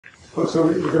So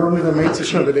we get on with the main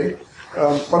session of the day.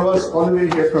 One was all the way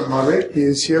here from Norway. He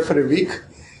is here for a week.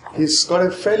 He's got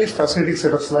a fairly fascinating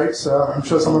set of slides. I'm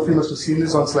sure some of you must have seen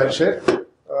this on SlideShare.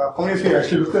 How many of you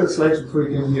actually looked at the slides before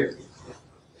you came here?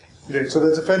 Great. So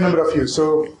there's a fair number of you.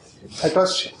 So I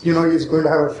trust you know he's going to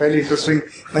have a fairly interesting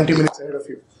 90 minutes ahead of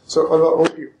you. So over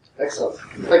to you. Excellent.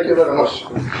 Thank you very much.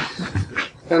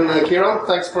 And Kieran,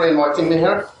 thanks for inviting me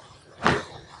here.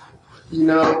 You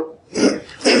know,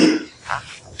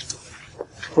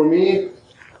 for me,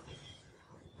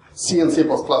 C and C++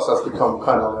 has become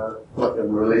kind of like a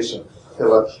relation. I feel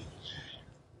like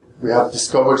we have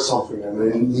discovered something and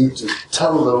we need to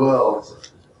tell the world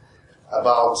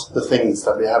about the things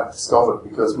that we have discovered,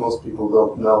 because most people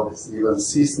don't know this. Even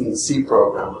seasoned C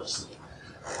programmers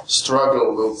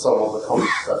struggle with some of the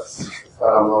concepts that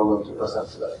I'm now going to present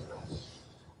today.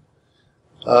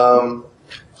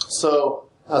 So,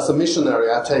 as a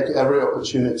missionary, I take every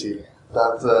opportunity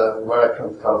that where I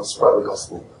can kind of spread the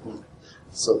gospel.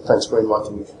 So, thanks for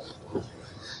inviting me.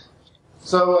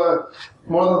 So,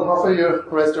 more than half of you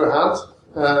raised your hand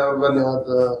when you had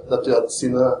that you had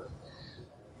seen the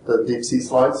deep C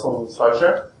slides on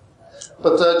SlideShare.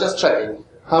 But just checking,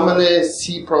 how many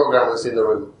C programmers in the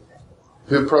room?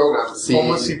 Who programmed C?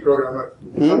 Former C programmer.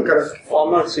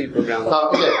 Former C programmer.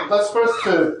 Okay, let's first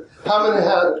do, how many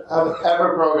have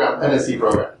ever programmed any C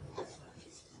program?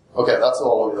 Okay, that's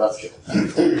all of you, that's good.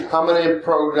 How many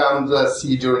programmed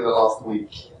C during the last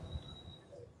week?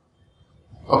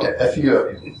 Okay, a few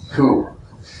of you. Cool.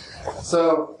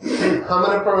 So, how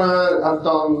many have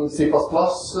done C++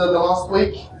 the last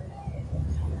week?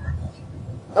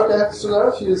 Okay, so there are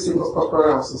a few C++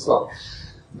 programs as well.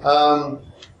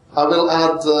 I will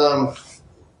add,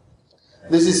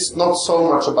 this is not so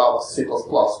much about C++,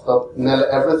 but nearly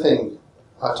everything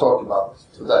I talk about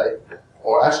today,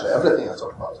 or actually everything I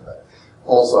talk about today,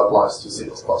 also applies to C++.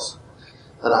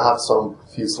 And I have some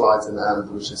few slides in the end,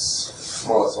 which is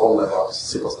more or less only about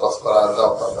C++, but I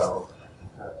doubt that I will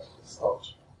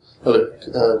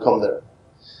come there.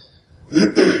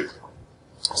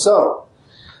 So,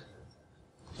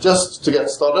 just to get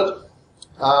started,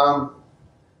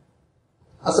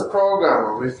 as a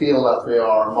programmer, we feel that we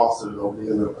are masters of the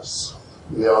universe.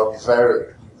 We are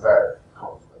very, very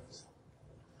confident.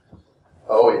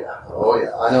 Oh yeah,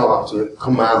 I know how to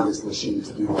command this machine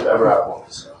to do whatever I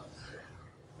want.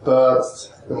 But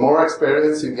the more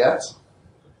experience you get,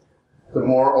 the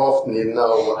more often you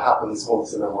know what happens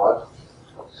once in a while.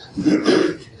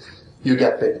 You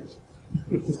get bitten.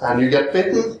 And you get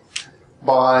bitten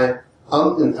by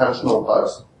unintentional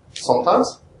bugs,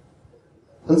 sometimes.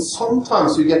 And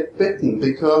sometimes you get bitten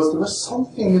because there was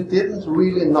something you didn't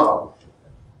really know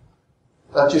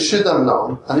that you should have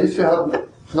known, and if you had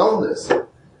known this,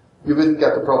 you wouldn't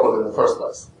get the problem in the first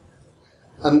place.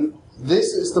 And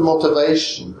this is the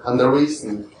motivation and the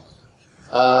reason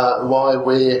why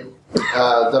we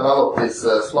developed this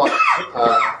slide.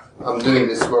 I'm doing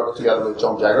this work together with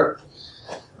John Jagger.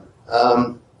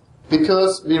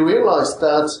 Because we realized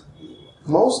that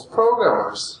most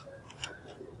programmers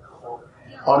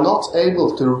are not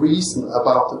able to reason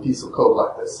about a piece of code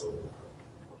like this.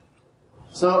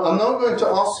 So I'm now going to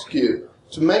ask you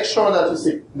to make sure that you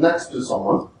sit next to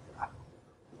someone,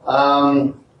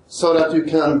 so that you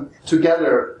can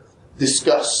together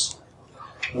discuss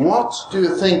what do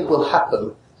you think will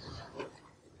happen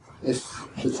if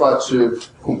we try to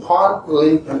compile,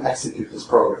 link, and execute this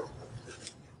program.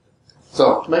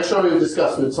 So make sure you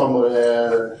discuss with someone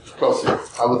close to you.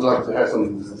 I would like to hear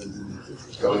some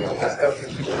going on.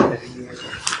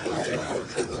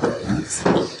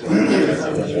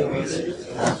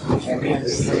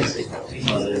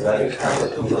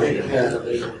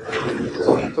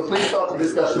 So please start the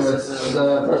discussion with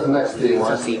the person next to you.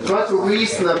 Try to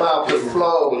reason about the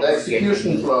flow, the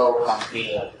execution flow,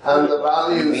 and the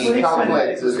values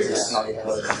calculated,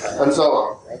 and so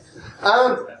on.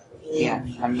 And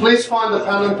please find a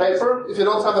pen and paper. If you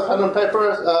don't have a pen and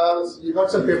paper, You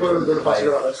got some paper and go to pass it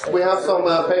around. we have some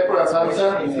paper and pens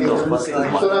there,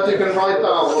 so that you can write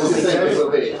down what you think it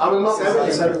will be. I will not write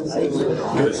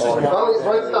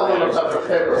it down on a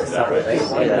paper.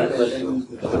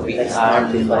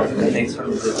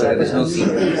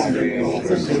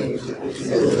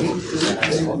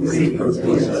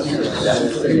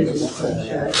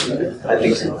 I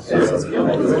think so.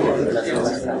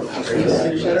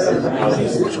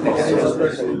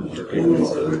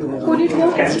 Could it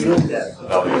work? Anyone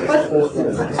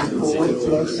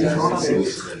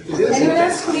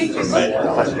else could it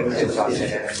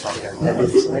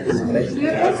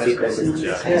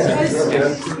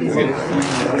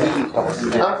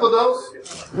And for those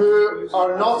who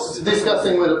are not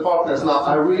discussing with the partners now,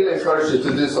 I really encourage you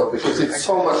to do so because it's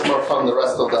so much more fun the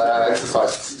rest of the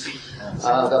exercises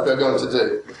that we're going to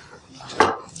do.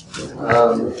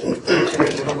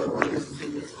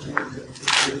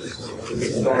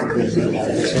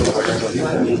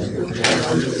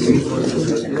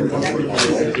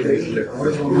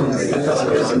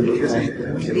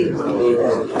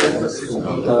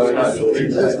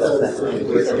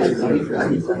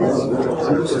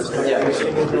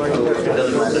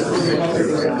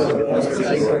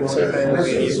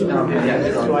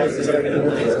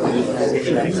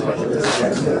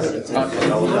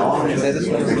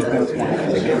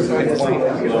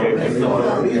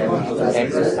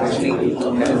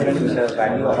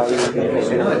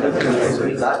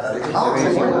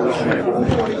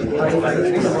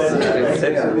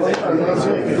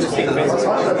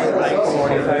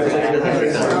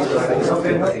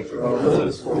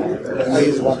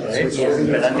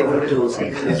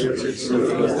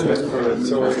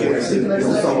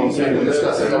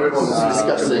 Everyone's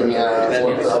discussing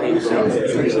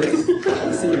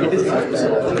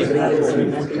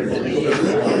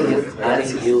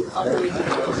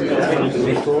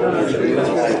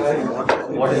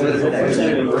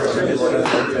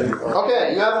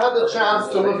Okay, you have had the chance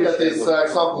to look at this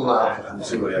example now.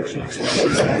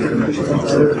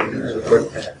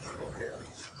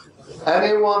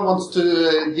 Anyone wants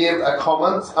to give a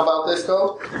comment about this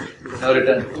code? No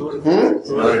return.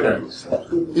 No return.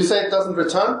 You say it doesn't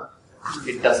return?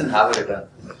 It doesn't have a return.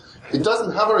 It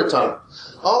doesn't have a return.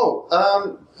 Oh,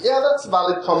 yeah, that's a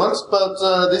valid comment, but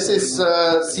this is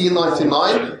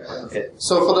C99. Okay.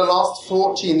 So for the last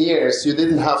 14 years, you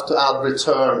didn't have to add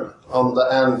return on the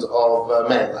end of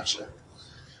main, actually.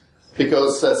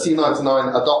 Because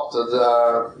C99 adopted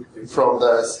from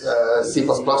the C++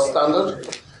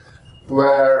 standard,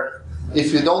 where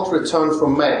if you don't return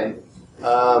from main,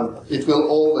 it will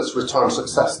always return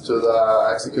success to the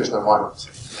execution environment.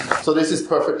 So this is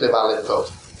perfectly valid code.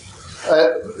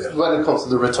 When it comes to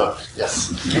the return,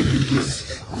 yes.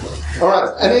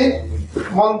 Alright,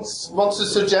 anyone wants to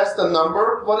suggest a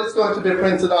number? What is going to be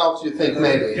printed out, you think,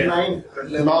 maybe? 9.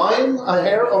 9, I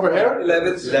hear, over here?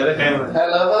 11.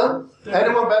 11.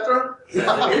 Anyone better?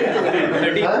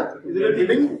 13. Huh?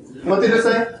 Repeating? What did you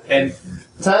say? 10.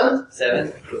 10?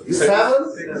 7. 7?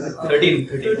 13.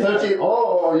 30.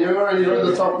 Oh, you're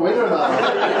the top winner now.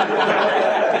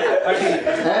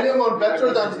 Anyone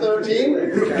better than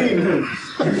 13? 15.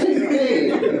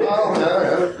 15. Oh, no.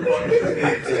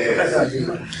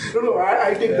 No,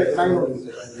 I take that 9 only.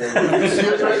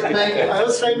 I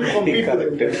was trying to compete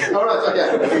with it. Alright, okay.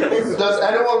 Does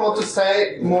anyone want to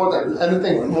say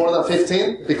anything more than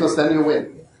 15? Because then you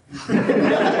win.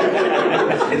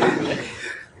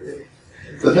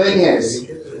 The thing is,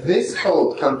 this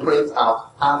code can print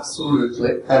out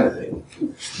absolutely anything.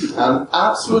 And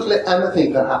absolutely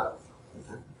anything can happen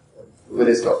with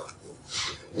this code.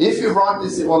 If you write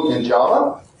this one in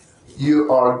Java,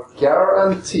 you are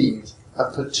guaranteed a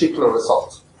particular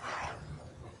result.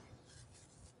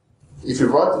 If you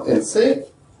write it in C,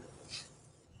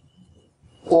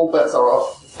 all bets are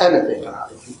off, anything can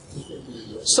happen.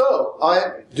 So,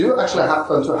 I do actually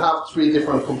happen to have 3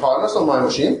 different compilers on my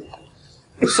machine.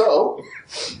 So,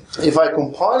 if I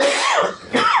compile it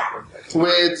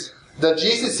with the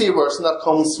GCC version that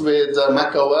comes with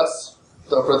Mac OS,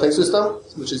 the operating system,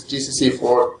 which is GCC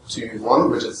 4.2.1,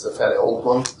 which is a fairly old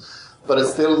one, but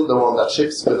it's still the one that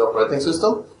ships with the operating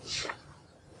system,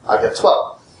 I get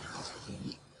 12.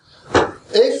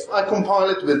 If I compile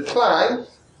it with Clang,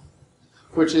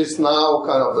 which is now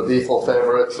kind of the default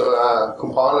favorite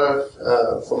compiler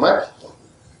for Mac,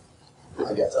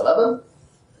 I get 11.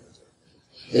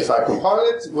 If I compile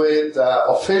it with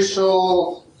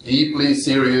official, deeply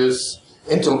serious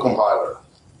Intel compiler,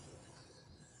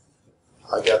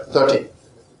 I get 13.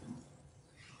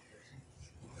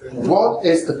 What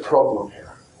is the problem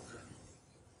here?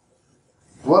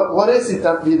 What is it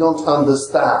that we don't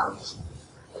understand?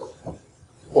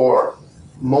 Or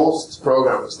most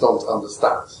programmers don't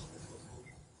understand?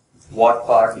 What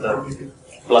part the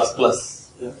plus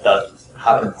does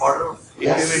happen?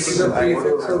 Yes.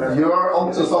 You're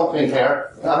onto something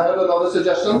here. I have another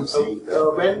suggestion.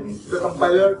 When the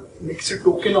compiler makes a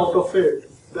token out of it,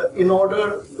 in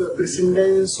order the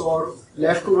precedence or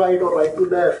left to right or right to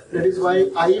left, that is why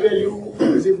I value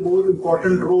is a more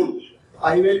important role.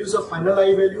 I value is a final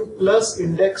I value plus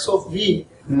index of V,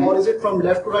 or is it from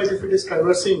left to right if it is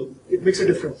traversing? It makes a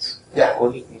difference. Yeah,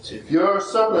 you're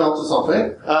certainly onto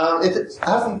something. It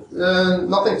hasn't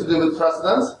nothing to do with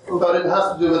precedence, but it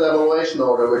has to do with evaluation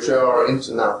order, which we are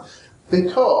into now.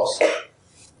 Because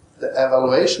the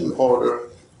evaluation order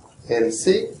in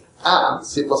C and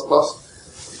C++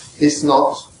 is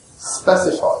not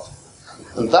specified.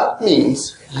 And that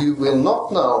means you will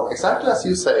not know, exactly as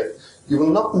you say, you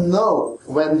will not know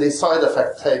when the side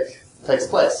effect takes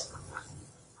place.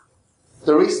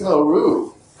 There is no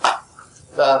rule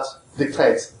that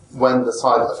dictates when the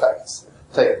side effects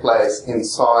take place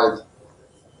inside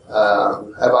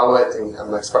evaluating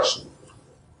an expression.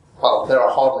 Well, there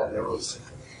are hardly any rules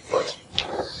for it.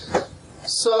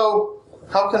 So,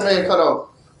 how can we kind of...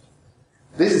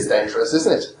 This is dangerous,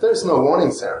 isn't it? There's no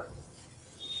warnings here.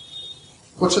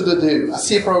 What should we do? As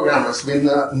C programmers, we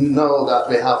know that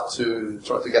we have to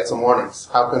try to get some warnings.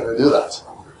 How can we do that?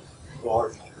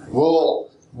 Wall.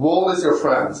 Wall is your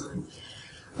friend.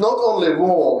 Not only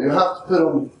wall, you have to put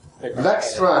on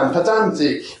Vextra and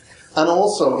pedantic. And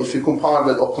also, if you compile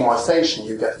with optimization,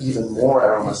 you get even more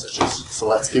error messages. So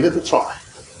let's give it a try.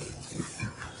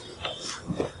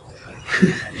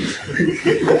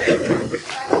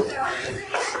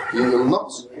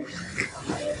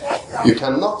 You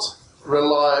cannot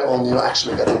rely on you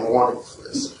actually getting warning for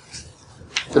this.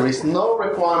 There is no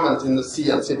requirement in the C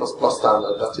and C++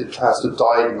 standard that it has to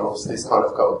diagnose this kind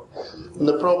of code. And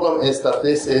the problem is that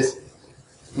this is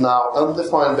now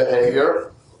undefined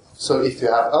behavior. So if you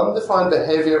have undefined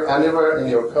behavior anywhere in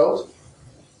your code,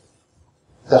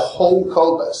 the whole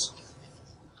code base,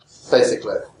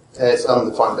 basically, is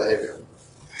undefined behavior.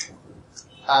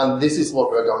 And this is what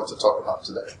we're going to talk about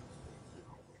today.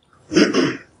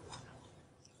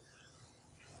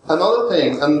 Another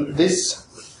thing, and this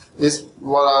is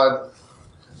what I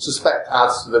suspect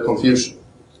adds to the confusion.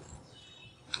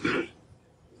 It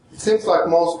seems like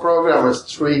most programmers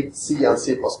treat C and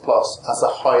C++ as a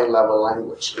high-level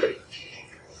language.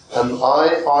 And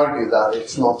I argue that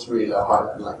it's not really a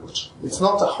high-level language. It's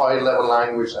not a high-level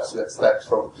language as you expect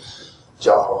from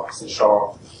Java, C#,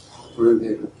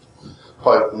 Ruby,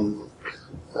 Python,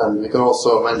 and we can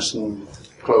also mention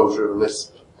Clojure,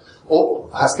 Lisp, or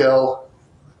Haskell.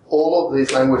 All of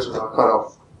these languages are kind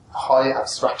of high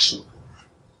abstraction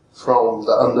from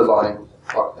the underlying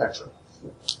architecture.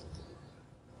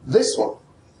 This one,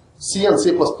 C and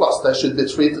C++, they should be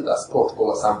treated as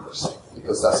portable assemblers,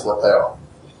 because that's what they are.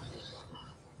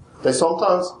 They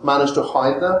sometimes manage to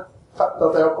hide the fact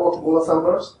that they are portable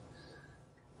assemblers,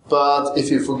 but if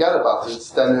you forget about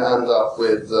it, then you end up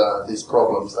with these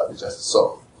problems that we just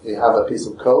saw. You have a piece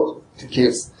of code, it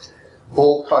gives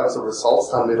all kinds of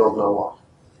results, and we don't know why.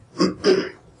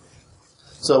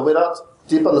 So without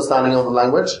deep understanding of the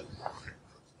language,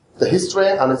 the history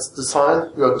and its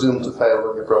design, you are doomed to fail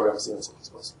when you program C and C++.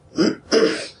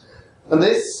 And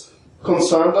this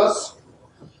concerned us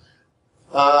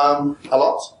a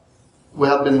lot. We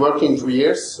have been working for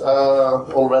years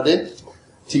already,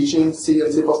 teaching C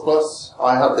and C++.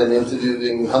 I have been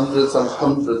interviewing hundreds and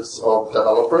hundreds of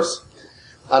developers,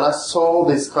 and I saw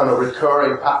this kind of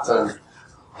recurring pattern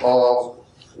of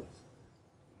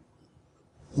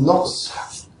not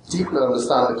deeply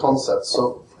understand the concept.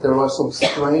 So there were some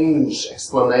strange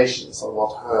explanations of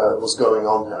what was going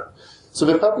on here. So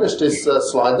we published this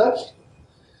slide deck,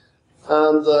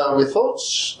 and we thought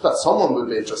that someone would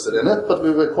be interested in it, but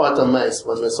we were quite amazed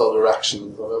when we saw the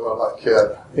reaction. There were like,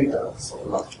 I think there was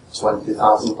like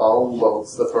 20,000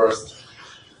 downloads the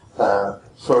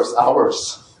first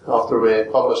hours after we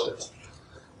published it.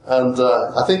 And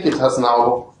I think it has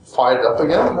now fired up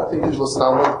again. I think it was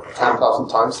downloaded 10,000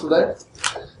 times today,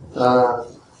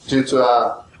 due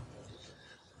to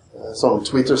some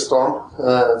Twitter storm,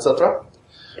 etc.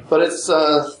 But it's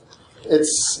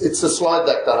a slide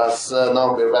deck that has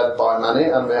now been read by many,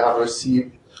 and we have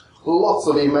received lots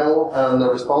of email and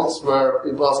response where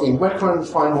people asking, where can we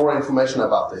find more information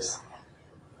about this?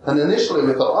 And initially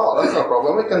we thought, oh, that's no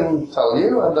problem, we can tell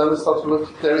you. And then we started to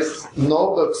look. There is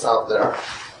no books out there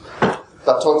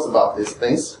that talks about these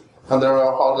things, and there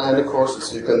are hardly any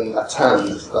courses you can attend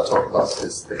that talk about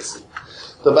these things.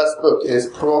 The best book is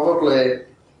probably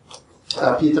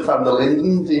Peter van der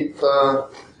Linden,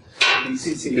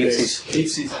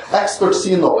 Expert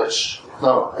C Knowledge.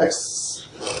 No,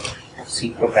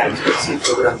 C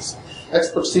programs.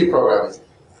 Expert C Programming.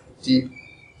 Deep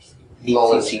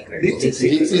Knowledge. Deep C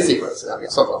Secrets. Yeah,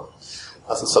 something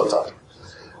as a subtitle.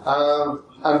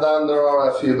 And then there are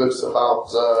a few books about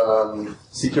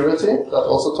security that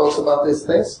also talks about these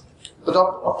things. But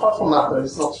apart from that, there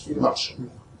is not really much.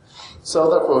 So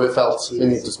therefore we felt we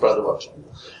need to spread the word.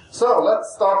 So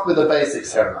let's start with the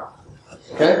basics here now.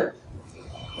 Okay?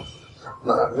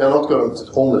 Now, we are not going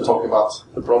to only talk about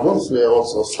the problems, we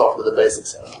also start with the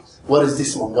basics here. What is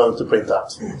this one going to print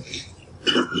out?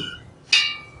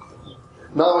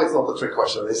 Now it's not a trick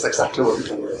question. It's exactly what you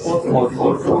can do.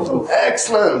 4.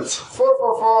 Excellent.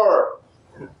 4.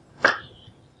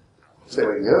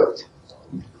 Very good.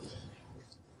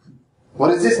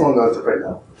 What is this one going to print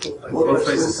now? 4,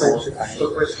 5, 6.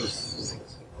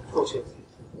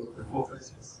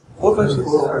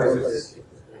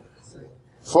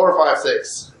 4, 5,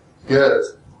 6. Good.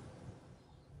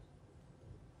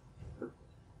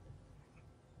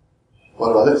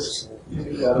 What about this?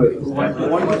 Garbage? I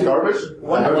heard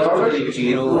garbage.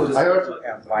 0. I heard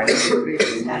 1, 2, 3.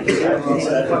 1, 2,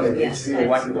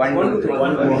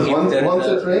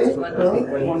 3.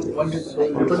 1, 2,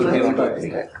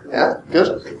 3. Yeah, good.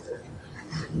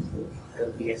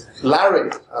 Larry,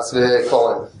 as we call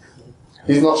him.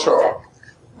 He's not sure.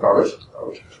 Garbage.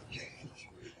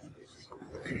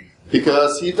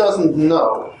 Because he doesn't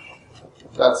know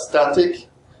that static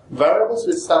variables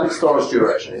with static storage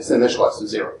duration is initialized to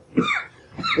 0.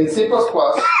 In C++,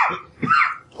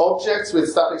 objects with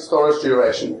static storage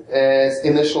duration is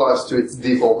initialized to its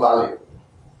default value,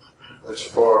 which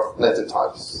for native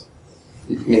types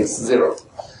it means 0.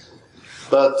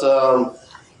 But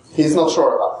he's not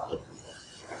sure about that.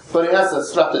 But he has a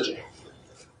strategy.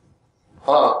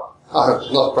 Not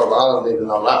a problem. I don't need to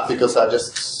know that because I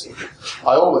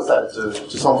always add it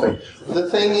to something. The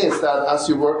thing is that as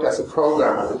you work as a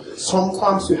programmer,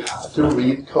 sometimes you have to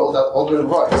read code that others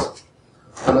write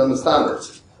and understand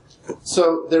it.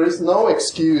 So there is no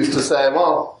excuse to say,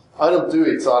 well, I don't do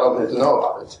it, so I don't need to know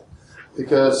about it.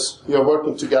 Because you're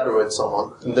working together with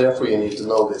someone, and therefore you need to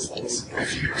know these things.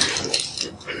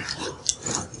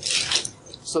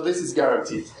 So this is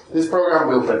guaranteed. This program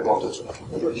will print 1 to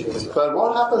 3. But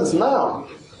what happens now?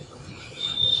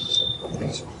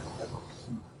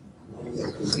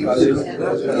 Garbage.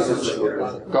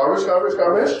 Garbage plus 1,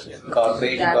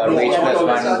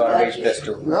 garbage plus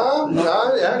 2.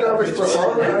 Yeah, garbage plus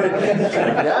 1.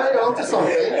 Yeah, you're onto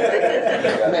something.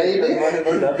 Maybe.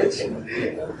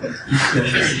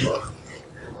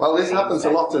 Well, this happens a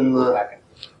lot in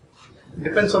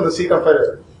Depends on the C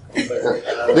compiler.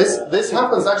 This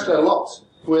happens actually a lot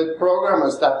with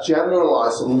programmers that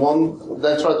generalize on one.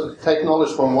 They try to take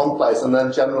knowledge from one place and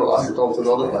then generalize it onto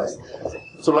another place.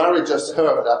 So Larry just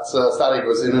heard that static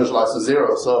was initialized to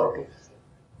 0, so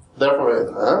therefore,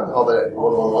 are they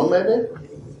 1, 1, 1 maybe?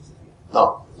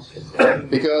 No.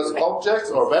 Because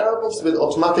objects or variables with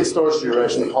automatic storage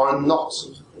duration are not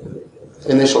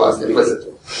initialized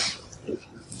implicitly.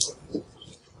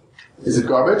 Is it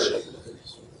garbage?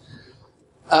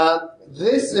 And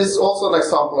this is also an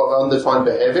example of undefined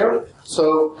behavior,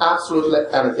 so absolutely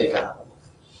anything can happen.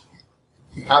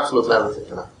 Absolutely anything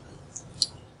can happen.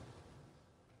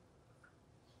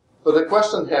 But the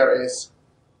question here is,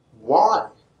 why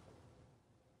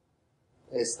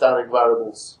is static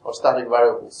variables,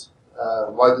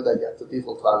 why do they get the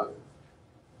default value?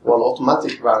 While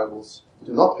automatic variables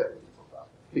do not get the default value.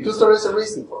 Because there is a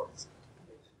reason for it.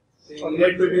 They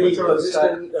need to be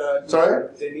persistent. Sorry?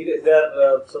 They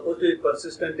are supposed to be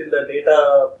persistent in the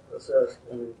data.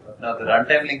 No, the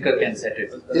runtime linker can set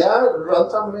it. Yeah,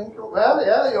 runtime linker. Well,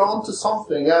 yeah, you're on to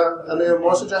something. Any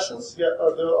more suggestions? Yeah,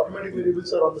 the automatic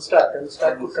variables are on the stack, and the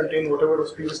stack could contain whatever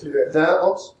was previously there.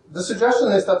 The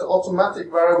suggestion is that automatic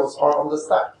variables are on the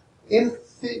stack. In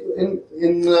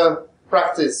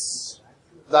practice,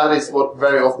 that is what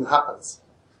very often happens.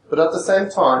 But at the same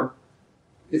time,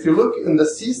 if you look in the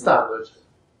C standard,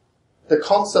 the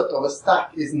concept of a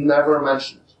stack is never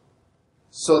mentioned.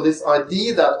 So this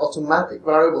idea that automatic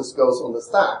variables goes on the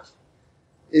stack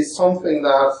is something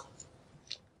that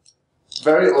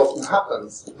very often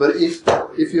happens. But if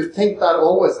you think that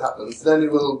always happens, then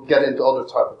you will get into other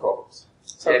type of problems.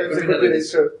 Sometimes it could be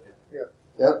nature.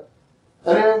 Yeah.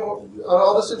 Any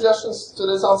other suggestions to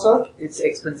this answer? It's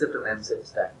expensive to memset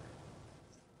stack.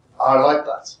 I like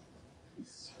that.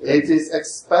 It is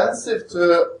expensive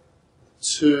to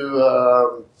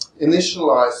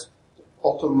initialize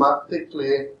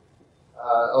automatically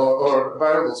or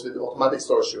variables with automatic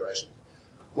storage duration,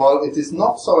 while it is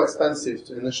not so expensive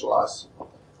to initialize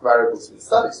variables with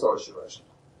static storage duration.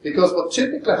 Because what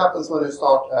typically happens when you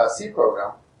start a C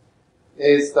program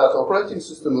is that the operating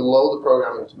system will load the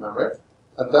program into memory,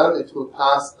 and then it will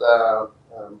pass the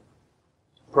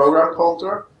program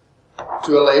counter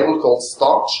to a label called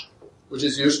start, which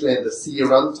is usually in the C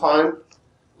runtime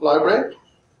library.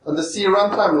 And the C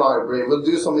runtime library will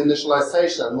do some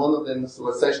initialization, and one of the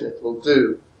initialization it will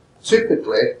do,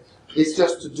 typically, is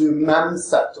just to do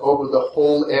memset over the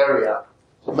whole area,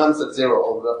 memset 0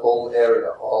 over the whole area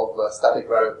of static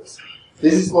variables.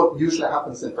 This is what usually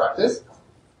happens in practice.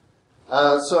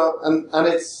 And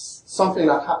it's something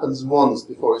that happens once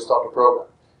before you start a program.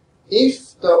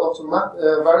 if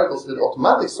the variables with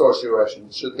automatic storage duration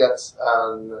should get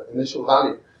an initial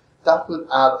value, that would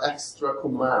add extra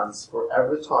commands for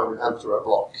every time you enter a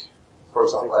block. For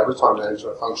example, every time you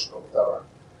enter a function or whatever.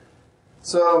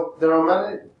 So there are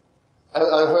many. I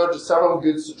heard several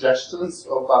good suggestions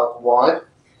about why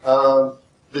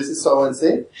this is so in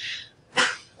C.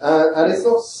 And it's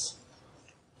not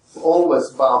always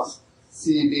about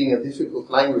C being a difficult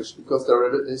language, because there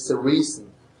is a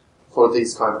reason for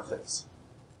these kind of things.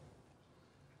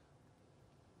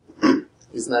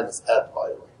 His name is Ed, by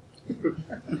the way.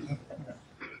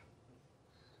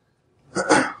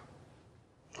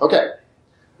 Okay,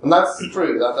 and that's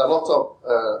true that a lot of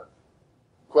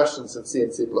questions in C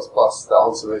and C++, the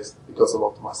answer is because of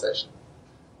optimization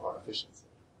or efficiency.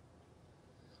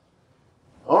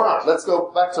 Alright, let's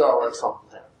go back to our example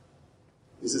here.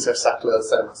 This is exactly the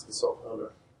same as we saw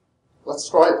earlier. Let's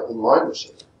try it on my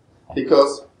machine.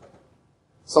 Because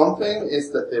something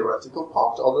is the theoretical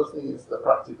part, other thing is the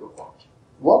practical part.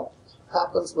 What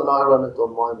happens when I run it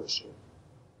on my machine?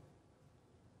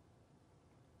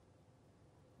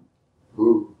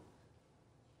 Ooh.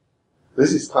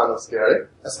 This is kind of scary,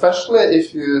 especially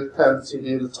if you tend to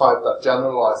be the type that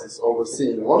generalizes over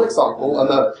seeing one example, and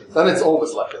then it's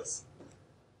always like this.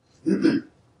 Does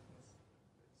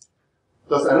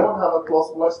anyone have a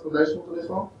plausible explanation for this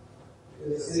one?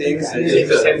 Using the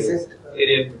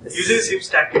same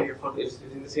stack area for this.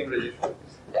 Using the same register.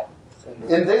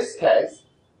 In this case,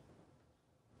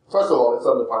 first of all, it's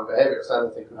undefined behavior, so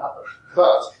anything could happen.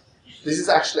 But this is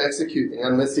actually executing,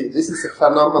 and let's see, this is a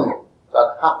phenomenon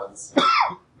that happens.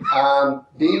 And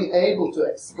being able to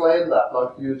explain that,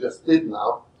 like you just did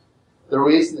now, the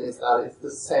reason is that it's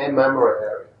the same memory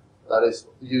area that is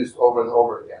used over and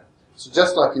over again. So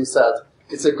just like you said,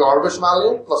 it's a garbage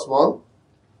value, plus 1,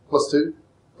 plus 2,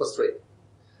 plus 3.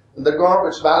 And the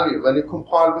garbage value, when you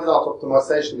compile without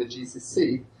optimization with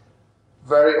GCC,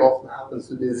 very often happens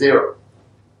to be 0.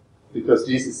 Because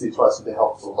GCC tries to be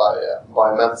helpful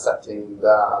by mem setting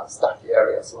the stack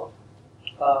area as well.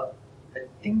 I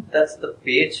think that's the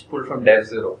page pulled from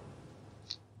dev0.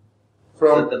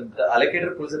 From So the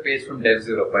allocator pulls a page from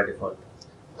dev0 by default.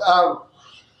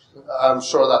 I'm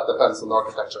sure that depends on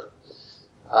architecture.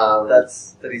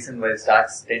 That's the reason why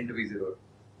stacks tend to be 0.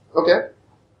 Okay.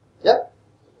 Yeah.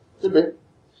 Could be.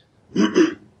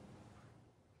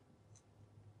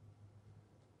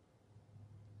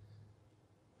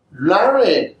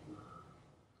 Larry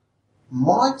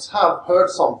might have heard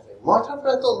something. Might have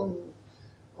read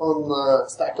on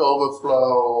Stack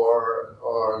Overflow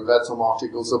or read some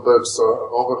articles or books or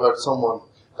overheard someone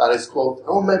that is quote,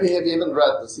 or maybe have even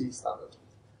read the C standard.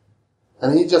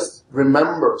 And he just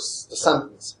remembers a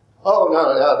sentence. Oh,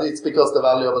 no, yeah, it's because the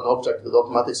value of an object with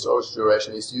automatic storage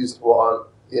duration is used while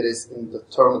it is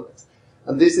indeterminate.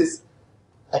 And this is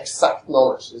exact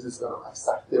knowledge. This is kind of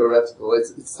exact theoretical.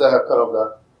 It's kind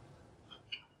of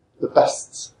the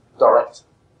best direct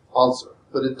answer.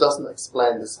 But it doesn't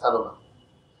explain this phenomenon.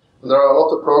 And there are a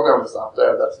lot of programmers out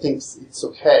there that thinks it's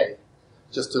okay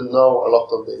just to know a lot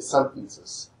of these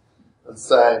sentences and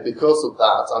say, because of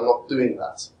that, I'm not doing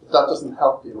that. But that doesn't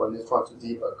help you when you're trying to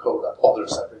debug code that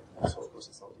others have written. So of course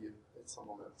it's not you, it's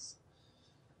someone else.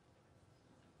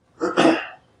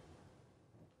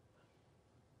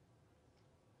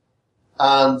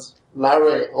 And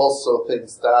Larry also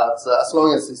thinks that as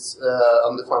long as it's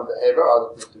undefined behavior, I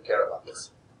don't need to care about this.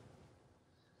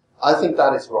 I think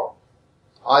that is wrong.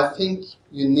 I think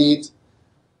you need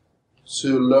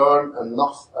to learn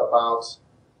enough about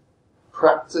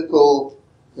practical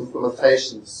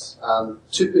implementations and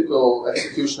typical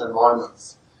execution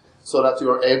environments so that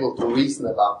you are able to reason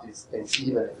about these things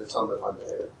even if it's undefined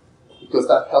behavior. Because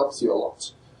that helps you a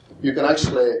lot. You can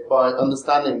actually, by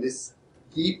understanding this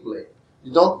deeply,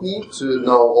 you don't need to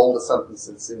know all the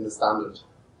sentences in the standard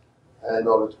in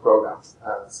order to program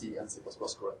C and C++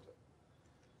 correctly.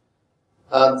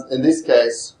 And in this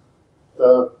case,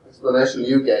 the explanation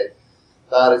you gave,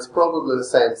 that it's probably the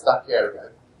same stack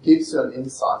area, gives you an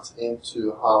insight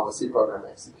into how a C program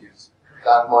executes.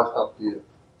 That might help you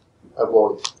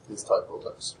avoid this type of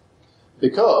bugs.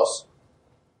 Because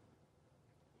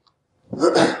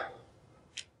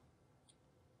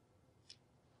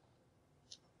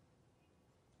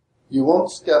you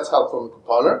won't get help from the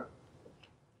compiler.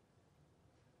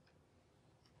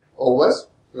 Always.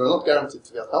 You're not guaranteed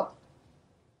to get help.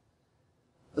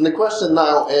 And the question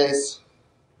now is,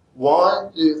 why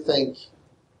do you think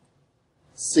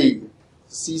C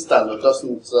standard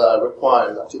doesn't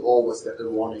require that you always get a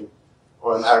warning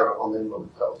or an error on the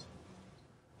invalid code?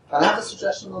 Can I have a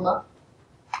suggestion on that?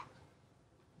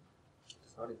 It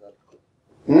is not a valid code.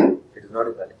 It is not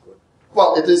a valid code.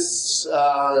 Well, it is.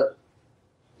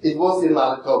 It was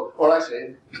invalid code, or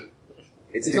actually,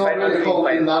 it's not really called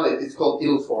invalid. It's called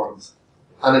ill-formed,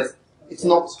 and it's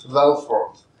not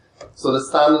well-formed. So the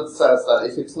standard says that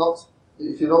if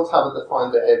you don't have a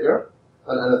defined behavior,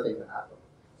 then anything can happen.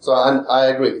 So I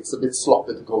agree. It's a bit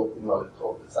sloppy to call it invalid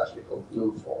code. It's actually called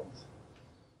ill-formed.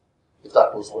 If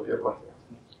that was what you're pointing at.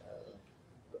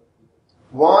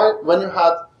 Why, when you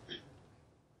had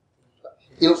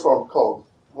ill-formed code,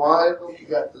 why don't you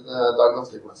get the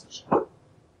diagnostic message?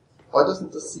 Why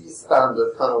doesn't the C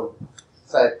standard kind of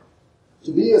say,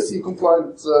 to be a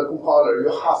C-compliant compiler,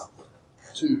 you have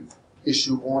to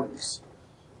issue warnings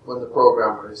when the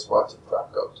programmer is writing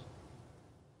crap code?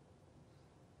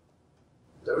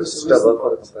 There is extra work for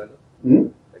the compiler.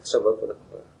 Extra work for the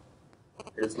compiler.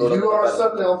 You are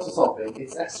certainly onto something.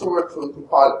 It's extra work for the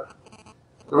compiler.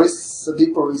 There is a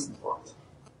deeper reason for it.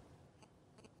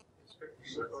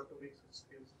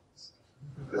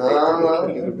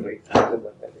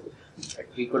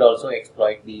 We could also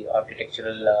exploit the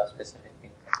architectural specific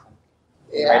thing.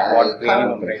 Yeah,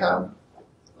 you can.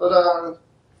 But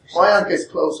my anchor is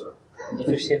closer.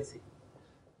 Efficiency.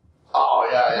 Oh,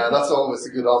 yeah, that's always a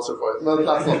good answer for it. No,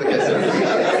 that's not the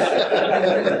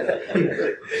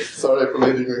case. Sorry for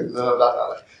leading me that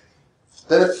alley.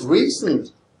 The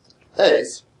reason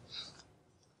is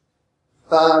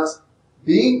that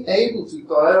being able to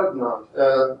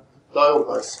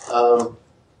diagnose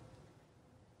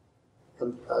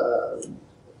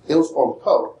ill-formed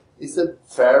code is a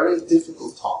very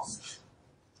difficult task.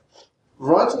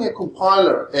 Writing a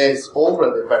compiler is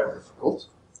already very difficult.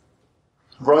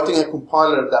 Writing a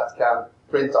compiler that can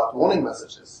print out warning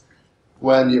messages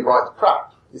when you write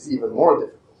crap is even more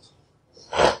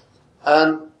difficult.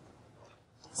 And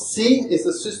C is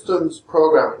a systems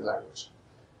programming language.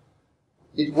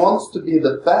 It wants to be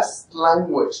the best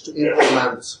language to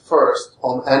implement first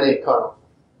on any kind of,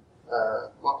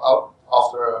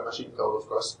 after a machine code, of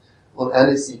course, on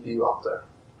any CPU out there.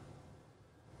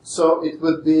 So it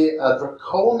would be a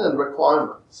draconian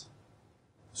requirement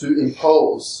to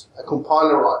impose a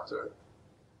compiler writer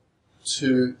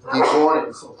to give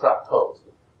warnings on crap code.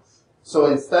 So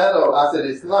instead of, as it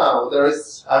is now, there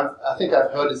is, I think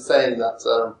I've heard it saying that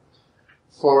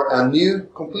for a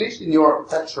completely new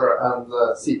architecture and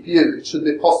CPU, it should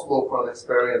be possible for an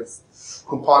experienced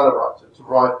compiler writer to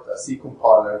write a C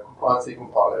compiler, compliant C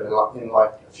compiler in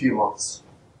like a few months.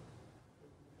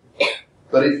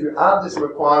 But if you add this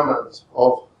requirement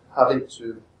of having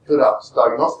to put out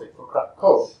diagnostic for crap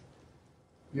code,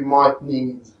 you might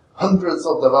need hundreds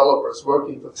of developers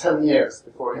working for 10 years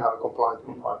before you have a compliant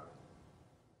compiler.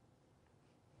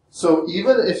 So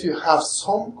even if you have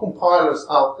some compilers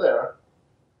out there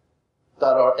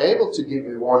that are able to give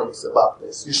you warnings about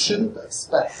this, you shouldn't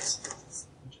expect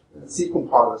C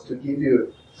compilers to give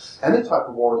you any type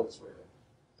of warnings, really.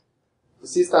 The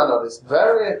C standard is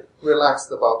very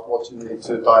relaxed about what you need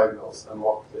to diagnose and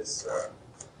what is...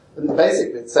 and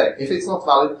basically it's saying, if it's not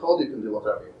valid code, you can do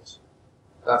whatever you want.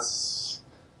 That's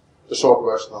the short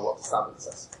version of what the standard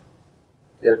says.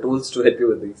 There are tools to help you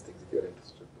with these things if you're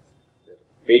interested. There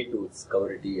are paid tools,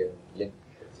 Coverity and Link.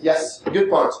 Yes, good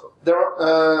point. There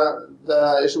are,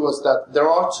 the issue was that there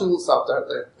are tools out there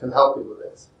that can help you with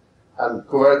this. And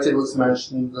Coverity was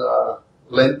mentioned,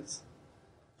 Lint,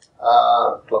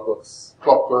 Clockworks.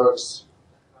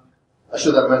 I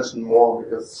should have mentioned more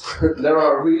because there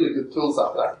are really good tools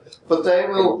out there. But they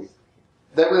will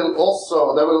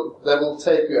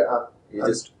take you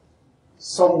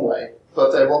some way,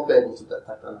 but they won't be able to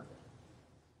detect anything.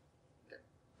 Okay.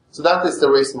 So that is the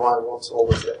reason why I want to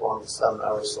always get warnings and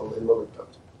errors on invalid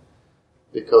code.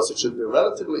 Because it should be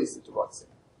relatively easy to write C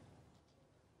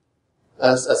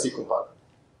as a C compiler.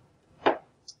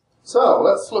 So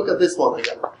let's look at this one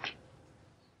again.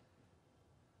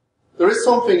 There is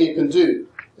something you can do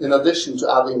in addition to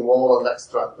adding wall and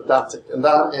extra pedantic, and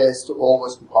that is to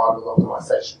always compile with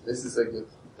optimization. This is a good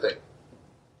thing.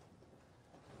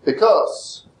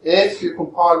 Because if you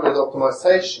compile with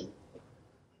optimization,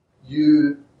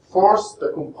 you force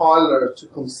the compiler to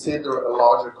consider a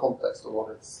larger context of what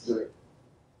it's doing.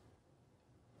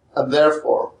 And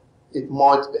therefore, it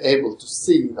might be able to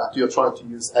see that you're trying to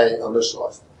use A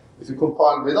initialized. If you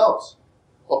compile without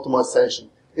optimization,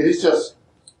 it is just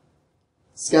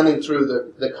scanning through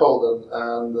the code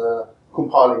and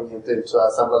compiling it into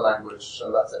assembly language,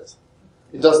 and that's it.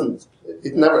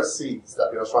 It never sees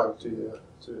that you're trying to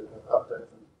update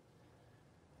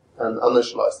an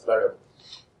uninitialized variable.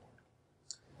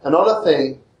 Another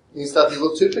thing is that you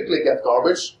will typically get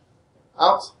garbage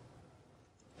out.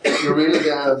 You're really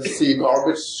going to see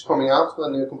garbage coming out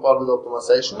when you compile with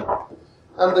optimization.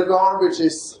 And the garbage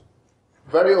is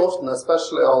very often,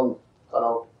 especially on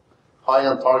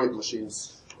high-end target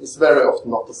machines, it's very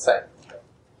often not the same.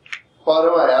 By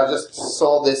the way, I just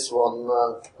saw this one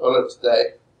earlier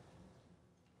today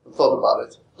and thought about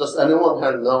it. Does anyone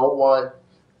here know why?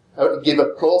 Give a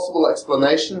plausible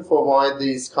explanation for why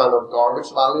these kind of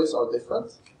garbage values are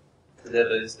different? They're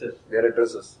registered. They're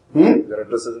addresses. Hmm? They're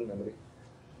addresses in memory.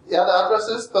 Yeah, the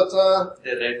addresses, but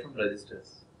They're read from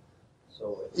registers.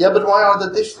 So yeah, but why are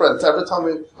they different every time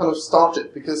we kind of start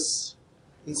it? Because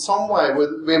in some way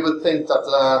we would think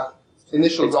that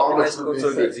initial It's garbage optimized would be so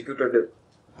it'll be executed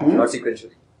not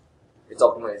sequentially. It's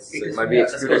optimized, so it might be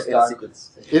executed in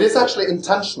sequence. It is actually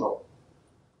intentional.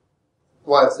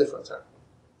 Why it's different here?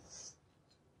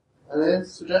 Any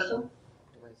suggestion?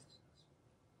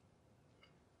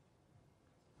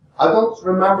 I don't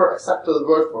remember exactly the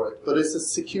word for it, but it's a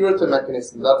security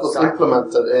mechanism that was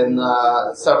implemented in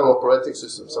several operating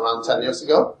systems around 10 years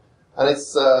ago. And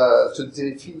it's to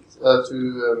defeat,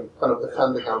 kind of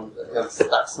defend against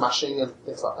stack smashing and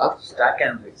things like that. stack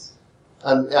analysis.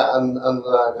 And yeah, and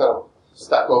kind of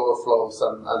stack overflows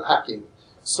and hacking.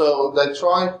 So they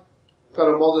try kind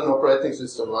of modern operating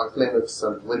system like Linux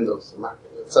and Windows and Mac,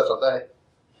 etc.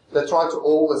 They try to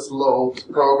always load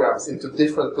programs into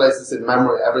different places in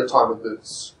memory every time it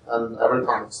boots and every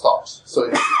time it starts. So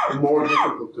it's more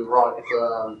difficult to write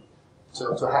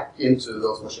to hack into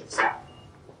those machines.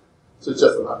 So it's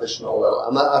just an additional level,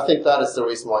 and I think that is the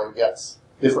reason why you get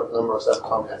different numbers every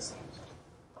time you execute.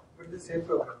 But the same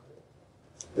program.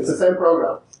 It's the same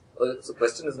program. So the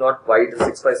question is not why it is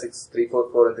 656,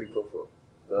 344 and 344.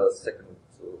 The second one.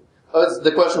 So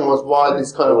The question was why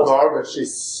this kind of garbage is but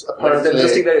it's apparently...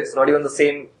 interesting that it's not even the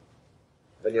same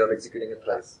when you're executing it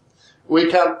twice. We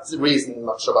can't reason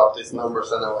much about these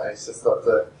numbers anyway. It's just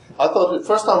that I thought the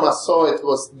first time I saw it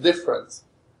was different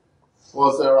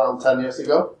was around 10 years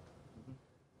ago.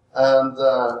 And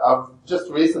I've just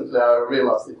recently I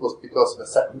realized it was because of a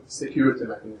security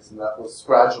mechanism that was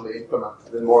gradually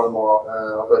implemented in more and more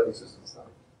operating systems now.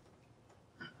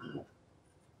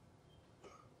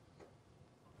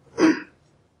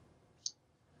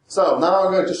 So now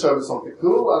I'm going to show you something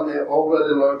cool, and we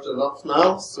already learned enough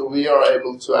now, so we are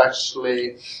able to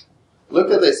actually look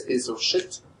at this piece of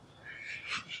shit.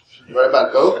 Very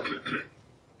bad code.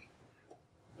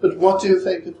 But what do you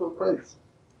think it will print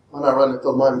when I run it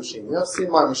on my machine? You have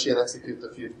seen my machine execute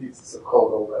a few pieces of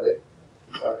code already.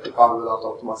 Without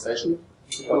optimization.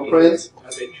 It will print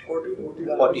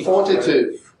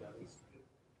 42.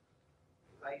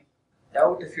 I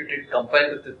doubt if you did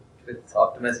compile with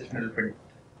optimization, it will print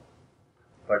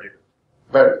 42.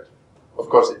 Very good. Of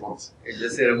course it won't. It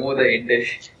just remove the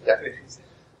indentation. Yeah.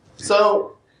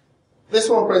 So, this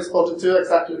one prints 42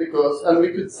 exactly because, and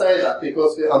we could say that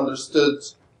because we understood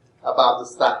about the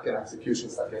stack and execution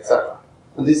stack, etc.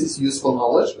 And this is useful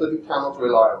knowledge, but you cannot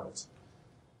rely on it.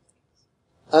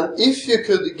 And if you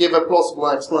could give a plausible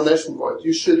explanation for it,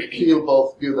 you should feel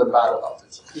both good and bad about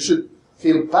it. You should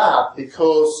feel bad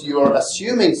because you are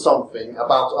assuming something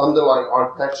about underlying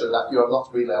architecture that you are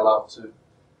not really allowed to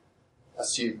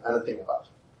assume anything about.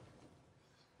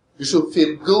 You should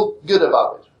feel good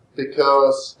about it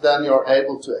because then you're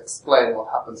able to explain what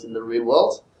happens in the real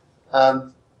world,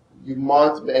 and you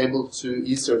might be able to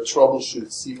easier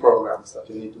troubleshoot C programs that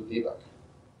you need to debug.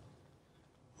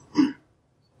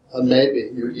 And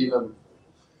maybe you even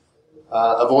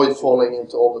avoid falling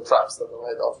into all the traps that are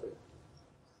laid out for you.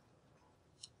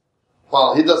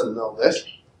 Well, he doesn't know this.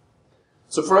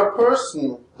 So for a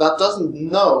person that doesn't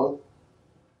know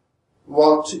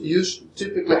what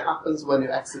typically happens when you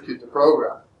execute a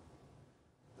program,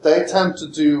 they tend to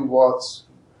do what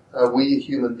we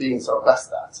human beings are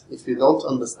best at. If we don't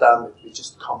understand it, we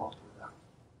just come up with an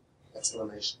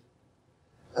explanation.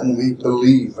 And we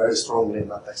believe very strongly in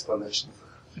that explanation.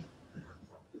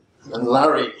 And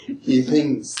Larry, he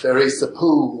thinks there is a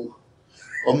pool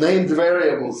of named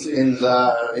variables in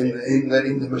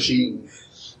the machine.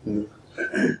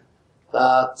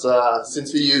 That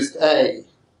since we used A,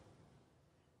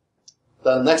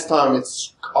 then next time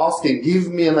it's asking,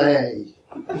 give me an A.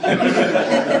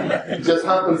 It just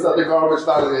happens that the garbage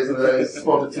value is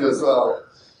 42 as well.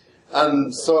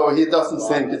 And so he doesn't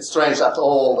think it's strange at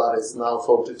all that it's now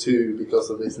 42 because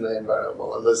of this name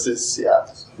variable. And this is,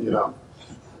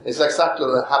 it's exactly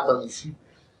what happens.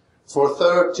 For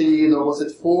 13, or was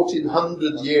it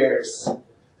 1400 years,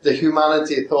 the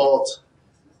humanity thought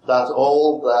that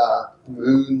all the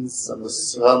moons and the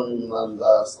sun and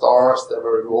the stars, they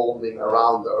were revolving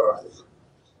around the Earth.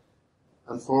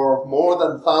 And for more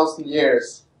than 1,000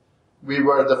 years, we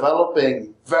were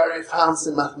developing very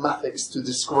fancy mathematics to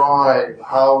describe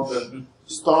how the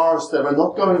stars, they were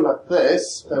not going like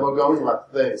this, they were going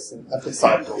like this in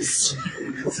epicycles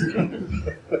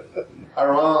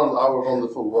around our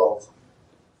wonderful world.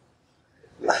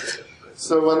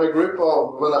 So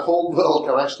when a whole world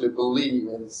can actually believe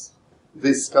in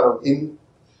this kind of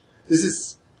this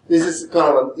is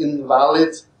kind of an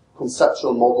invalid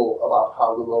conceptual model about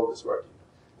how the world is working.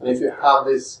 And if you have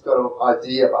this kind of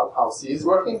idea about how C is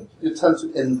working, you tend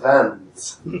to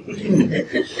invent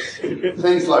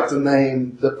things like to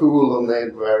name the pool of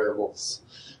named variables,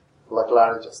 like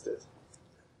Larry just did.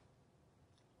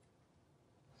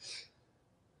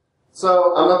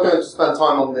 So I'm not going to spend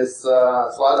time on this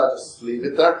slide, I'll just leave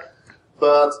it there.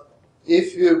 But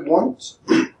if you want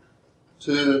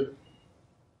to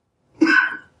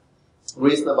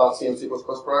reason about C and C++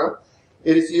 program,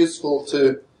 it is useful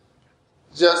to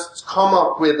just come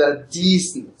up with a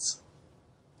decent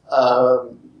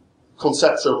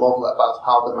conceptual model about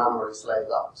how the memory is laid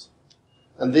out.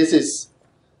 And this is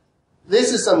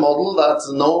a model that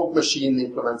no machine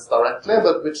implements directly,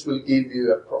 but which will give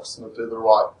you approximately the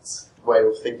right way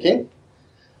of thinking.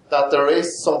 That there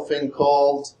is something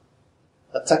called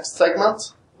a text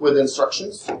segment with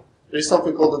instructions. There is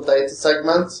something called a data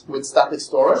segment with static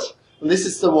storage. And this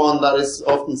is the one that is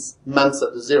often meant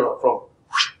set to 0 from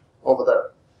over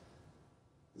there.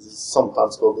 This is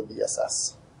sometimes called the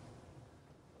DSS.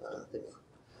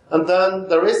 And then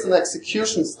there is an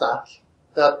execution stack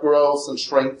that grows and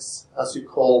shrinks as you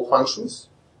call functions.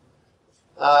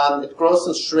 And it grows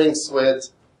and shrinks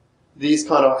with these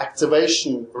kind of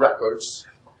activation records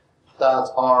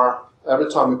that are, every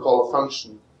time you call a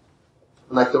function,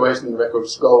 an activation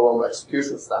records go on the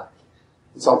execution stack.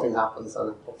 And something happens and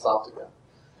it pops out again.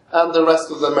 And the rest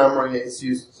of the memory is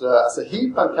used as a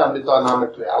heap and can be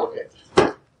dynamically allocated.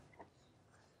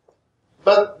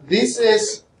 But this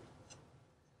is,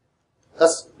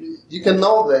 as you can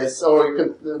know this, or you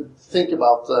can think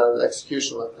about the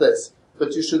execution like this,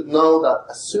 but you should know that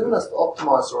as soon as the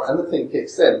optimizer or anything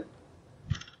kicks in,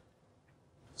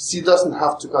 C doesn't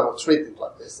have to kind of treat it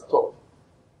like this at all.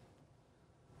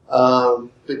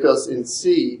 Because in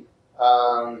C,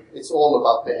 it's all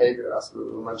about behavior, as we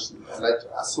will mention later.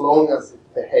 As long as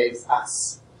it behaves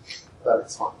as, then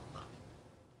it's fine.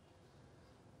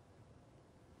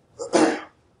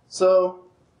 So,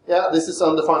 yeah, this is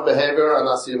undefined behavior, and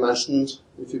as you mentioned,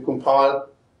 if you compile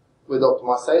with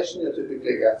optimization, you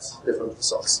typically get different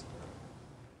results.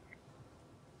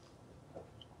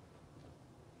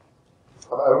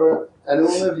 However,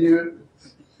 anyone of you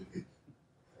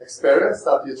experienced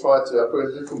that you try to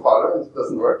upgrade the compiler and it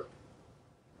doesn't work?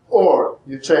 Or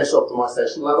you change the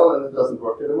optimization level and it doesn't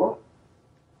work anymore?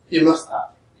 You must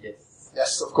have. Yes.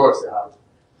 Yes, of course you have.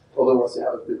 Otherwise you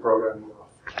haven't been programming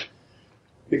enough.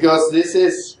 Because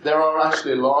there are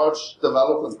actually large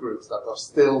development groups that are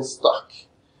still stuck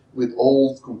with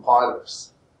old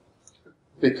compilers.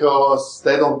 Because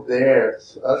they don't dare.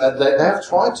 They have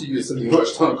tried to use a new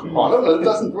version of compiler, but it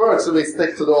doesn't work, so they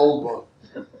stick to the old one.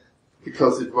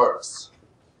 Because it works.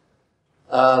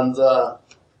 And,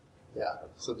 yeah,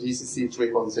 so GCC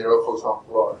 3.0, for example,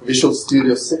 or Visual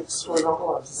Studio 6, for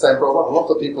example, it's the same program. A lot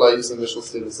of people are using Visual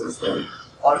Studio 6 there.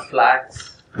 Or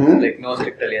flags, like no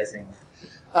strict aliasing.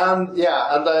 And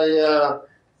yeah, and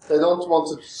they don't want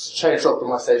to change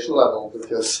optimization level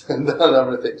because then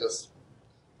everything just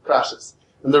crashes.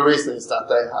 And the reason is that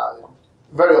they have,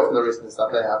 very often the reason is that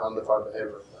they have undefined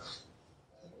behavior.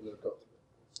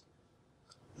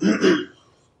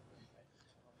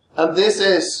 And this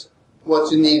is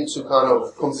what you need to kind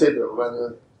of consider when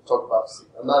you talk about C.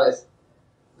 And that is,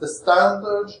 the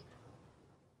standard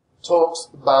talks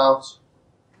about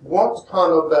what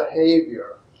kind of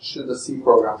behavior should a C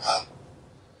program have.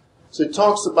 So it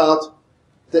talks about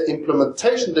the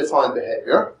implementation-defined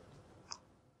behavior,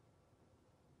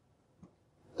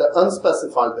 the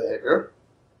unspecified behavior,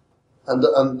 and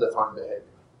the undefined behavior.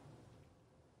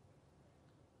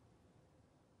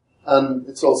 And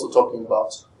it's also talking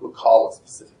about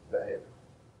locale-specific behavior.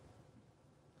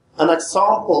 And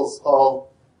examples of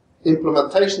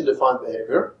implementation-defined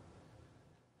behavior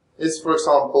is, for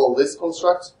example, this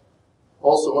construct.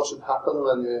 Also, what should happen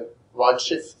when you right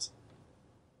shift?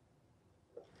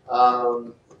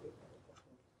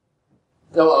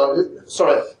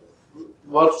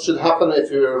 What should happen if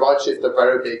you right shift a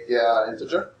very big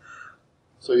integer?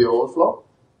 So you overflow.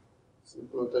 It's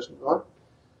implementation defined.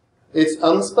 It's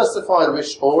unspecified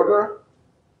which order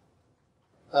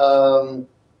the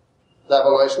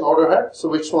evaluation order here. So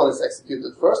which one is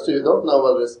executed first? So you don't know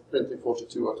whether it's printing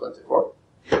 42 or 24.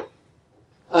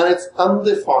 And it's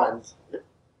undefined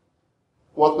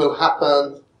what will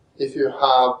happen if you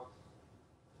have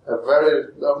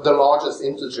the largest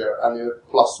integer, and you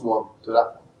plus 1 to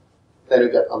that one. Then you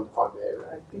get undefined behavior.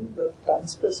 I think the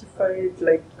unspecified,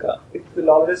 it will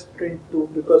always print 2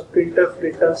 because printf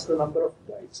returns the number of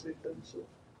bytes written. So,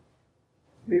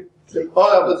 maybe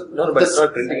but it's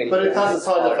not printing anything. But it has a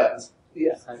side effect.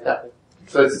 Yeah. Yeah.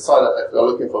 So it's a side effect we are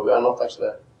looking for. We are not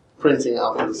actually printing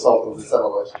out the result of this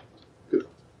evaluation. Good.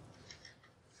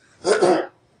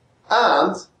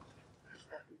 And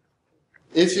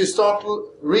if you start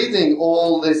reading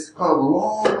all these kind of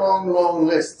long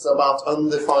lists about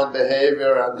undefined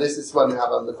behavior, and this is when you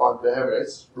have undefined behavior,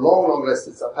 it's long lists.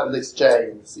 It's Appendix J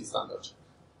in the C standard.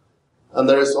 And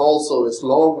there is also this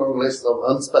long list of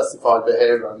unspecified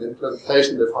behavior and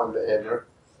implementation-defined behavior.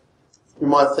 You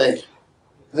might think,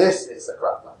 this is a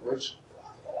crap language.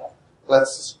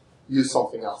 Let's use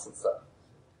something else instead.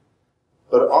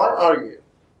 But I argue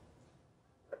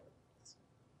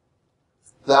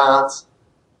that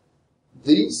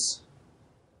these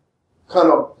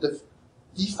kind of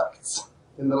defects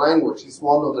in the language is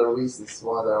one of the reasons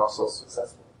why they are so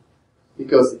successful.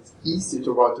 Because it's easy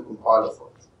to write a compiler for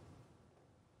it.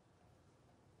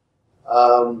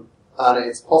 And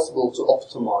it's possible to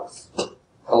optimize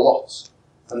a lot.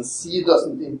 And C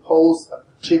doesn't impose a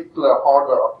particular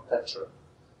hardware architecture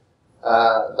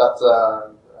that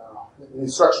the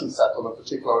instruction set on a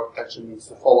particular architecture needs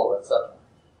to follow, etc.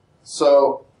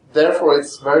 So, therefore,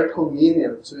 it's very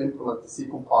convenient to implement the C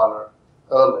compiler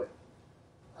early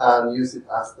and use it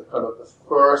as the kind of the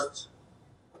first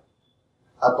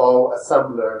above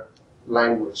assembler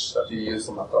language that you use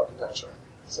on that architecture.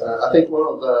 So, I think one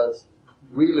of the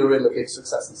really big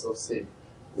successes of C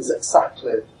is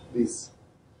exactly these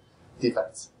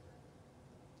defects.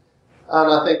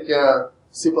 And I think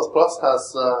C++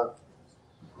 has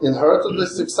inherited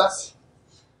this success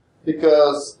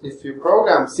because if you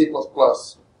program C++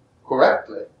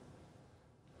 correctly,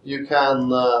 you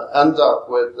can end up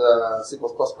with a C++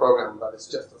 program that is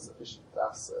just as efficient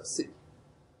as C.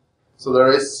 So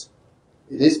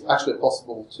it is actually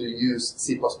possible to use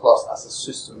C++ as a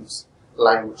systems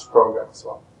language program as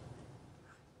well.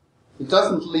 It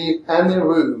doesn't leave any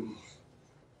room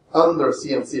under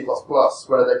C and C++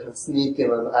 where they can sneak in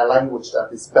a language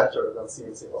that is better than C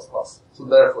and C++. So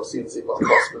therefore C and C++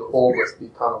 will always be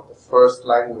kind of the first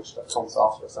language that comes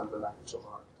after assembly language of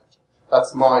architecture.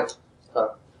 That's my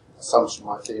assumption,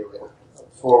 my theory,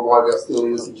 for why we are still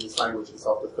using these languages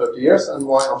after 30 years, and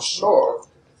why I'm sure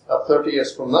that 30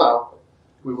 years from now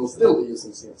we will still be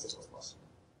using C and C++.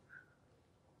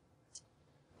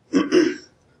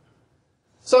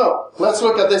 So, let's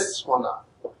look at this one now.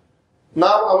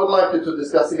 Now, I would like you to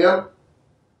discuss again.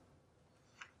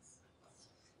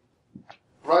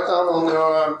 Write down on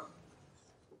your,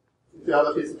 if you have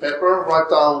a piece of paper, write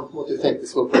down what you think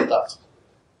this will print out.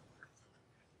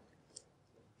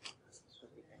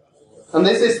 And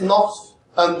this is not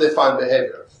undefined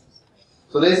behavior.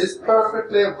 So this is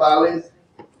perfectly valid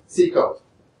C code.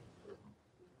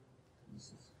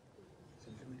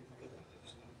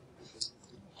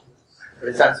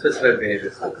 It's unspecified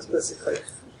behavior. Unspecified.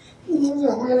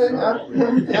 Yeah.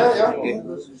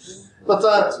 But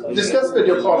discuss with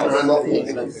your partner and not me.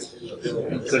 I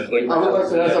would like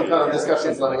to have some kind of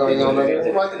discussions now going on. Write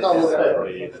it down on the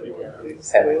paper.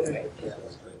 7.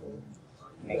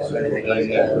 Next one is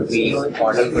again could be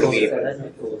model could be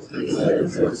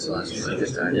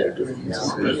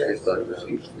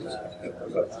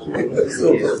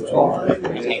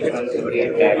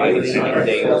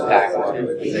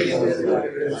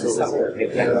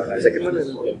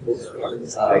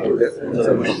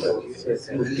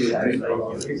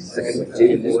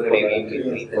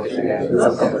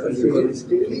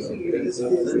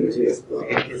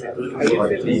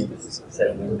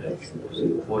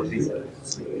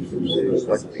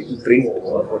print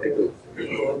 42,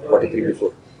 43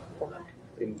 before.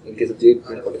 In case of J,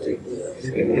 print 43.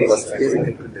 In the first case, it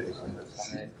can print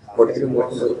anything. 43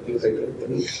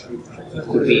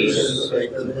 could be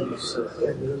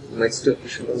might still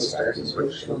push on the status, but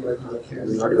will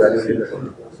not evaluate in the phone.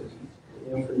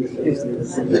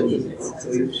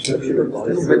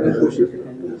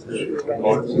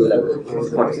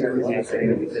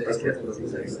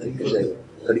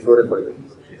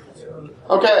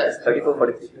 Okay. 34,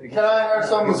 43. Can I have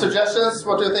some suggestions?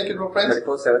 What do you think it will print?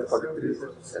 34, 7, 43,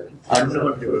 7.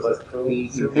 Unknown for first row.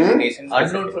 implementation.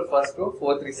 Unknown for first row,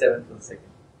 437 for the second.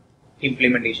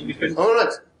 Implementation.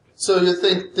 Alright. So you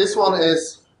think this one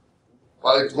is,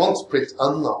 well, it won't print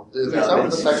unknown. Do you think so?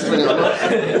 That's actually unknown.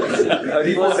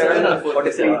 34, 7,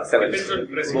 43, 7. Depends on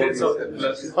precedence of the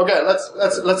plus. Okay,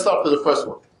 let's start with the first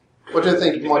one. What do you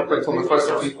think it might print on the first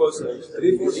one?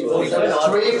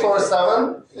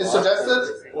 347 is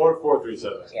suggested. Or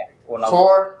 437. Yeah. For now.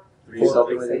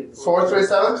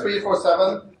 437,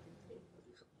 347,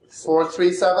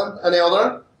 437. Any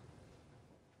other?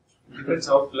 Depends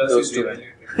how plus is divided.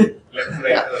 Left,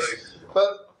 right, or right.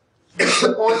 But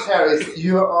the point here is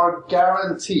you are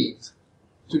guaranteed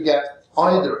to get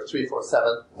either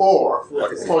 347 or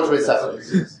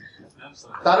 437.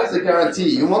 That is a guarantee.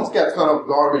 You won't get kind of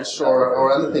garbage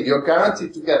or anything. You're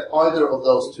guaranteed to get either of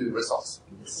those two results.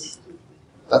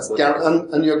 That's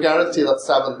and you're guaranteed that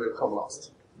 7 will come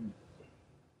last.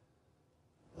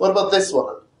 What about this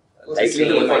one? Same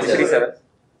behavior.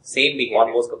 Same behavior.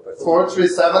 One was compared.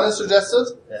 437 is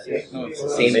suggested.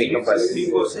 Same behavior.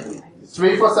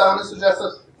 347 is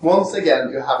suggested. Once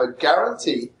again, you have a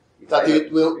guarantee that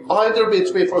it will either be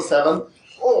 347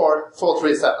 or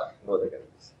 437. No other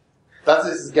guarantees. That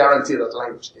is a guarantee that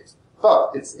language gives.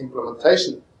 But it's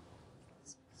implementation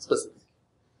specific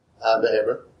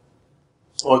behavior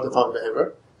or defined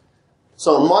behavior.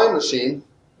 So on my machine,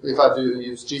 if I do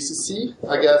use GCC,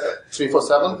 I get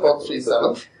 347,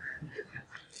 437.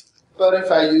 But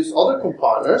if I use other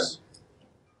compilers,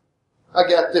 I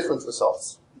get different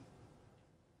results.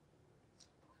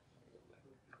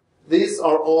 These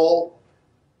are all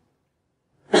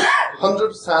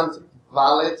 100%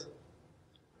 valid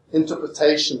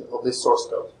interpretation of this source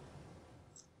code.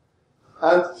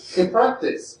 And in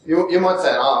practice, you might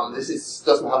say,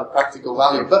 doesn't have a practical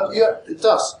value, but yeah, it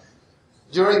does.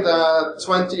 During the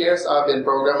 20 years I've been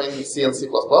programming C and C++,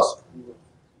 or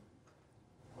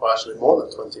actually more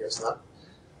than 20 years now,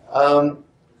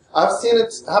 I've seen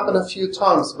it happen a few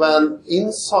times when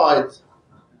inside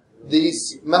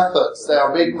these methods, they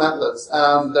are big methods,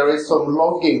 and there is some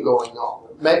logging going on,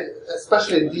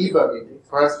 especially in debugging.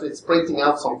 Perhaps it's printing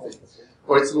out something,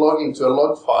 or it's logging to a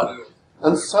log file,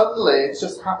 and suddenly it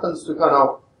just happens to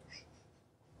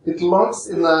it logs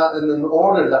in an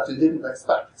order that you didn't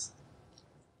expect.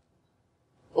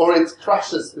 Or it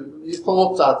crashes. You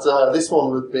thought that this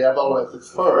one would be evaluated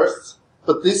first,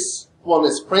 but this one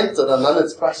is printed and then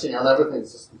it's crashing and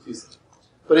everything's just confusing.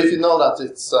 But if you know that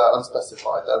it's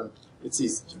unspecified, then it's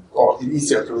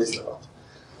easier to reason about.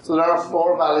 So there are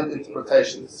 4 valid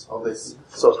interpretations of this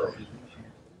source code.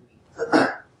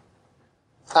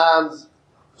 And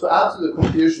to add to the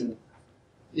confusion,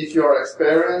 if you are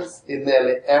experienced in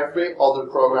nearly every other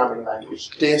programming language,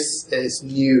 this is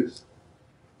new.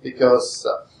 Because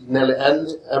nearly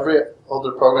every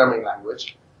other programming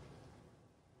language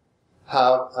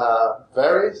have a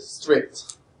very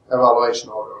strict evaluation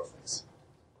order of things.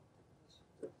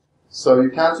 So you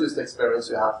can't use the experience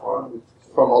you have from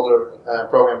other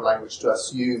programming language to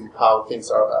assume how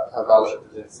things are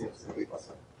evaluated in C++.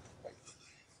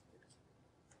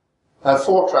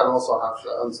 Fortran also has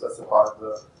unspecified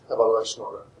evaluation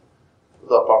order,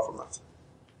 apart from that.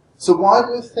 So why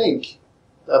do you think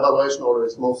the evaluation order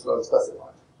is mostly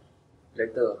unspecified?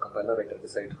 Let the compiler writer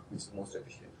decide which is most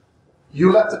efficient.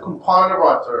 You let the compiler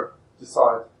writer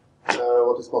decide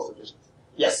what is most efficient.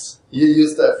 Yes, you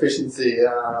use the efficiency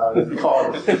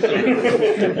card,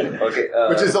 Okay.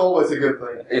 which is always a good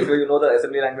thing. If you know the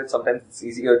assembly language, sometimes it's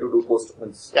easier to do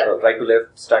right to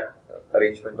left stack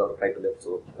arrangement or right to left.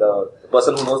 So the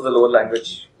person who knows the lower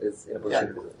language is in a position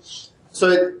to do it.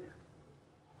 So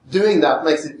doing that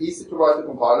makes it easy to write the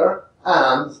compiler,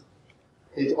 and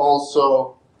it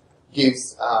also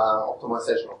gives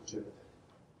optimization opportunity.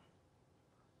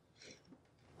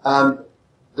 And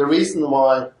the reason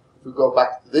why, if we go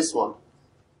back to this one,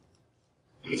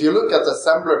 if you look at the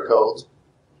assembler code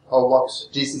of what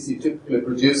GCC typically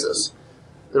produces,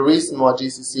 the reason why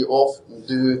GCC often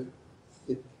do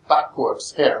it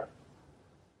backwards here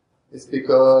is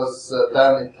because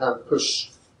then it can push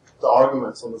the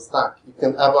arguments on the stack. You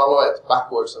can evaluate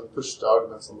backwards and push the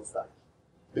arguments on the stack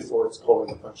before it's calling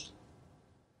the function.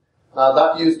 Now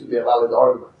that used to be a valid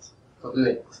argument for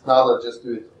doing it. Now they just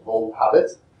do it of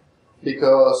habit,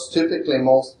 because typically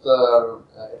most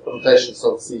implementations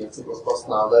of C and C++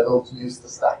 now, they don't use the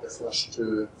stack as much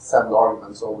to send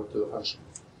arguments over to the function.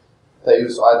 They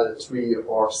use either 3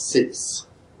 or 6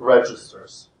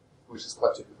 registers, which is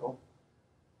quite typical,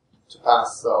 to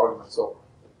pass the arguments over.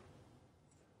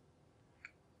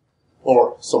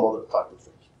 Or some other type of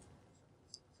thing.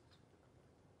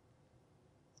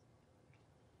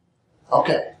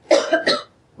 Okay.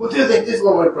 What do you think this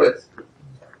one will print?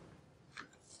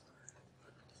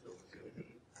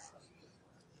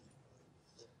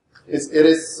 It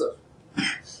is.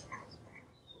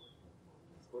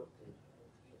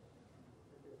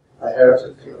 I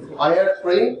heard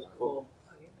 3.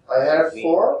 I heard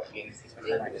 4.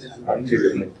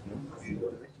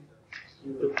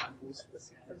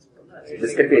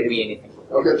 This can be Could anything. be anything.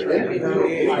 Okay, three.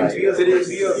 You have to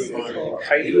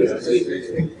see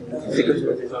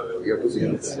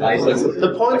it.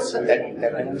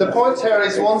 The point here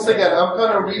is, once again, I'm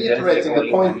kind of reiterating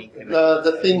the point,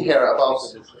 the thing here about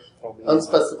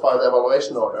unspecified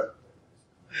evaluation order.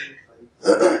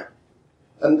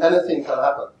 And anything can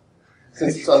happen,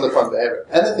 since it's undefined behavior.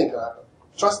 Anything can happen.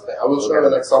 Trust me, I will show you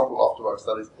an example afterwards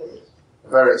that is a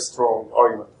very strong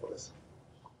argument for this.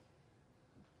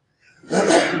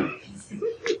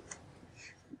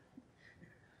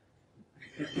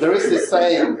 There is this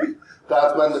saying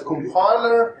that when the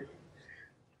compiler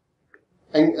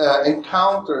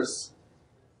encounters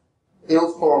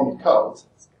ill-formed code,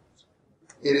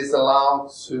 it is allowed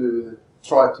to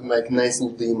try to make nasal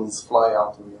demons fly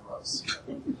out of your nose.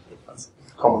 That's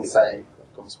a common saying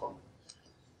that comes from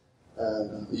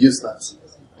Usenet,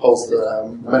 posted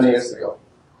many years ago.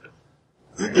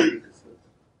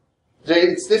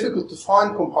 It's difficult to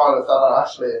find compilers that are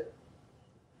actually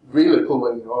really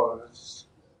pulling your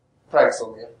pranks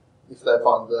on you if they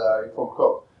find the informed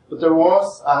code. But there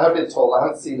was, I have been told, I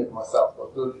haven't seen it myself,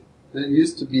 but there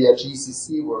used to be a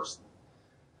GCC version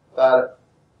that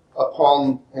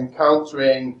upon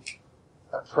encountering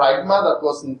a pragma that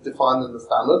wasn't defined in the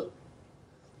standard,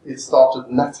 it started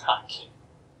NetHack.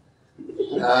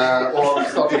 Or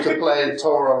started to play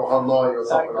Toro Hanoi or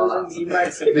something like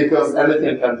that. Because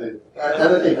anything can do.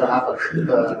 Anything can happen.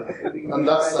 And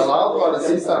that's allowed by the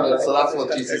C standard, so that's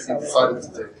what GCC decided to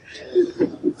do.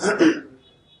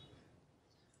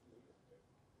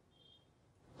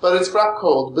 But it's crap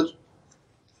code, but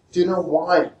do you know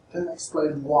why? Can I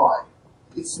explain why?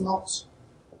 It's not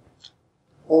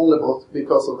only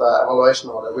because of the evaluation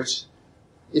order, which,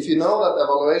 if you know that the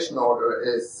evaluation order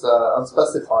is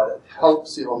unspecified, it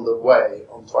helps you on the way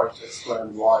on trying to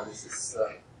explain why this is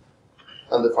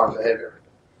undefined behavior.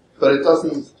 But it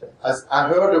doesn't, as I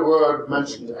heard the word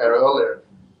mentioned here earlier,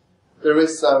 there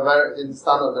is in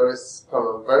standard there is kind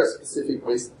of a very specific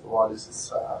reason for why this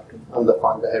is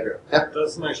undefined behavior. Yeah? It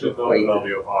doesn't actually know the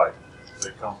value of I, so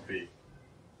it can't be.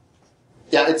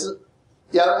 Yeah,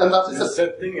 and that is The a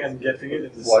setting and getting it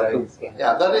in the same.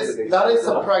 yeah, that is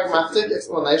a pragmatic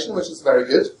explanation, which is very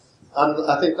good, and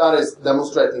I think that is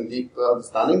demonstrating deep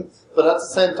understanding. But at the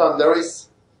same time, there is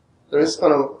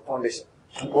kind of Foundation.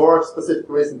 a more specific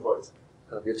reason for it.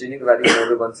 You're changing the value of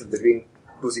the ones between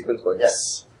two sequence points.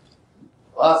 Yes,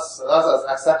 that's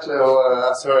exactly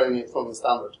as hearing it from the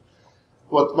standard.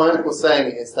 What Mike was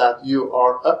saying is that you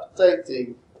are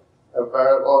updating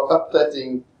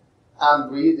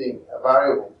and reading a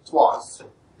variable twice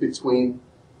between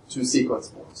two sequence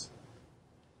points.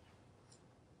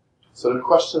 So the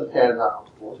question here now,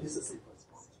 what is a sequence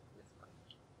point?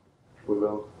 We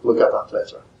will look at that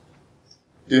later.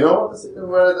 Do you know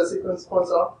where the sequence points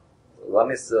are?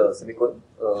 One is semicolon,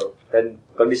 then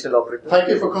conditional operator. Thank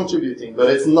you for contributing, but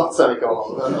it's not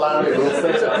semicolon. And Larry will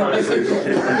say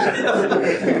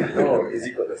No, is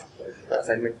equal.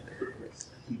 Assignment.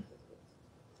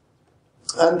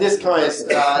 And this guy is,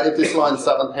 it is line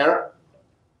 7 here.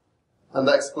 And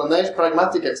the explanation,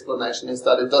 pragmatic explanation, is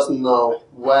that it doesn't know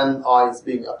when I is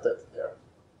being updated here.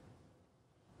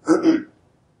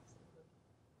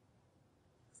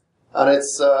 And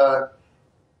it's,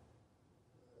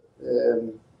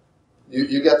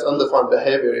 you get undefined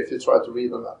behavior if you try to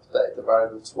read and update the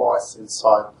variable twice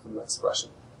inside an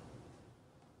expression.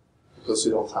 Because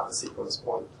you don't have a sequence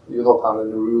point. You don't have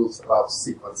any rules about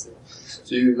sequencing.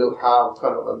 So you will have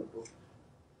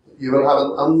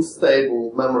an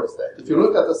unstable memory state. If you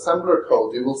look at assembler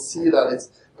code, you will see that it's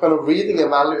kind of reading a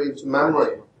value into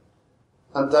memory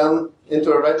and then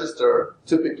into a register,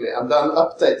 typically, and then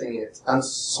updating it. And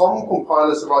some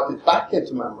compilers write it back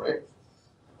into memory.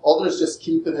 Others just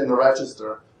keep it in a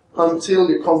register until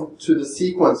you come to the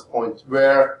sequence point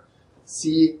where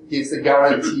C gives a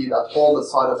guarantee that all the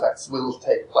side effects will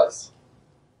take place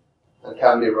and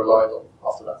can be relied on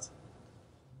after that.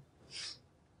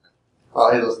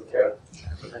 He doesn't care.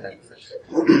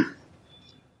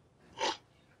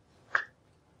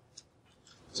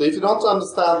 So if you don't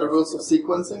understand the rules of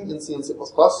sequencing in C and C++,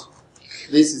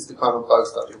 this is the kind of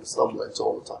bugs that you will stumble into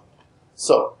all the time.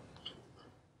 So,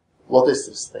 what is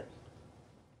this thing?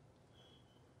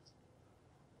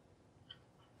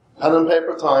 Pen and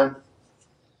paper time.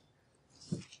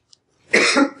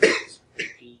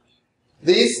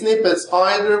 These snippets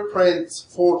either print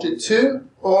 42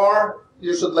 or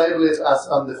you should label it as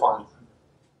undefined.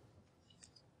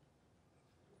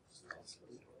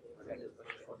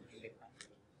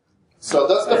 So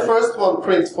does the first one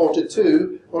print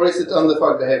 42, or is it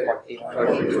undefined behavior?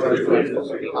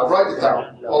 I'll write it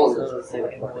down, all of it.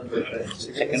 Second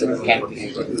one can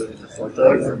be.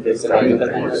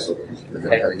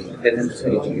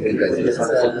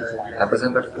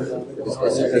 Ampersand, but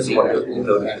this is what in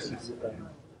third.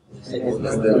 That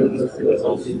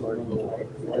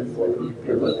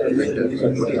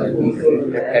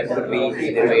could be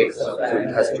either way. So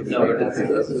it has to be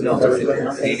That is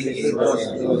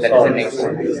the next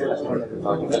one.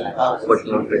 but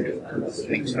not printed.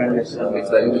 Next one is Its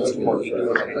value is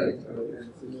 42.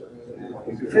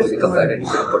 We compare it to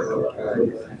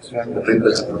the print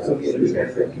will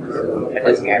that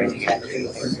is guaranteed.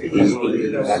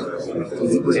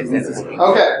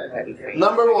 Okay,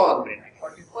 number 1.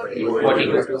 42.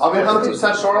 Are we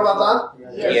 100% sure about that?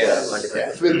 Yes.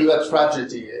 It will be a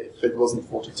tragedy if it wasn't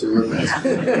 42.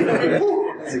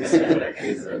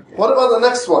 What about the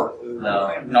next one?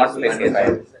 No, not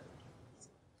specified.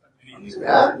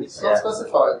 Yeah, it's not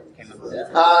specified.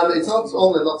 And it's not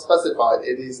only not specified,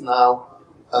 it is now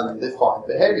undefined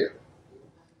behavior.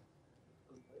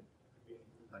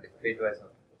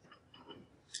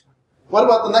 What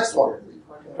about the next one?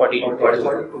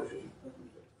 42.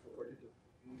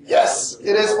 Yes,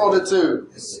 it is 42.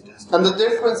 And the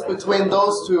difference between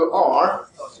those two are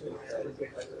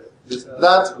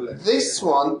that this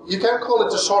one, you can call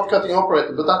it a short-cutting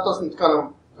operator, but that doesn't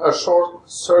a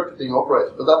short-circuiting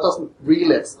operator, but that doesn't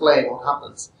really explain what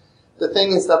happens. The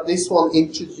thing is that this one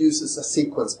introduces a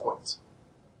sequence point.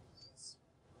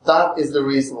 That is the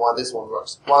reason why this one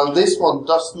works. While this one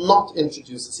does not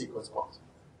introduce a sequence point.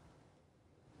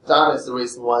 That is the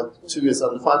reason why 2 is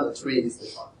undefined and 3 is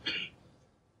defined.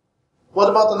 What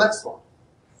about the next one?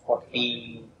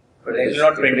 40. But it will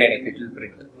not print anything. It will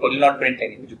print. It will not print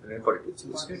anything.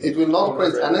 It will not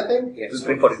print anything? It will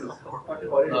print 42.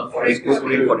 It will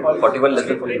print 41 less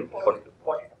than 42.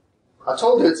 I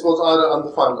told you it was either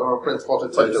undefined or print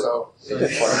 42, so...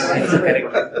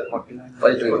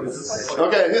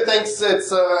 Okay, who thinks it's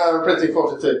printing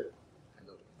 42?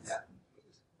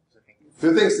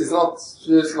 Who thinks it's not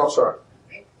sure?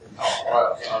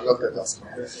 Oh, I'm not going to ask.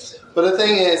 But the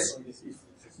thing is,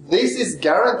 this is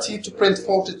guaranteed to print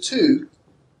 42,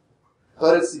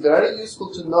 but it's very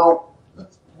useful to know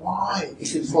why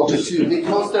is it 42?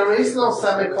 Because there is no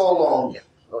semicolon.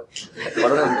 So the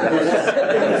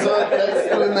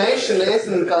explanation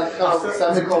isn't that kind of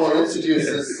semicolon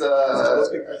introduces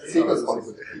sequence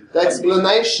points. The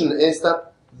explanation is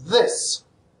that this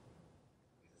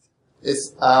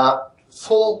is a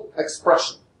full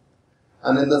expression.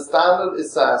 And in the standard it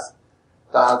says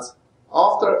that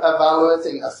after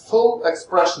evaluating a full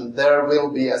expression, there will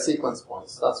be a sequence point.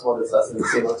 That's what it says in the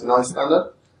C99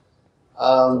 standard.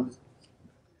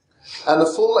 And a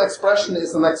full expression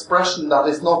is an expression that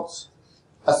is not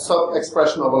a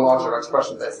sub-expression of a larger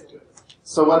expression, basically.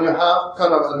 So when you have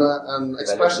kind of an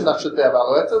expression that should be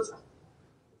evaluated,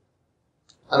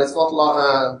 and it's not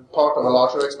part of a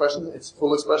larger expression, it's a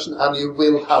full expression, and you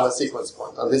will have a sequence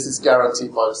point. And this is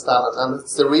guaranteed by the standard. And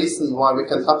it's the reason why we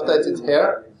can update it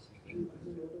here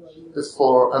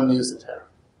before and use it here.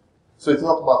 So it's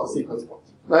not about the sequence point.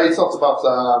 No, it's not about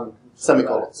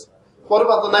semicolons. What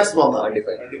about the next one then?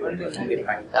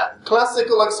 Undefined. Yeah,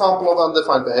 classical example of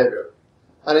undefined behavior.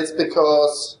 And it's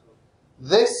because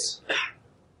this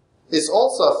is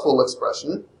also a full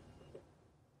expression,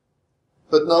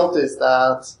 but notice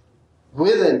that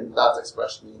within that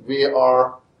expression we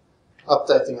are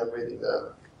updating and reading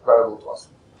the variable to us.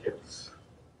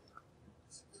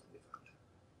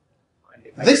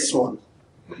 This one,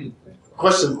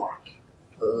 question mark.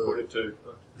 42.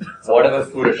 Whatever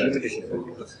food.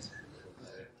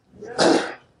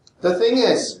 The thing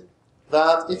is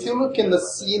that if you look in the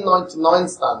C99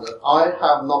 standard, I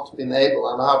have not been able,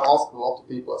 and I have asked a lot of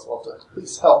people as well to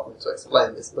please help me to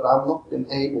explain this, but I have not been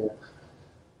able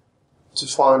to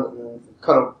find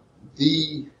kind of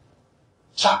the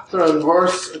chapter and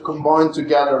verse combined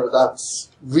together that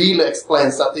really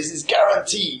explains that this is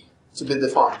guaranteed to be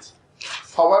defined.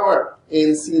 However,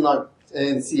 in C11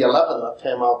 that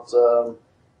came out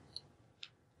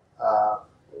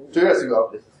 2 years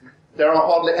ago, there are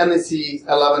hardly any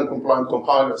C11 compliant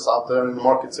compilers out there in the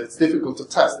market, so it's difficult to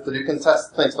test, but you can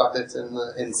test things like this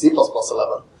in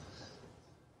C++11.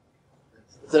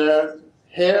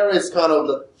 Here is kind of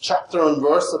the chapter and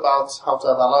verse about how to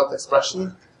evaluate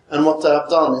expression, and what they have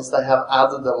done is they have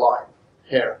added a line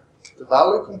here. The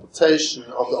value computation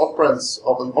of the operands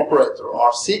of an operator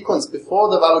are sequenced before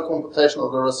the value computation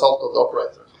of the result of the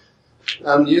operator.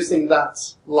 And using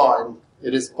that line,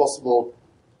 it is possible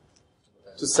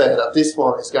to say that this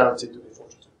one is guaranteed to be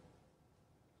 42.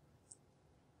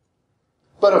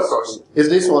 But of course, if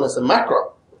this one is a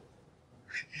macro,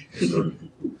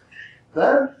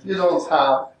 then you don't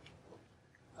have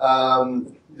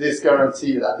this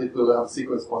guarantee that it will have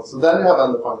sequence points. So then you have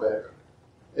undefined behavior.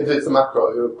 If it's a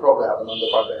macro, you will probably have an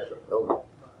undefined behavior. No.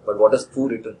 But what does foo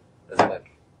return? Doesn't matter.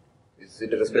 Is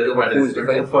it irrespective of who is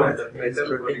defined?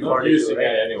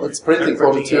 It's printing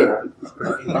 42.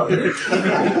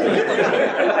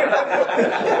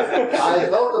 I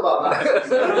thought about that.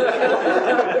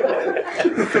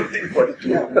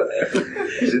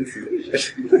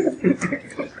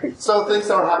 So things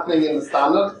are happening in the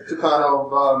standard to kind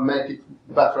of make it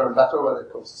better and better when it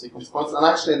comes to sequence points. And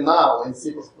actually now in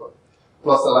C++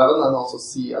 plus 11 and also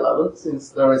C11, since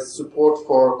there is support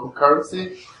for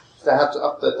concurrency, they had to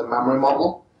update the memory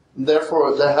model. And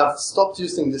therefore, they have stopped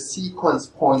using the sequence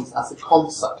points as a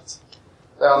concept.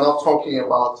 They are now talking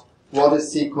about what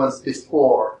is sequence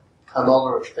before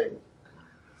another thing.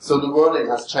 So the wording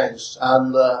has changed.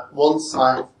 And once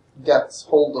I get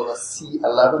hold of a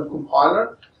C11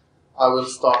 compiler, I will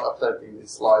start updating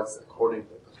these slides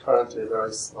accordingly. But currently, there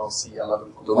is no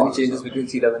C11 compiler. So many changes between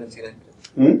C11 and C99.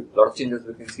 A lot of changes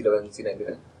between C11 and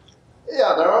C99.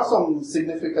 Yeah, there are some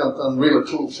significant and really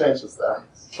cool changes there,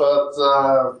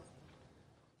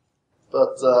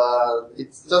 but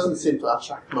it doesn't seem to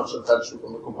attract much attention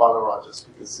from the compiler writers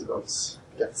because you don't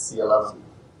get C11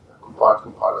 compiled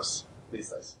compilers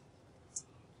these days.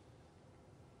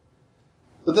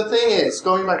 But the thing is,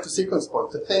 going back to sequence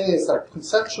points, the thing is that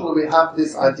conceptually we have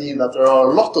this idea that there are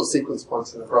a lot of sequence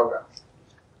points in the program.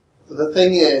 So the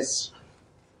thing is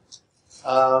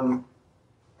that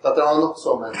there are not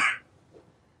so many.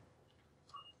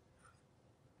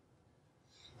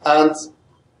 And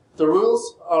the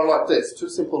rules are like this, two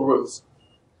simple rules.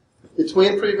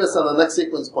 Between previous and the next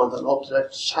sequence point, an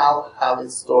object shall have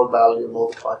its stored value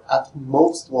modified at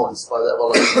most once by the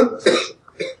evaluation of the session.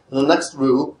 And the next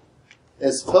rule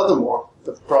is, furthermore,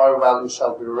 the prior value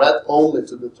shall be read only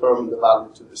to determine the value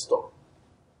to be stored.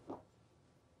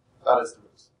 That is the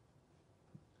rules.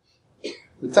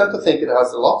 We tend to think it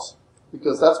has a lot,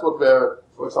 because that's what we're,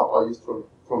 for example, I used from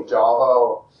Java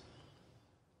or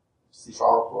C#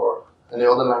 or any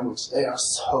other language.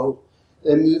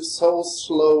 They move so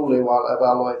slowly while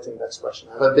evaluating the expression.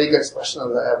 I have a big expression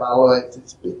and they evaluate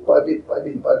it bit by bit by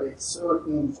bit by bit,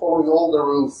 certain, following all the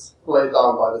rules laid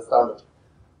down by the standard.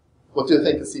 What do you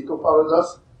think a C compiler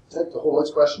does? Take the whole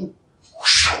expression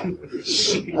and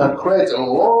create a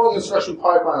long instruction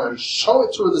pipeline and show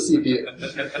it through the CPU.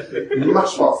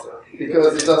 Much faster,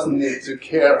 because it doesn't need to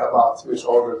care about which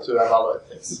order to evaluate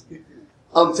things.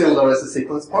 Until there is a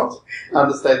sequence point,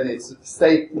 and the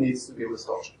state needs to be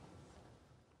restored.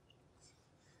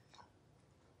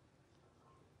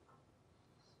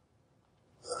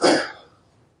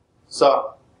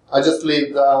 So, I just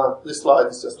leave this slide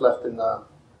is just left in the,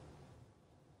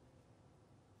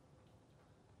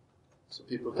 so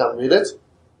people can read it.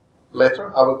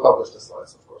 Later, I will publish the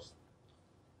slides, of course.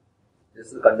 This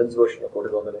is the condensed version of what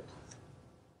is on the net.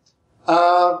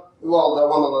 Well, the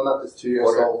one on the net is 2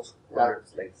 years old. Yeah.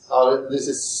 Slides.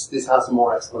 This has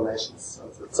more explanations,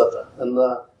 etc. And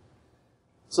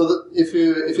so if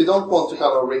you don't want to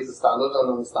kind of read the standard and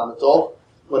understand it all,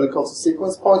 when it comes to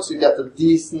sequence points, you get a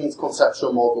decent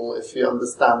conceptual model if you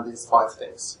understand these 5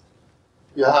 things.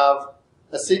 You have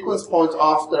a sequence point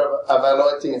after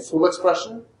evaluating a full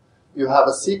expression. You have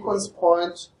a sequence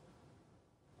point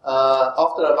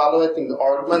after evaluating the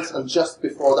arguments and just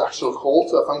before the actual call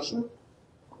to a function.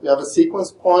 You have a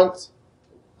sequence point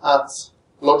at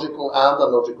logical and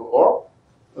logical OR.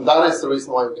 And that is the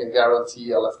reason why you can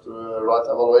guarantee a left to right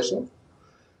evaluation.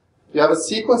 You have a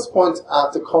sequence point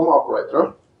at the comma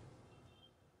operator.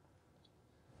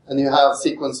 And you have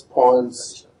sequence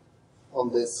points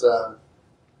on this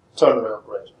ternary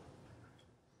operator.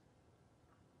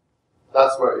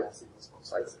 That's where you have sequence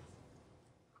points. Right?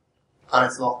 And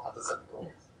it's not at the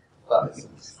semicolon. That is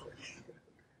it.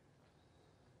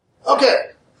 Okay.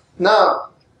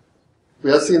 Now,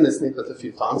 we have seen this snippet a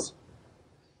few times.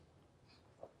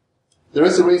 There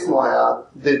is a reason why I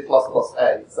did ++a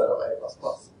instead of a++.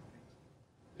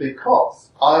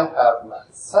 Because I have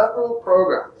met several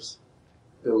programmers,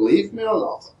 believe me or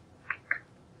not,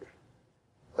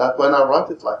 that when I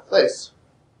write it like this,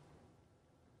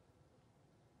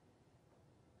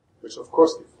 which of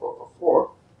course gives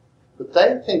 444, but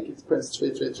they think it prints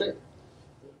 333.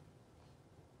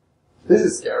 This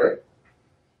is scary.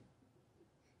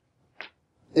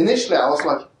 Initially I was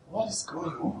like, what is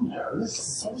going on here? This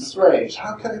is so strange.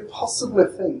 How can you possibly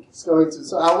think it's going to...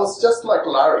 So I was just like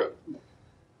Larry.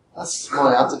 That's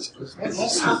my attitude.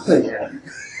 What's happening here?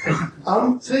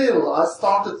 Until I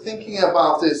started thinking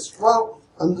about this. Well,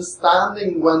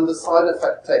 understanding when the side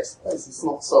effect takes place is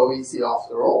not so easy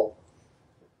after all.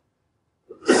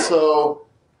 So,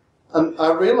 and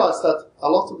I realized that a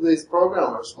lot of these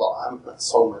programmers, well, I haven't met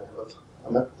so many, but I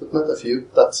met a few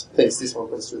that thinks this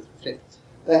 1.333.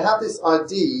 They have this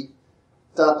idea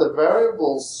that the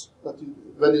variables, that you,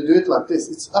 when you do it like this,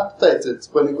 it's updated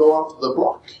when you go out of the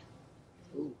block.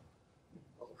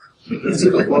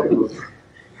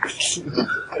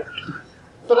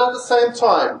 But at the same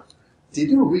time, did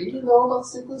you really know about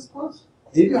sequence points?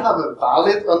 Did you have a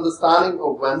valid understanding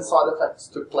of when side effects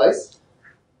took place?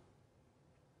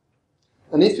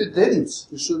 And if you didn't,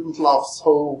 you shouldn't laugh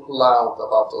so loud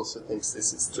about those who thinks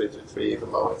this is 333,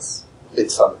 even though it's a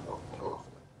bit funny.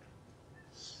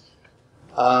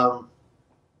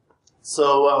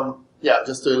 Yeah,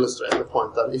 just to illustrate the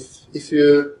point that if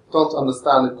you don't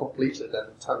understand it completely, then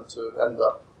you tend to end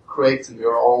up creating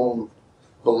your own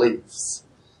beliefs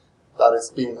that it's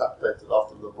being updated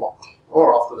after the block,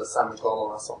 or after the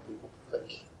semicolon, as some people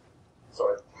think.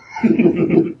 Sorry.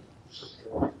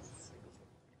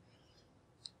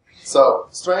 So,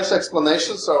 strange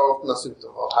explanations are often a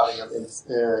symptom of having an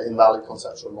invalid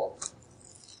conceptual model.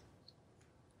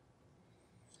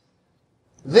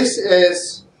 This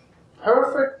is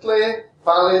perfectly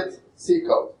valid C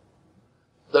code.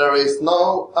 There is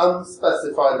no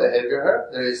unspecified behavior here.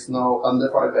 There is no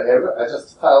undefined behavior. I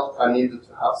just felt I needed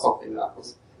to have something that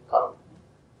was kind of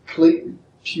clean,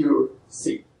 pure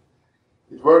C.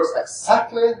 It works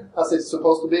exactly as it's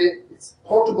supposed to be. It's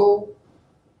portable,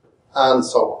 and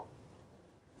so on.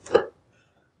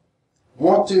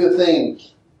 What do you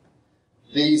think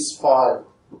these 5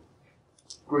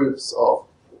 groups of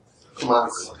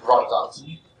commands write out?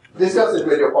 Discuss it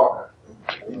with your partner.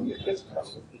 The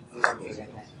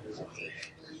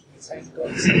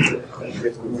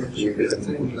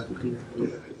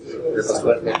first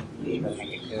one, E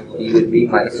will be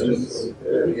minus 2.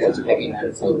 Minus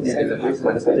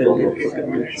 1.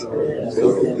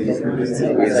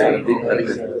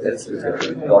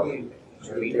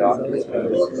 So, we dot.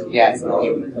 Yeah.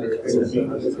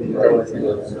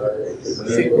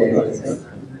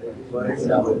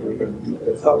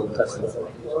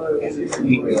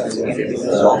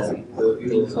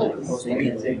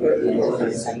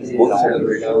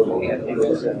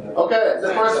 Okay,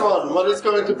 the first one. What is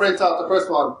going to print out the first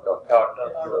one?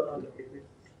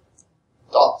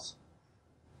 Dot.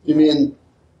 You mean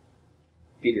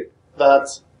period.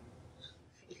 that?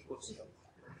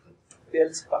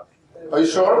 Are you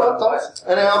sure about that?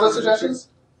 Any other suggestions?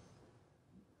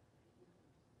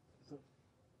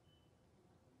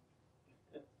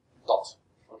 Dot.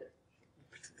 Okay.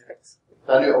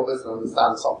 Then you obviously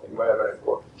understand something very, very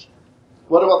important.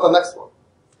 What about the next one?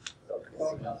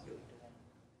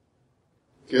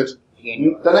 Good.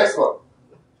 The next one.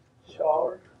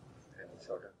 Short.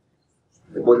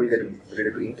 The boy will get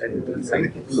related to int and it will be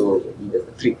signed. So, he does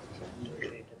the 3.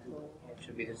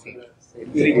 Should be the same.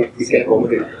 3 is can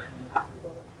accommodate.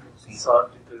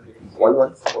 Sort it will be.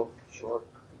 1 short.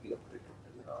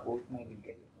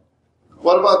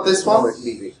 What about this one?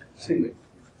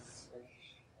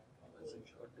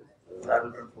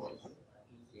 Travel from 4.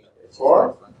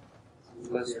 4.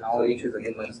 Because now it is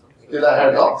again minus. Did I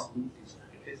hear dot?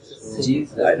 G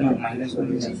is minus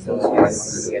 1.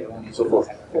 So 4.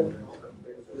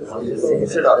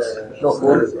 Instead of No,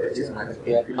 4 is minus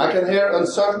 1. I can hear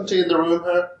uncertainty in the room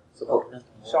here. So 4.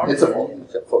 It's a 4.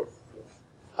 4.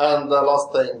 And the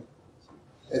last thing,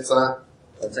 it's a...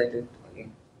 Unsigned.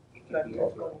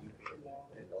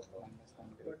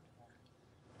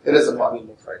 It is a 5.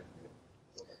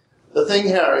 The thing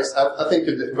here is, I think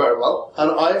you did very well,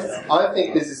 and I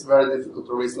think this is very difficult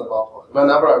to reason about.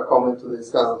 Whenever I come into this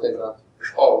kind of thing, that,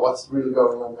 oh, what's really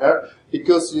going on here?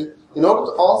 Because in order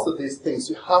to answer these things,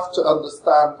 you have to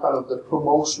understand kind of the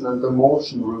promotion and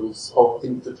demotion rules of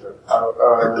integer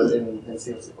in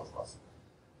C and C++.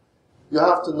 You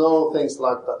have to know things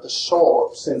like that the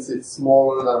short, since it's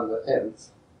smaller than the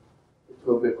int, it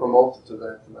will be promoted to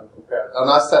the int and then compared. And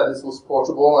I said this was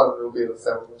portable and it will be the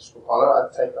 7-inch compiler. I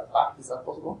take that back. Is that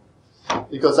possible?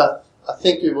 Because I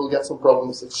think you will get some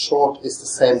problems if short is the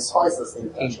same size as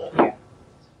int. Yeah.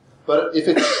 But if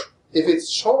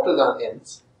it's shorter than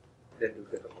int,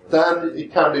 then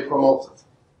it can be promoted.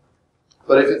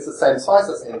 But if it's the same size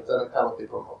as int, then it cannot be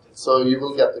promoted. So you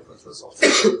will get different results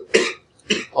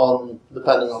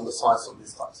depending on the size of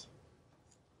these types.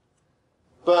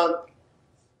 But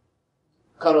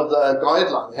kind of the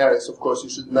guideline here is, of course, you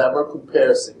should never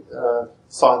compare signed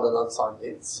and unsigned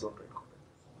ints.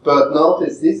 But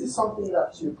notice, this is something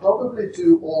that you probably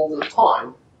do all the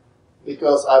time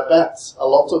Because I bet a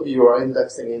lot of you are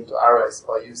indexing into arrays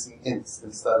by using ints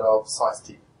instead of size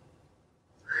t.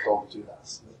 Don't do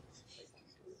that.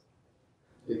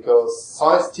 Because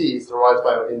size t is the right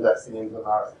way of indexing into an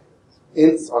array.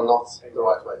 Ints are not the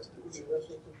right way to do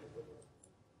it.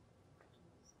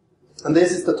 And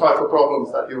this is the type of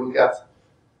problems that you will get.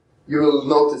 You will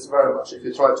notice very much if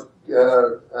you try to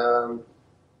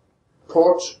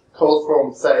port code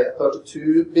from, say, a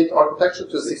 32-bit architecture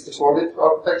to a 64-bit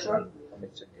architecture.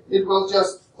 It will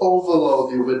just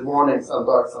overload you with warnings and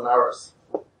bugs and errors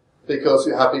because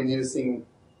you have been using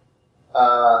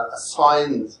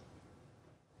assigned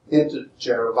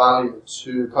integer value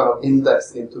to kind of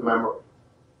index into memory.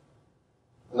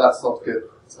 And that's not good,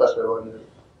 especially when you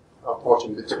are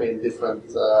porting between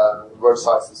different word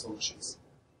sizes on machines.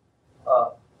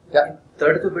 Yeah.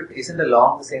 32-bit, isn't the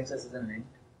long the same size as an int?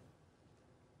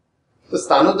 The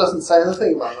standard doesn't say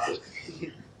anything about that.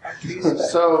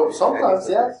 So sometimes,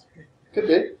 yeah, could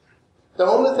be. The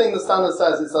only thing the standard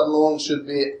says is that long should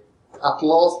be at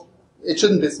last, it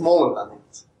shouldn't be smaller than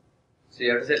it. So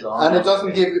you have to say long. And it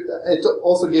doesn't give, it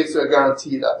also gives you a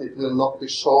guarantee that it will not be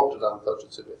shorter than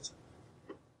 32-bit.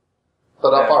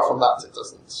 But apart from that, it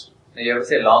doesn't. You have to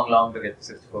say long to get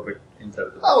 64-bit in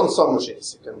 32-bit. On some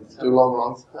machines you can do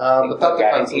long. But that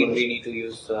depends on Guaranteed the we need to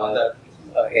use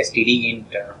std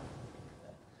int.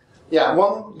 Yeah,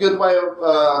 one good way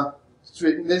of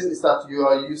treating this is that you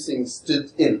are using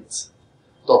studint.h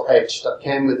that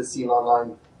came with the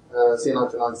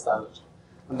C99 standard.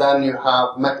 And then you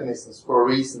have mechanisms for a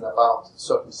reason about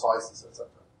certain sizes, etc.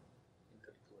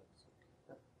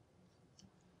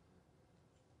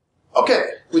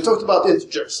 Okay, we talked about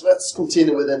integers. Let's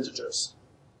continue with integers.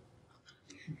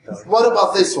 What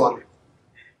about this one?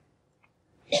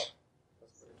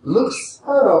 Looks,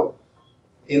 I don't know,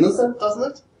 innocent,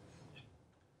 doesn't it?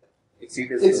 It's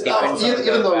even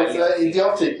though it's an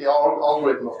idiotic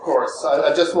algorithm, of course.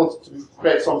 I just wanted to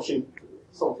create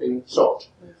something short.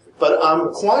 But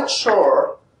I'm quite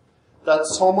sure that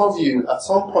some of you at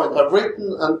some point have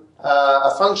written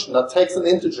a function that takes an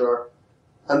integer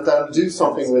and then do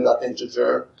something with that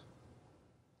integer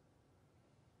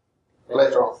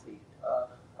later on.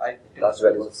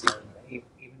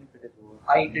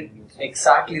 I did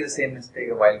exactly the same mistake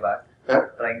a while back. Yeah.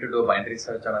 Trying to do a binary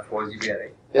search on a 4 GB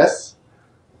array. Yes?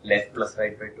 Left plus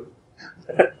right by 2.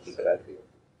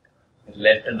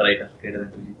 Left and right are greater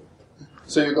than 2 GB.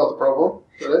 So you got the problem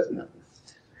with it? No.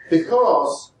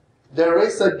 Because there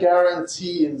is a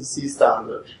guarantee in the C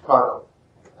standard, kind of,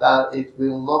 that it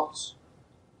will not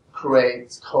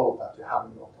create code that you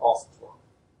have not asked for.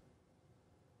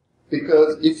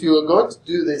 Because if you are going to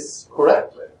do this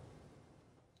correctly,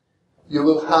 you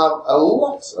will have a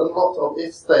lot of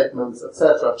if statements,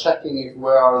 etc., checking if we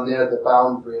are near the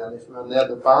boundary, and if we are near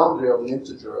the boundary of an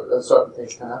integer, then certain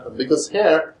things can happen. Because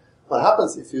here, what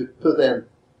happens if you put in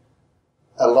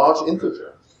a large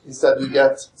integer, instead you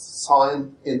get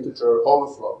signed integer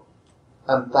overflow,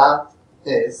 and that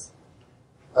is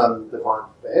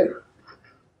undefined behavior.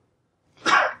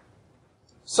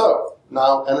 So,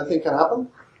 now anything can happen,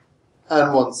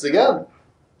 and once again,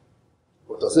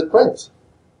 what does it print?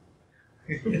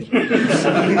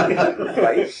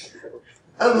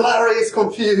 And Larry is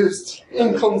confused.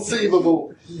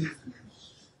 Inconceivable.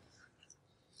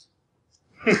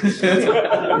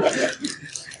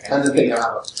 Anything can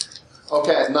happen.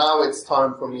 Okay, now it's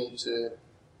time for me to...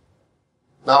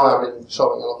 Now I've been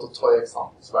showing a lot of toy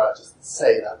examples where I just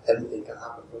say that anything can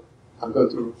happen. I'm going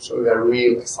to show you a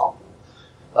real example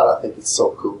that I think is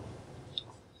so cool.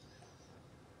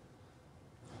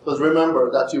 But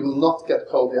remember that you will not get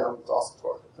code you haven't asked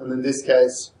for. And in this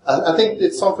case, I think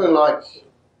it's something like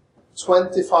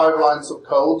 25 lines of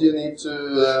code you need to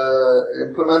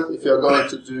implement if you're going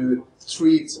to do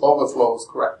treat overflows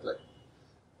correctly.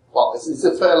 Well, it's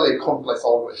a fairly complex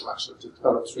algorithm actually to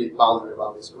kind of treat boundary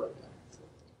values correctly.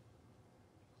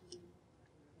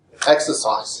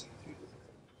 Exercise.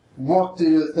 What do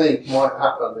you think might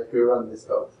happen if you run this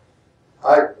code?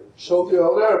 I showed you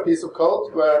earlier a piece of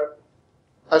code where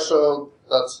I showed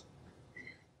that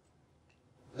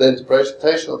the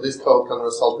interpretation of this code can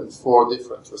result in 4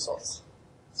 different results.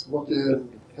 So what do you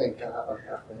think can happen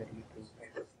here?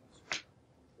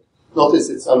 Notice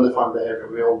it's undefined behavior,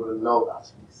 we already know that.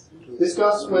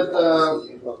 Discuss with the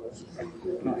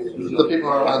people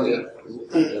around you.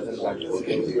 So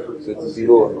it's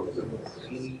 0 or not?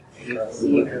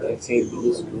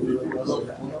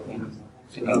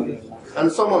 And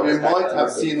some of you might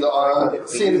have seen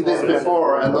this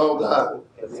before and know that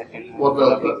what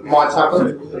might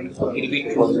happen.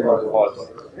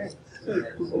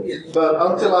 But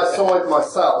until I saw it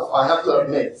myself, I have to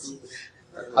admit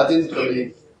I didn't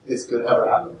believe this could ever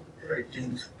happen.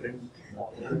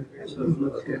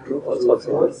 True, false, false,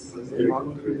 false.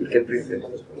 You can print it.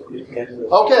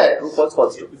 Okay. True, false,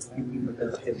 false, true.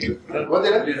 What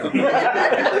did I?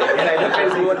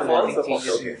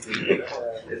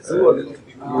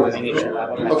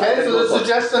 Okay, so the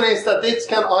suggestion is that it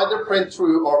can either print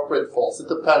true or print false. It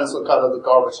depends on kind of the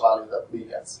garbage value that we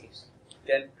get.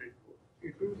 Can print.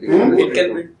 Hmm? It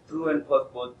can print true and false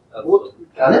both.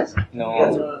 Can it?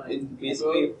 No.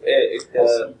 Basically,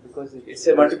 because it's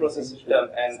a multiprocess system,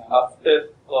 and after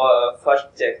first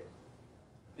check,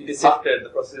 it is shifted. The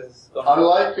process is I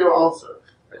like your answer.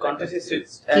 the context is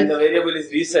switched, and the variable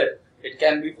is reset. It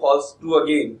can be false true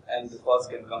again, and the false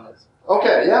can come as.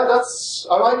 Okay, yeah,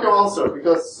 I like your answer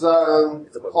because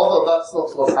although that's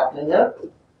not what's happening here,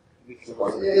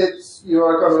 you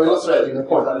are kind of illustrating the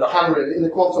point that the hammer in the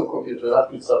quantum computer that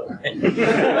could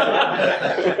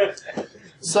happen.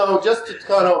 So just to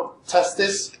kind of test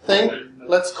this thing,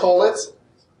 let's call it,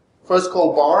 first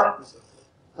call bar,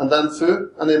 and then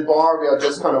foo, and in bar we are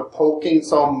just kind of poking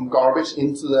some garbage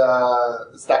into the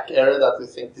stack area that we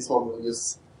think this one will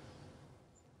use.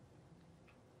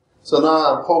 So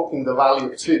now I'm poking the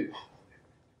value 2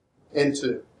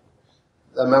 into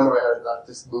the memory area that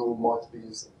this bool might be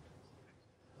using.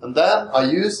 And then I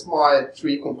use my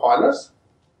 3 compilers,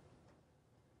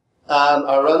 and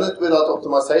I run it without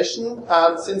optimization,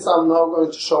 and since I'm now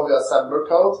going to show you assembler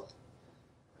code,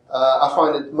 I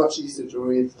find it much easier to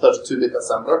read 32-bit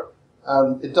assembler,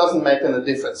 and it doesn't make any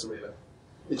difference really.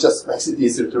 It just makes it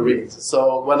easier to read.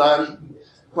 So when I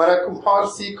compile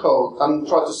C code and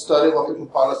try to study what the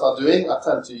compilers are doing, I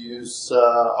tend to use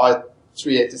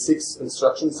I386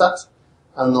 instruction set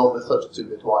and normally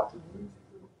 32-bit wide.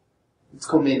 It's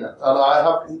convenient,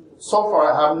 and so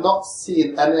far I have not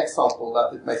seen any example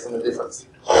that it makes any difference.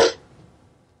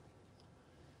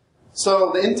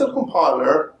 So the Intel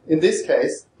compiler, in this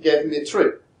case, gave me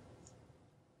true.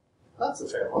 That's a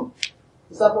fair one.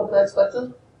 Is that what they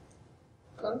expected?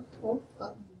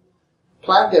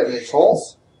 Clang gave me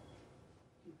false,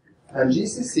 and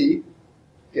GCC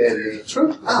gave me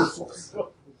true and false.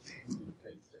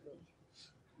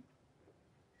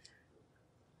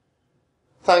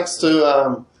 Thanks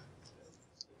to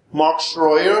Mark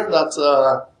Schroyer that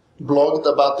blogged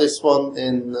about this one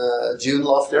in June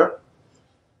last year,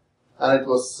 and it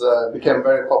was became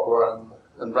very popular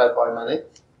and read by many.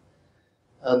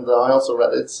 And I also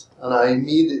read it, and I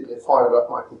immediately fired up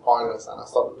my compilers and I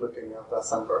started looking at the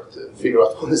assembler to figure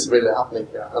out what is really happening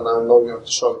here, and I'm now going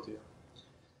to show it to you.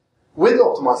 With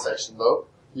optimization, though,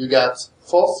 you get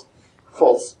false,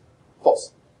 false,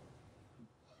 false.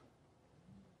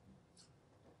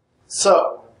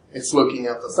 So, it's looking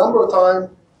at assembler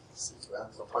time. Let's see if we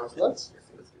have some time for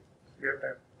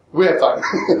that. We have time.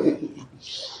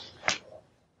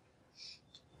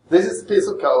 This is a piece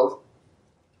of code.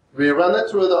 We run it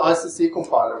through the ICC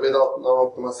compiler without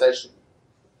no optimization.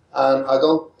 And I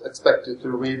don't expect you to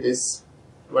read this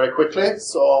very quickly,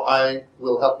 so I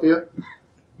will help you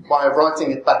by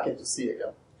writing it back into C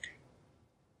again.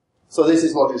 So this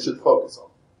is what you should focus on.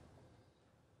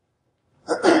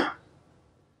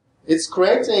 It's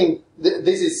creating,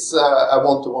 this is a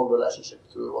one-to-one relationship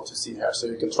to what you see here, so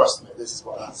you can trust me, this is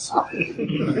what's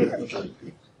happening.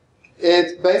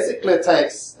 It basically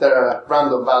takes the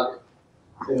random value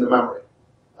in the memory,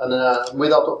 and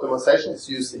without optimization it's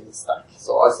using stack.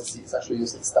 So ICC is actually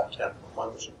using stack here on my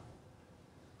machine.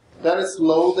 Then it's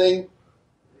loading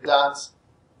that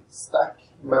stack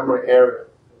memory area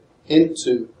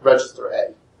into register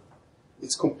A.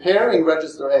 It's comparing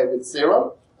register A with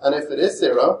 0, and if it is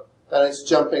 0, then it's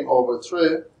jumping over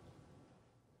through.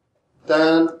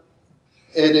 Then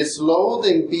it is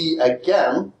loading B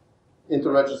again into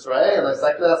register A, and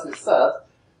exactly as we said,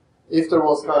 if there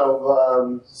was kind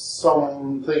of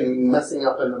something messing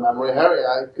up in the memory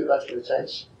area, it could actually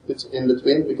change in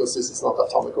between, because this is not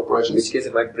atomic operations. In which case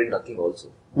it might print nothing also.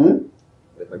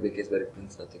 There might be a case where it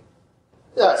prints nothing.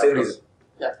 Yeah, Same reason.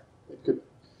 Yeah, it could.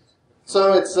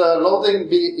 So it's loading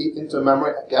B into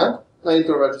memory again,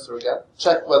 into register again,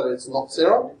 check whether it's not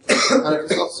 0, and if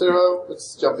it's not 0,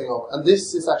 it's jumping over. And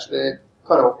this is actually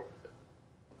kind of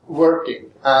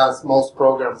working as most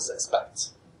programs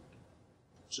expect.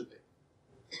 Should be.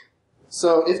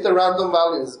 So if the random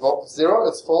value is 0,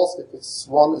 it's false. If it's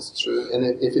 1, it's true. And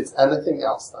if it's anything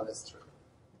else, then it's true.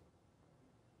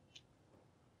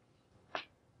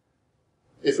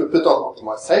 If we put on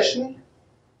optimization,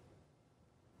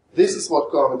 this is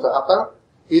what's going to happen.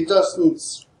 It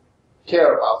doesn't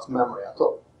care about memory at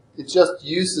all. It just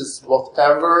uses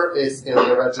whatever is in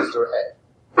the register A.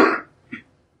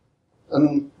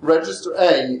 And register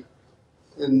A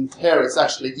in here it's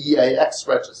actually EAX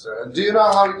register. And do you know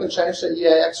how you can change the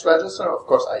EAX register? Of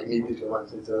course, I immediately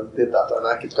went into and did that, and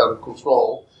I could kind of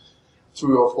control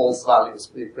true or false values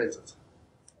being printed.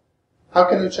 How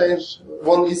can you change?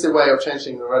 One easy way of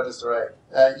changing the register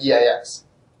EAX.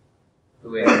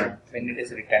 When it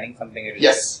is returning something.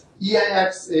 Yes,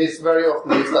 EAX is very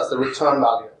often used as the return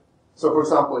value. So, for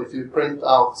example, if you print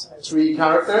out 3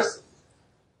 characters,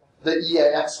 the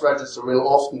EAX register will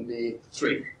often be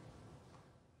 3.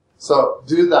 So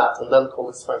do that and then call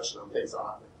this function and things are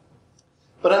happening.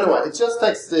 But anyway, it just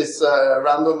takes this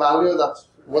random value that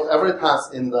whatever it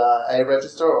has in the A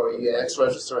register or EAX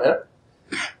register here,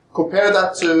 compare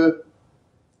that to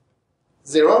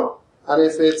 0, and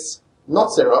if it's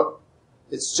not 0,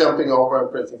 it's jumping over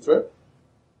and printing true.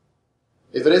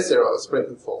 If it is 0, it's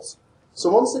printing false. So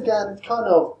once again, it kind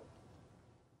of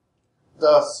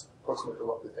does approximately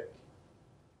what we think.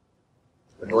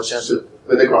 But no chance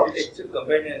With the graph. It actually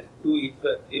combine 2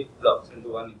 if blocks into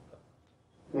 1 if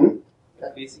block.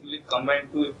 Okay. Basically combine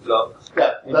 2 if blocks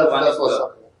Yeah, into that's 1 if what's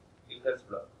block. happening. If else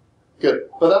block. Good.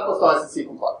 But that was the ICC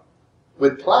compiler.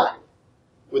 With Clang,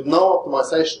 with no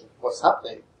optimization, what's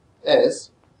happening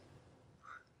is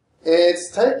it's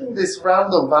taking this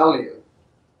random value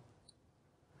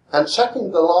and checking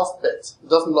the last bit. It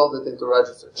doesn't load it into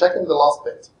register. Checking the last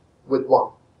bit with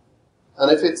 1.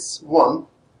 And if it's 1,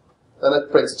 then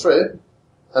it prints true.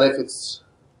 And if it's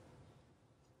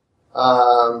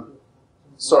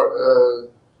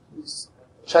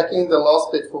checking the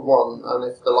last bit for 1, and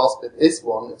if the last bit is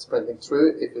 1, it's printing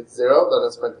true. If it's 0, then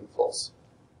it's printing false.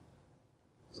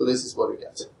 So this is what you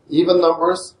get. Even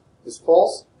numbers is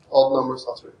false, odd numbers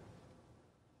are true.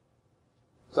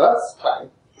 So that's Clang,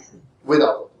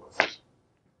 without optimization.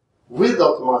 With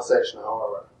optimization,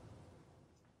 however,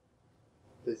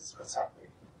 this is what's happening.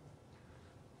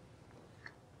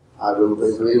 I will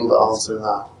reveal the answer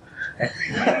now.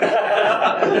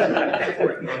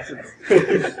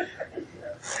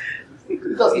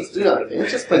 It doesn't do anything, it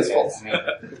just prints false.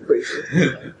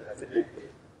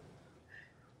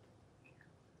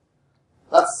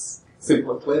 That's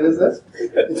simple and clear, isn't it?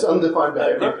 It's undefined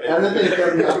behavior. Anything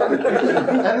can happen.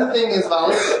 Anything is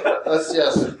valid, that's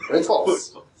just print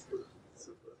false.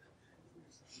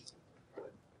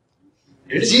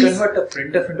 Did it convert a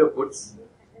printf into puts?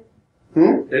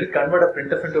 Did it convert a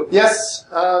printf into puts? Yes,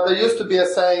 there used to be a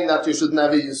saying that you should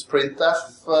never use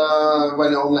printf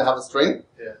when you only have a string.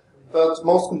 Yeah. But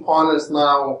most compilers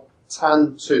now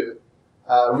tend to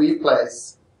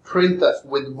replace printf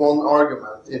with one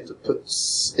argument into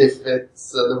puts if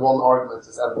it's the one argument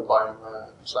is ended by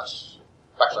 /f.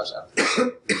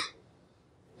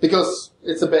 Because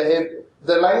it's a behavior.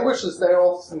 The languages, they're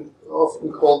often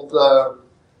called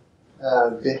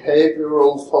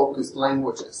behavioral focused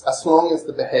languages. As long as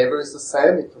the behavior is the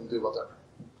same, it can do whatever.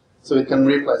 So it can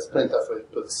replace printf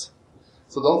with puts.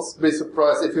 So don't be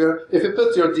surprised if you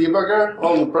put your debugger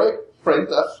on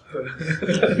printf,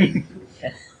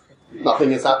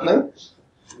 nothing is happening.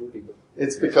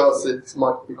 It's because it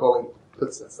might be calling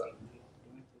puts instead.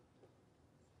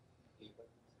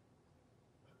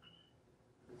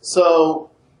 So,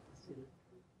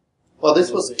 well,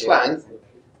 this was Clang.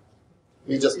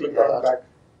 We just looked at that.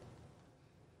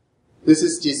 This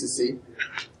is GCC.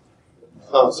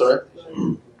 Oh, sorry.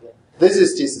 This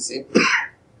is GCC.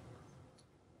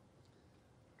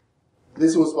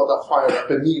 This was what I fired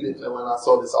up immediately when I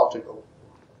saw this article.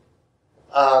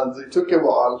 And it took a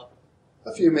while,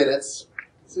 a few minutes.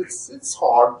 It's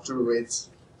hard to read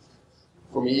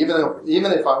for me,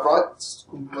 even if I write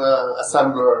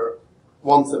assembler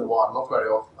once in a while, not very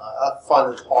often. I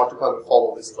find it hard to kind of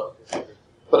follow this stuff.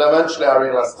 But eventually I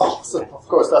realized, so of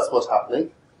course that's what's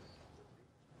happening.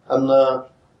 And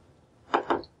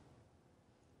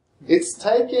it's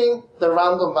taking the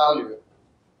random value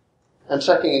and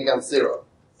checking against 0.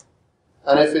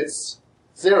 And if it's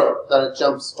 0, then it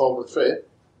jumps over 3.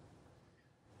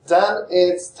 Then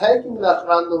it's taking that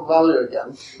random value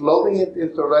again, loading it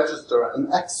into a register and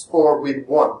XOR with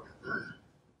 1.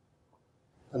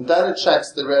 And then it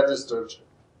checks the register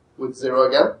with 0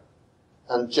 again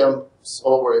and jumps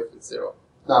over if it's 0.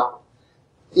 Now,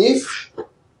 if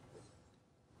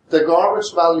the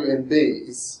garbage value in B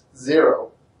is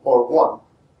 0 or 1,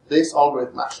 this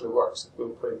algorithm actually works. It will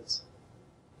print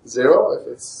 0 if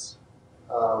it's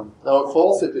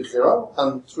false if it's 0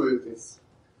 and true if it's.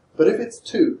 But if it's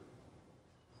 2,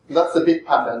 that's the bit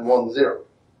pattern 1, 0.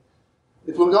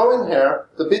 It will go in here,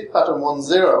 the bit pattern 1,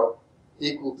 0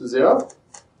 equal to 0.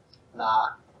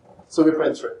 Nah. So we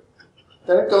print 3.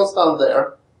 Then it goes down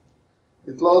there.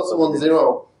 It loads 1,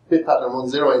 0, bit pattern 1,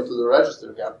 0 into the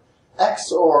register again.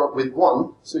 XOR with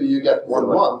 1, so you get 1,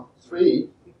 1, 3.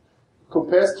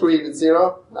 Compares 3 with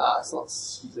 0? Nah, it's not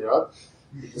 0.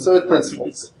 So it prints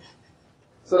false.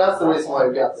 So that's the reason why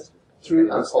you get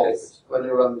true and false when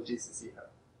you run the GCC here.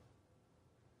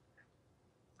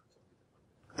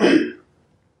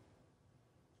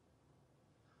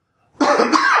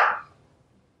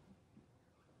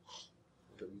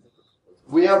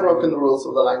 We have broken the rules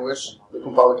of the language. The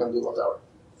compiler can do whatever.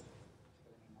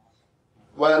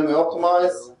 When we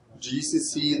optimize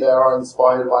GCC, they are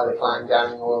inspired by the Clang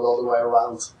gang or the other way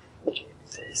around.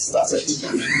 That's it.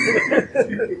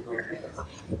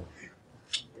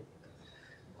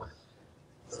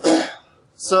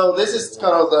 So this is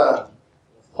kind of the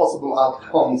possible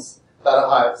outcomes that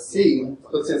I have seen,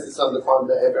 but since it's undefined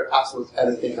behavior, absolutely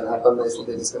anything can happen. Nasal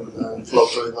things can flow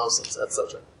through the nose,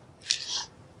 etc.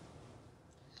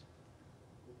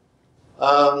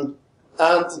 And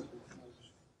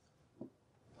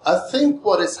I think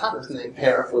what is happening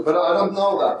here, but I don't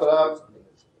know that, but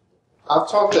I've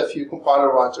talked to a few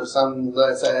compiler writers and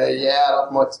they say, yeah,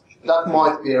 that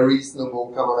might be a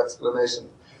reasonable kind of explanation,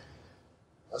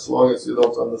 as long as you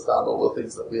don't understand all the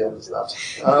things that we understand,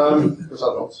 which I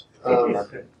don't.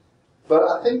 But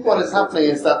I think what is happening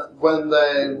is that when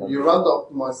you run the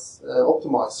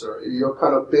optimizer, you're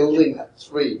kind of building a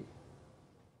tree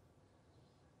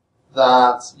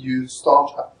that you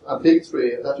start, a big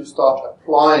tree that you start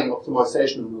applying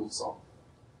optimization rules on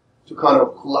to kind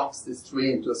of collapse this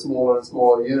tree into a smaller and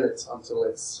smaller unit until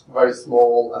it's very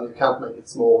small and you can't make it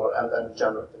smaller and then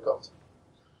generate the code.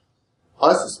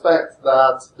 I suspect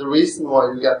that the reason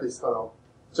why you get this kind of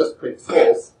just print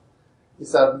false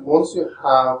is that once you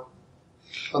have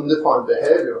undefined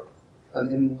behavior and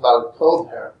invalid code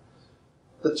here,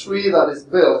 the tree that is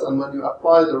built, and when you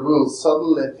apply the rules,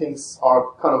 suddenly things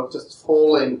are kind of just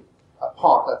falling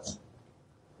apart. That,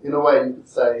 in a way, you could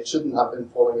say it shouldn't have been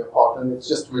falling apart, and it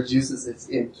just reduces it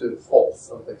into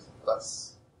false and things.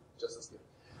 That's just as good.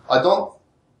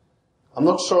 I'm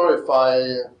not sure if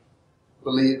I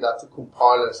believe that the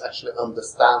compilers actually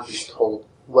understand this code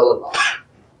well enough.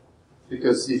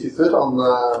 Because if you put on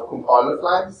the compiler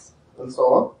flags and so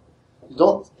on, you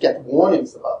don't get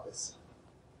warnings about this.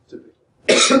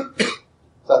 So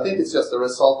I think it's just a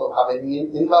result of having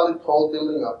invalid code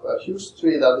building up a huge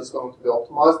tree that is going to be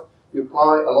optimized. You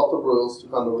apply a lot of rules to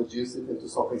kind of reduce it into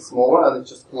something smaller, and it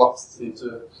just collapses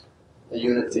into a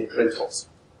unity print false.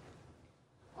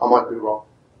 I might be wrong,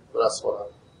 but that's what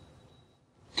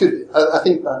I could be. I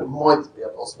think that might be a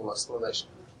possible explanation.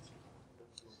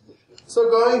 So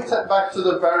going back to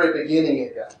the very beginning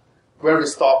again, where we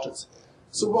started.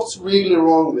 So what's really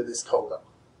wrong with this code?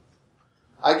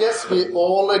 I guess we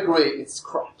all agree it's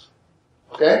crap.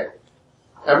 Okay?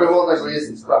 Everyone agrees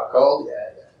it's crap code.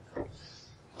 Yeah.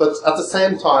 But at the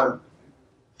same time,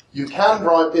 you can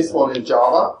write this one in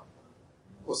Java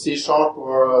or C#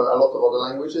 or a lot of other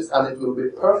languages, and it will be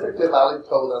perfectly valid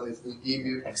code, and it will give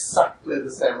you exactly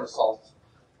the same result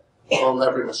on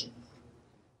every machine.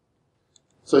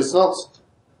 So it's not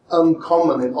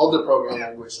uncommon in other programming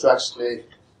languages to actually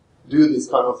do these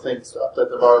kind of things, to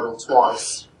update the variable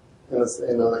twice in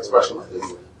an expression like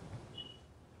this.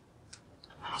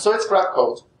 So it's crap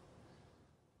code.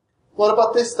 What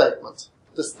about this statement?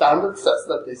 The standard says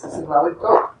that this is a valid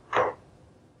code.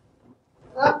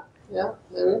 Yeah,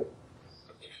 maybe.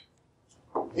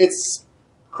 It's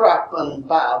crap and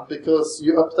bad because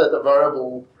you update a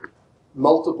variable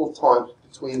multiple times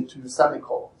between two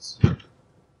semicolons.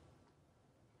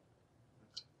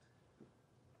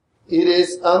 It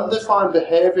is undefined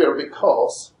behavior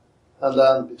because, and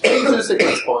then between two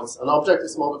sequence points, an object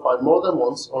is modified more than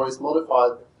once or is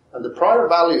modified and the prior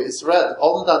value is read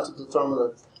other than to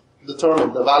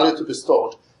determine the value to be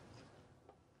stored.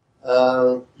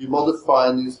 You modify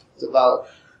and use the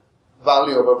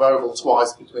value of a variable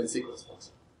twice between sequence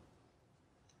points.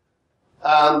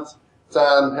 And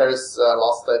then here is the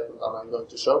last statement that I'm going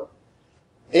to show.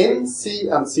 In C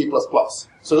and C++.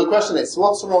 So the question is,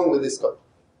 what's wrong with this code?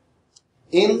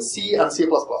 In C and C++,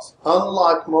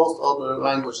 unlike most other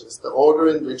languages, the order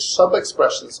in which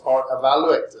sub-expressions are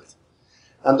evaluated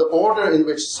and the order in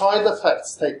which side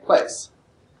effects take place,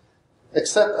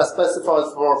 except as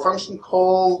specified for function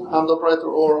call, and operator,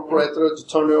 or operator,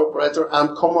 ternary operator,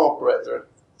 and comma operator,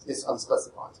 is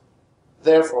unspecified.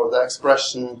 Therefore, the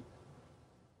expression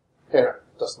here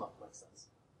does not make sense.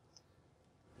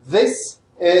 This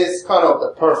is kind of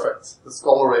the perfect, the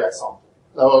scholarly example,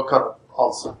 or kind of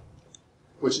answer,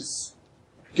 which is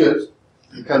good.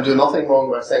 You can do nothing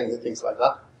wrong by saying things like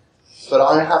that. But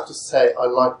I have to say I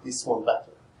like this one better.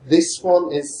 This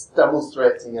one is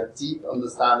demonstrating a deep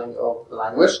understanding of the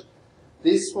language.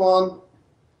 This one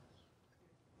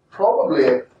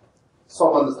probably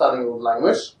some understanding of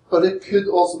language, but it could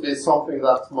also be something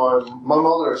that my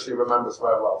mother, she remembers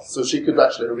very well. So she could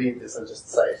actually read this and just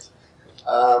say it.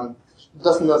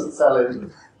 Doesn't necessarily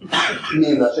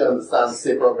mean that she understands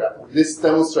C programming. This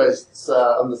demonstrates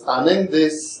understanding.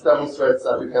 This demonstrates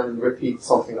that you can repeat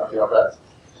something that you have read.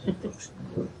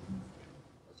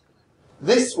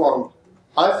 This one,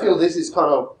 I feel this is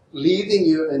kind of leading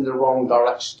you in the wrong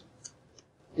direction.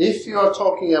 If you are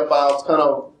talking about kind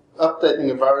of updating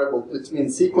a variable between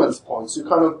sequence points, you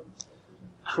kind of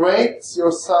create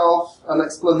yourself an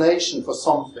explanation for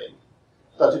something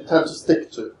that you tend to stick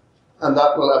to, and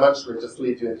that will eventually just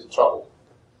lead you into trouble.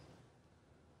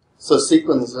 So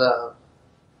sequence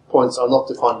points are not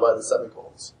defined by the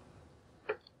semicolons.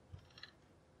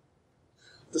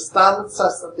 The standard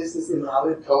says that this is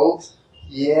invalid code.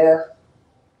 Yeah,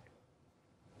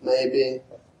 maybe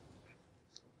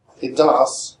it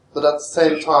does, but at the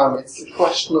same time it's a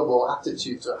questionable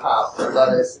attitude to have, and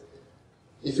that is,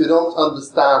 if you don't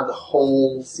understand the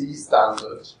whole C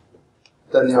standard,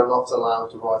 then you're not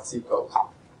allowed to write C code,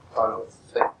 kind of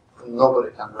thing.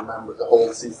 Nobody can remember the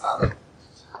whole C standard.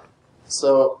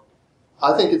 So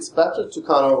I think it's better to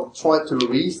kind of try to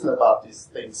reason about these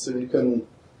things so you can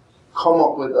come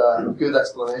up with a good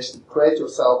explanation, create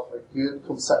yourself a good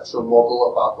conceptual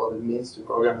model about what it means to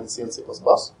program in C and C++.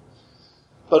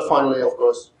 But finally, of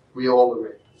course, we all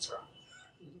agree it's wrong.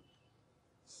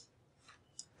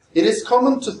 It is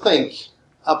common to think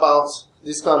about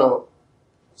this kind of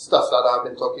stuff that I've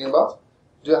been talking about.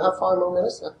 Do you have 5 more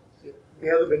minutes? Yeah. We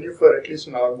have the venue for at least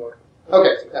an hour more.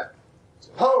 Okay, yeah.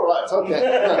 Oh, right, okay.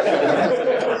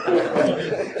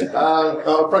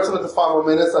 Approximately 5 more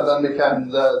minutes, and then we can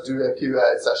do a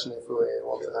Q&A session if we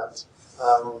want to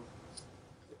end.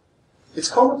 It's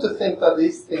common to think that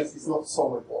these things is not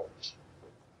so important.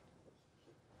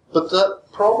 But the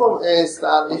problem is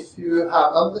that if you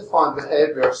have undefined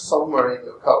behavior somewhere in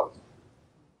your code,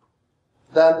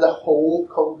 then the whole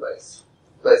code base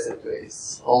basically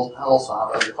is also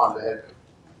have undefined behavior.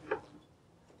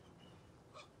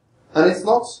 And it's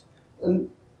not,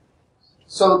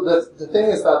 so the thing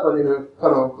is that when you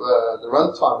kind of, the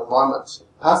runtime environment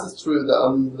passes through the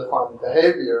undefined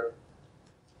behavior,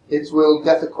 it will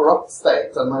get a corrupt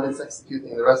state, and when it's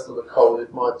executing the rest of the code,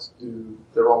 it might do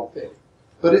the wrong thing.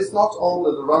 But it's not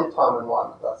only the runtime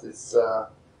environment that is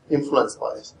influenced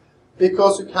by this,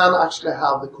 because you can actually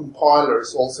have the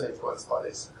compilers also influenced by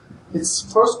this. It's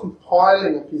first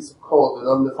compiling a piece of code with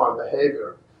undefined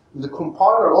behavior. The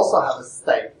compiler also has a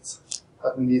state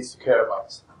that it needs to care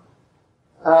about.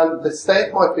 And the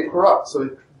state might be corrupt, so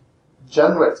it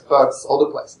generates bugs other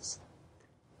places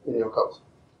in your code.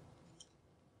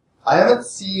 I haven't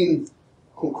seen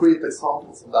concrete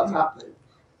examples of that happening,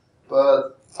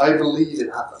 but I believe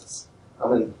it happens. I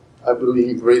mean, I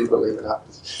really believe it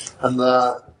happens. And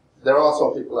there are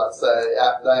some people that say,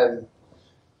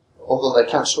 although they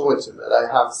can't show it to me, they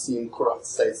have seen corrupt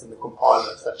states in the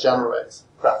compilers that generate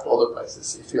crap other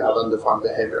places if you have undefined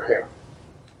behavior here.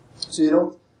 So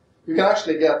you can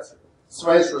actually get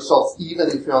strange results even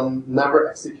if you're never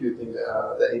executing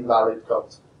the invalid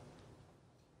code.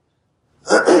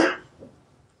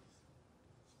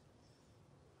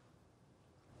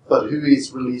 But who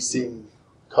is releasing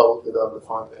code with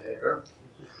undefined behavior?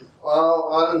 Well,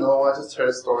 I don't know. I just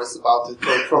heard stories about it.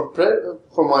 But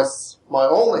from my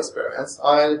own experience,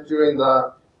 I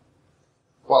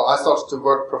started to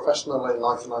work professionally in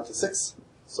 1996.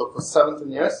 So for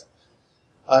 17 years,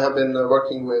 I have been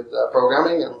working with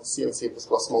programming and C and C++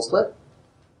 mostly.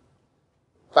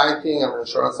 Banking and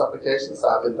insurance applications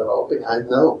I have been developing. I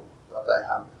know that they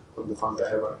have undefined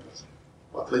behavior.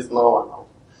 Or at least now I know.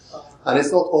 And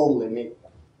it's not only me.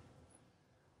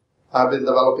 I've been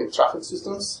developing traffic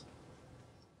systems,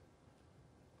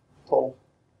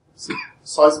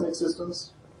 seismic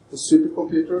systems, the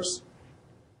supercomputers,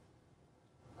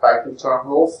 banking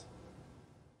terminals,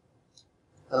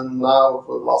 and now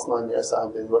for the last 9 years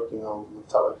I've been working on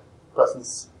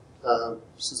telepresence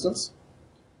systems.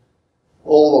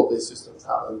 All of these systems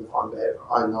have undefined behavior.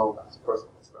 I know that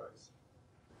personal experience.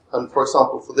 And for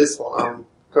example, for this one, I'm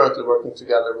currently working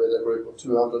together with a group of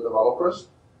 200 developers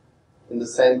in the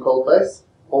same code base,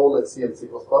 all in C and C++,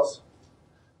 4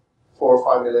 or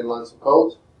 5 million lines of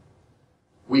code.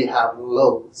 We have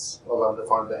loads of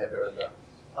undefined behavior in there.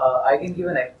 I can give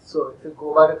so if you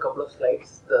go back a couple of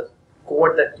slides, the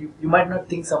code that you might not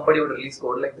think somebody would release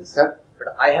code like this, yeah.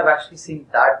 But I have actually seen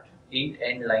that int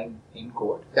end line in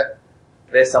code, yeah.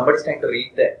 Where somebody's trying to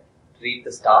read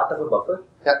the start of a buffer,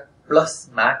 yeah. Plus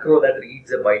macro that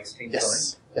reads a byte stream.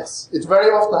 Yes, yes. It very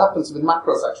often happens with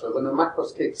macros actually. When the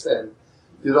macros kicks in,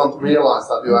 You don't realize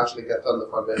that you actually get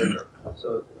undefined behavior.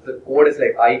 So the code is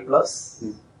like I plus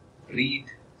read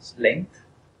length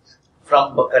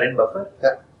from current buffer,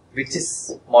 which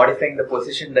is modifying the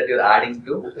position that you're adding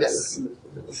to. Yes.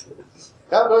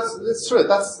 Yeah, but it's true.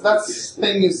 That's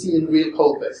thing you see in real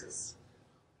code bases.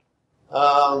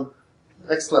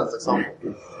 Excellent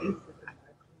example.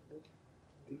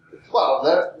 Well,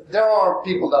 there are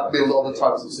people that build other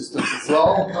types of systems as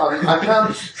well. I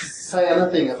can't say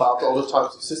anything about other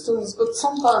types of systems, but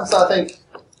sometimes I think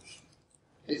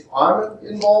if I'm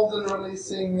involved in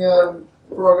releasing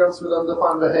programs with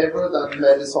undefined behavior, then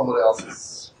maybe somebody else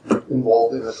is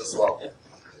involved in it as well.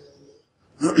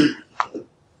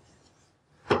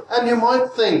 And you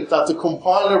might think that the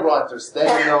compiler writers, they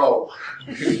know.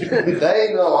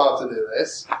 They know how to do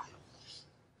this.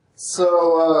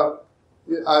 So,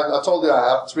 I told you I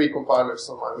have 3 compilers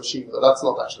on my machine, but that's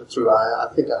not actually true. I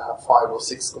think I have 5 or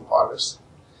 6 compilers.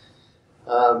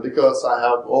 Because I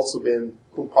have also been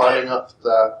compiling up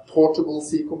the portable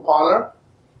C compiler.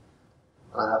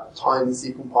 I have a tiny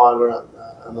C compiler and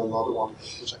another one,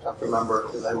 which I can't remember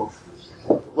the name of.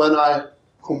 When I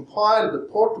compiled the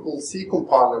portable C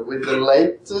compiler with the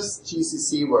latest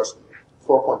GCC version,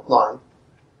 4.9,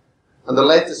 and the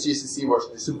latest GCC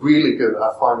version is really good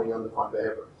at finding undefined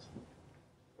behavior.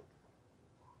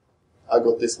 I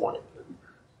got this warning.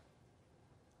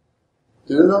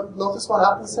 Do you notice what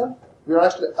happens here? We are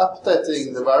actually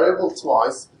updating the variable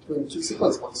twice between 2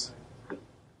 sequence points.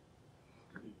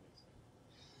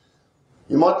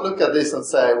 You might look at this and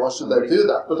say, why should I do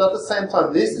that? But at the same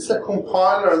time, this is a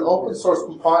compiler, an open source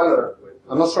compiler.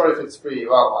 I'm not sure if it's free.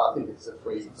 Well, I think it's a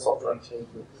free software.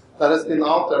 That has been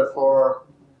out there for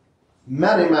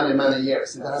many, many, many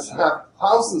years. It has had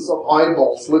thousands of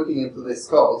eyeballs looking into this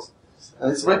code.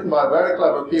 And it's written by very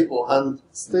clever people, and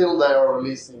still they are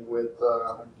releasing with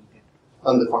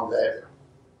undefined behavior.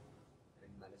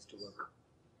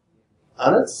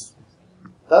 And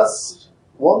that's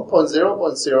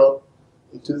 1.0.0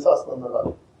 in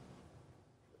 2011.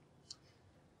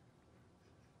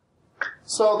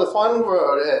 So the final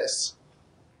word is,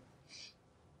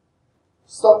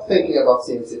 stop thinking about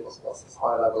C and C++ as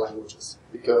high-level languages,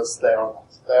 because they are not.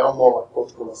 They are more like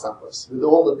portable assemblers, with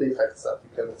all the defects that you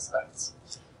can expect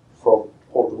from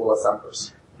portable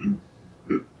assemblers.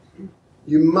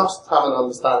 You must have an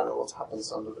understanding of what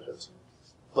happens under the hood.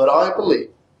 But I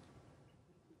believe,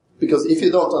 because if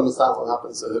you don't understand what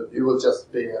happens under the hood, you will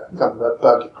just be a kind of a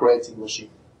bug-creating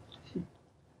machine.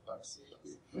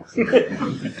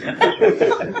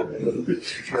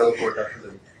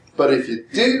 But if you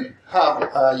do have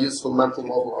a useful mental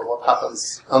model of what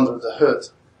happens under the hood,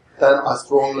 then I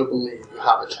strongly believe you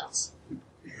have a chance.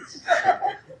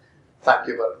 Thank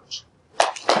you very much.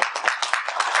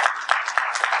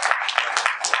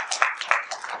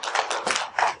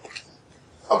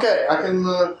 Okay, I can,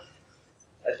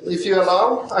 if you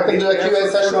allow, I can do a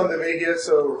QA session on the way here,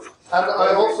 so... And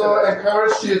I also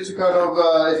encourage you to kind of,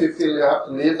 if you feel you have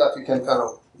to leave, that you can kind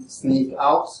of sneak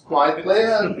out quietly,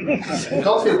 and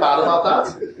don't feel bad about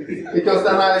that, because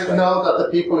then I know that the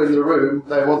people in the room,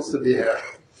 they want to be here.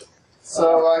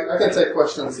 So I can take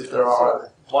questions if there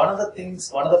are. One of the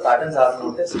patterns I've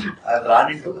noticed, I've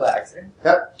run into by accident,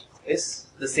 is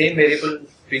the same variable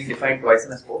being defined twice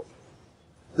in a scope.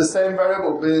 The same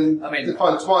variable being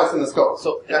defined twice in the scope.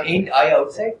 So an int I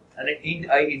outside and an int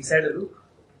I inside a loop.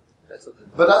 That's okay.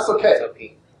 But that's okay. That's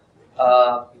okay.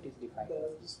 It is defined.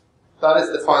 That is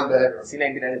defined behavior.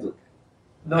 C99 is okay.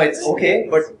 No, it's okay,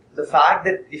 but the fact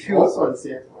that if you also in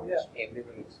C.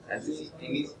 Everything is. And the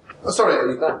thing is, sorry,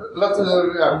 let's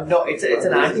no, it's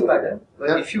an anti-pattern.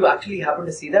 But if you actually happen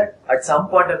to see that, at some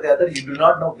point or the other, you do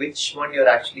not know which one you're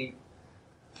actually.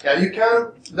 Yeah, you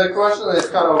can. The question is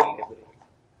kind of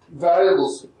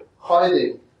variables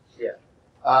hiding. Yeah.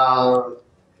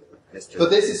 But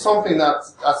this is something that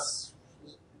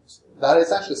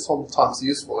is actually sometimes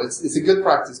useful. It's a good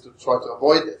practice to try to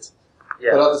avoid it.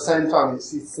 Yeah. But at the same time,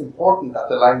 it's important that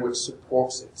the language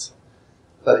supports it,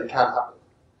 that it can happen.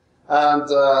 And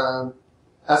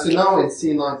as you know, in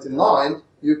C99,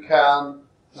 you can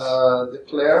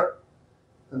declare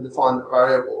and define the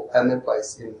variable any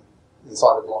place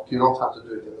inside a block. You don't have to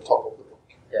do it in the top of the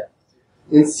block. Yeah.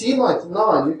 In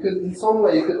C99, you could, in some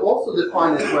way, you could also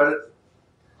define it where it's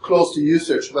close to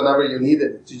usage whenever you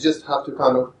needed it. You just have to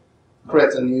kind of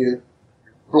create a new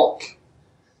block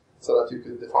so that you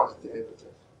could define it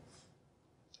immediately.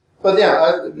 But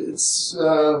yeah, it's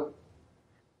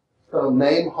kind of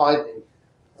name hiding,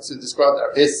 as you described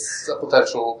there, is a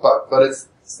potential bug, but it's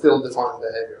still defined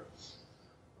behavior.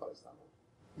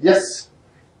 Yes?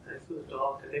 Thanks for the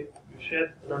talk. I think you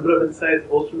shared a number of insights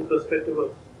both from the perspective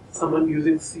of someone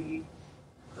using C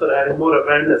for adding more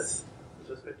awareness with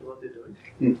respect to what they're doing.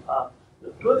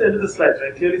 Towards the end of the slide,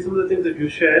 right, clearly some of the things that you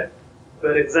shared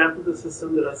were examples of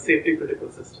systems that are safety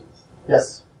critical systems.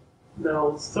 Yes.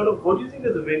 Now, sort of, what do you think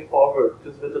is the way forward?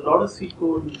 Because with a lot of C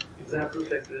code examples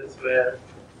like this, where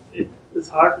it is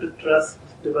hard to trust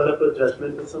developer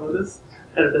judgment with some of this,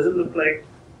 and it doesn't look like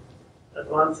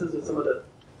advances with some of the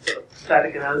sort of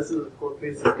static analysis of the code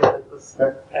base that can help us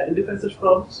identify such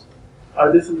problems.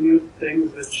 Are there some new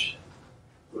things which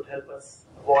would help us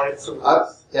avoid some of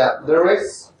this? Yeah, there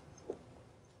is.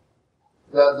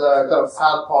 The kind of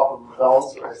sad part of the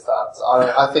answer is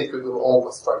that I think we will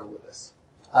always struggle with this.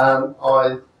 And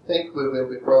I think we will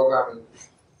be programming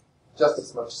just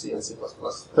as much C and C++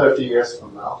 30 years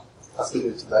from now as we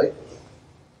do today.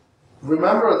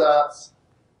 Remember that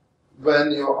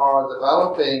when you are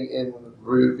developing in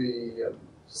Ruby and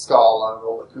Scala and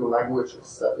all the cool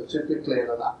languages, that you're typically in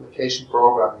an application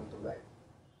programming domain.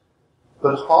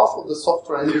 But half of the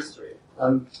software industry,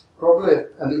 and probably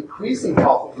an increasing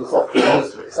half of the software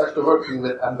industry, is actually working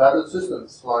with embedded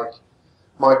systems like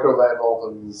microwave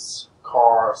ovens,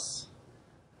 cars,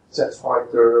 jet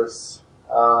fighters,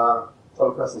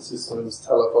 telepresence systems,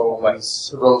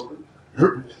 telephones,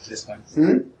 This one.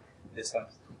 This one.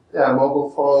 Yeah, mobile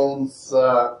phones,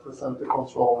 presenter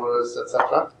controllers,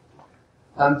 etc.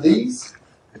 And these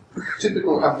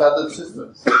typical embedded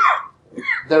systems,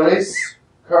 there is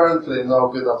currently no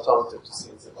good alternative to C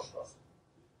and C++.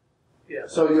 Yeah.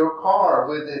 So your car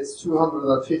with its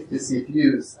 250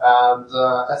 CPUs and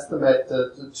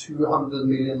estimated 200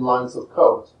 million lines of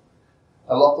code,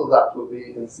 a lot of that will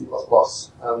be in C++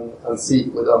 and C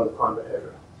with undefined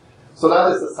behavior. So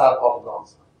that is the sad part of the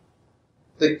answer.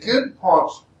 The good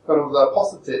part, kind of the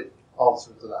positive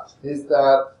answer to that, is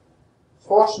that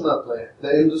fortunately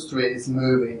the industry is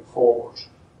moving forward.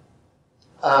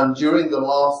 And during the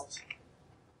last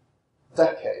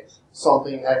decade,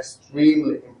 something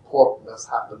extremely important has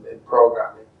happened in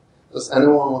programming. Does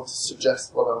anyone want to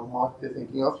suggest what I might be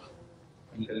thinking of?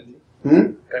 Concurrency.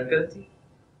 Concurrency?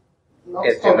 Not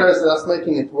Yes, concurrency, that's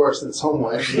making it worse in some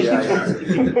way.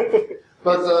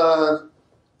 But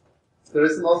there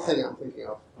is another thing I'm thinking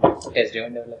of.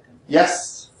 Test-driven development.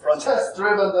 Yes,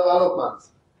 test-driven development.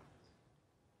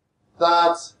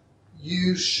 That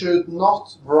you should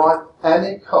not write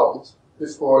any code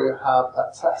before you have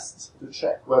a test to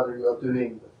check whether you are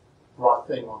doing the right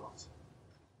thing or not.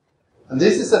 And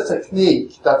this is a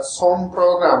technique that some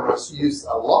programmers use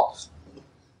a lot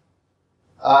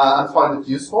and find it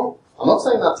useful. I'm not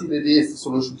saying that TDD is the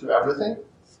solution to everything,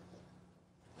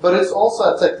 but it's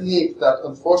also a technique that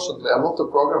unfortunately a lot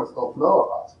of programmers don't know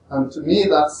about. And to me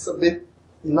that's a bit,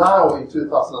 now in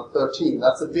 2013,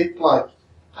 that's a bit like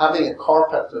having a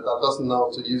carpenter that doesn't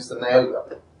know to use the nail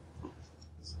gun.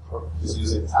 He's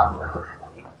using his hammer.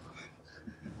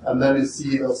 And then you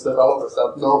see those developers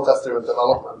that know test-driven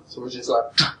development, so which is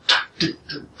like,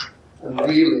 and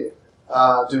really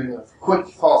doing a quick,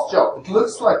 fast job. It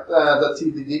looks like the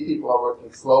TDD people are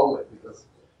working slowly because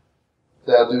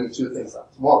they are doing two things at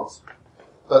once.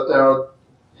 But they are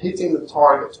hitting the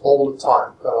target all the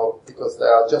time, because they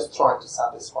are just trying to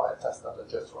satisfy a test that they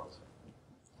just wrote.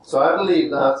 So I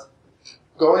believe that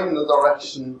going in the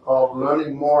direction of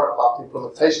learning more about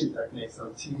implementation techniques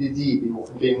and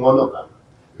TDD being one of them,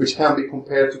 which can be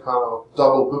compared to kind of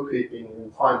double bookkeeping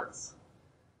in finance.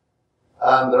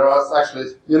 And there are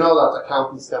actually, you know that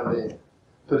accountants can be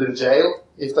put in jail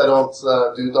if they don't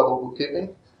do double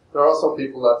bookkeeping. There are some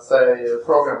people that say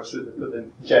programmers should be put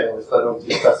in jail if they don't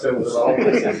use test-driven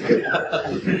development.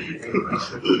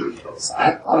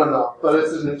 I don't know, but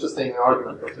it's an interesting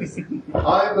argument.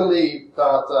 I believe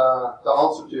that the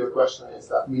answer to your question is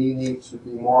that we need to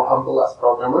be more humble as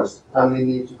programmers, and we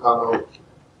need to kind of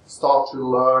start to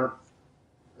learn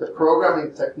the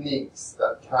programming techniques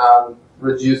that can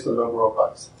reduce the number of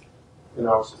bugs in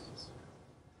our systems.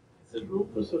 Is there room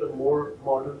for sort of more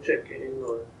model checking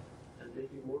and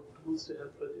maybe more tools to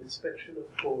help with inspection of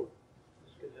code,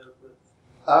 which can help with?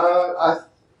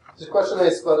 The question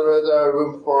is whether there are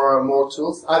room for more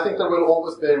tools. I think there will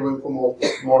always be room for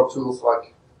more tools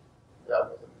like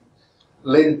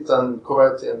lint and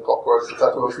Coverity and Clockworks,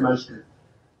 that was mentioned.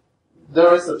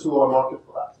 There is a tool on market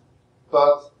for that.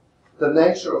 But the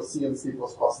nature of C and C++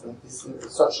 is in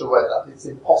such a way that it's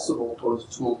impossible for the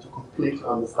tool to completely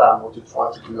understand what you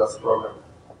try to do as a programmer.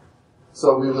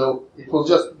 So it will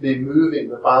just be moving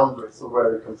the boundaries of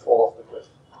where you can fall off the cliff.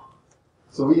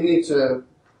 So we need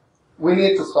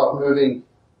to start moving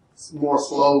more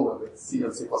slowly with C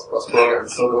and C++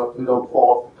 programs so that we don't fall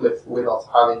off the cliff without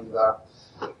having the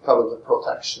kind of the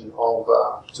protection of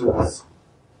tools.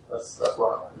 That's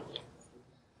what I mean.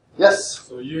 Yes.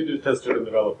 So you do test-driven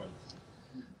development.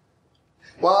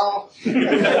 Well,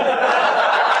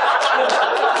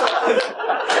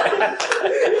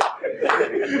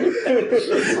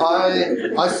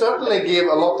 I certainly give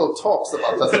a lot of talks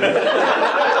about testing.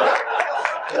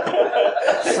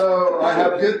 So I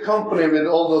have good company with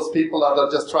all those people that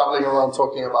are just traveling around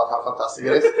talking about how fantastic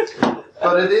it is.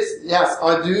 But it is, yes,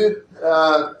 I do.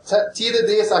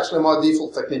 TDD is actually my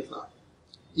default technique now,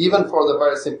 even for the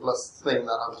very simplest thing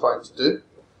that I'm trying to do.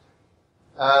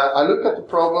 I look at the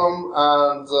problem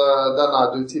and then I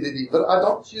do TDD. But I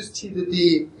don't use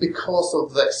TDD because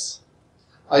of this.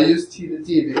 I use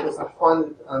TDD because I find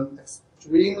it an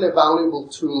extremely valuable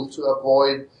tool to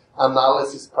avoid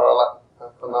analysis paralysis.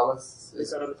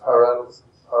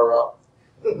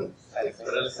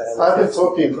 I've been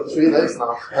talking for 3 days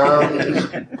now.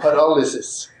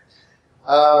 Paralysis.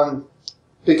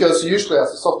 Because usually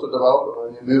as a software developer,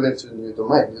 when you move into a new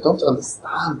domain, you don't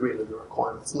understand really the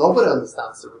requirements. Nobody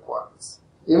understands the requirements.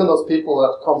 Even those people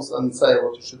that comes and say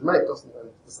what you should make doesn't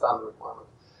understand the requirement.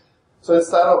 So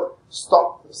instead of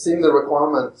seeing the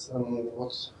requirement and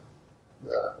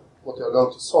what you're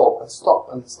going to solve, and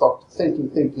start thinking,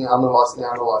 analyzing,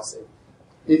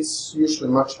 it's usually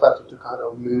much better to kind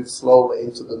of move slowly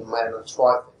into the domain and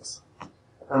try things.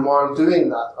 And while doing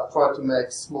that, I try to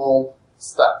make small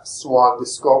steps while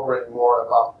discovering more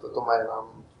about the domain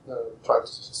I'm trying to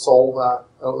solve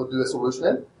or do a solution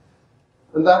in.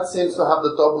 And that seems to have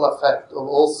the double effect of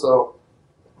also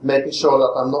making sure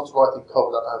that I'm not writing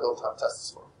code that I don't have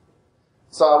tests for.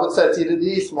 So I would say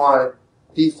TDD is my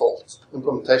default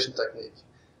implementation technique,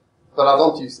 but I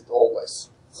don't use it always.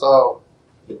 So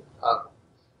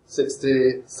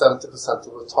 60-70%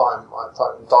 of the time I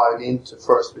dive into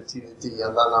first with TDD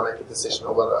and then I make a decision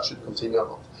on whether I should continue or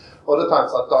not. Other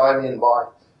times I dive in by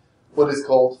what is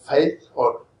called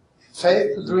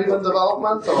faith-driven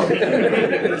development, or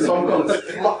some kind of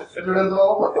fluff-driven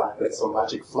development. I put some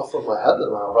magic fluff on my head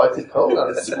and I write the code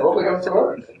and it's probably going to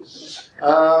work.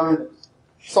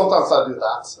 Sometimes I do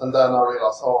that, and then I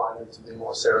realize, I need to be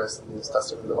more serious and use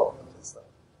test-driven development instead.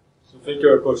 So I think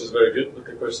your approach is very good, but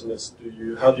the question is,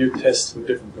 how do you test with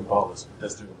different compilers with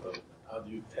test-driven development? How do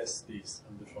you test these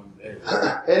undefined behavior?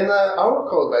 In our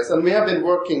code base, and we have been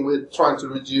working with trying to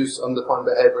reduce undefined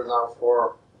behavior now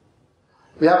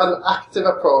we have an active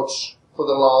approach for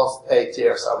the last 8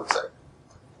 years, I would say,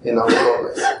 in our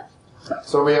code base.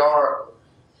 So we are,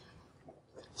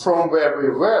 from where we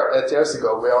were 8 years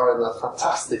ago, we are in a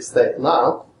fantastic state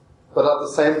now, but at the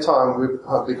same time we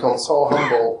have become so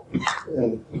humble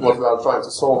in what we are trying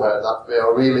to solve here that we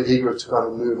are really eager to kind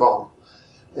of move on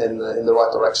in the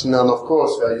right direction. And of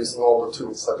course we are using all the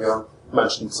tools that we have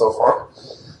mentioned so far.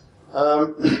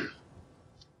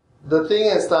 The thing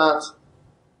is that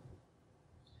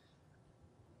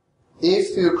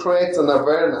if you create an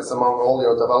awareness among all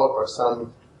your developers,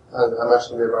 and I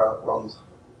mentioned we were around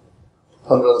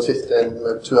 150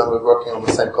 and 200 working on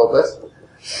the same code base,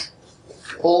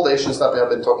 all the issues that we have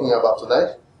been talking about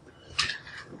today,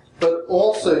 but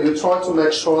also you try to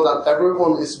make sure that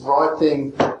everyone is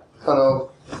writing kind of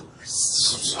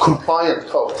compliant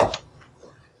code,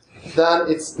 then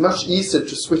it's much easier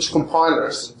to switch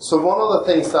compilers. So one of the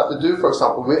things that we do, for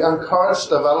example, we encourage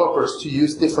developers to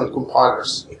use different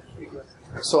compilers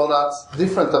so that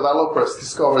different developers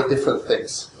discover different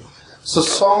things. So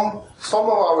some of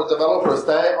our developers,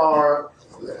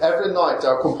 every night they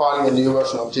are compiling a new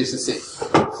version of GCC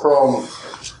from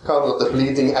kind of the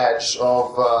bleeding edge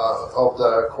of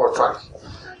the core trunk.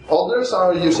 Others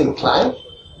are using Clang.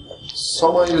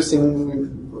 Some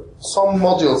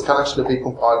modules can actually be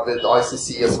compiled with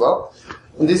ICC as well.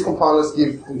 And these compilers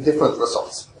give different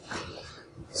results.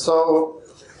 So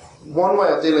one way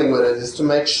of dealing with it is to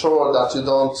make sure that you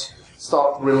don't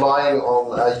start relying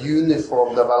on a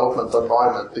uniform development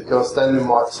environment, because then you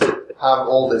might have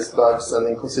all these bugs and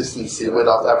inconsistency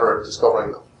without ever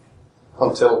discovering them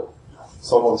until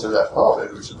someone suggests,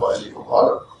 maybe we should buy a new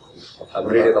compiler.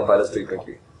 Upgrade your compilers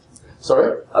frequently.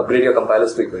 Sorry? Upgrade your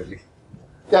compilers frequently.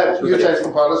 Yeah, you change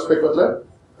compilers frequently.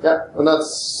 Yeah, and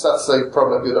that's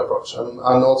probably a good approach. And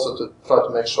also to try to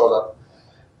make sure that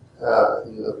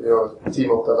your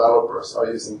team of developers are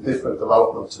using different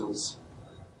development tools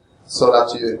so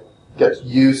that you get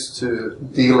used to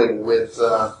dealing with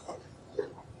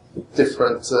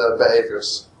different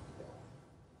behaviors.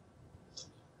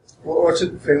 What's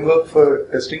the framework for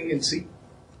testing in C?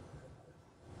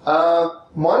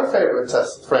 My favorite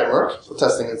test framework for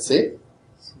testing in C,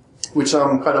 which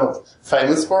I'm kind of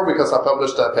famous for because I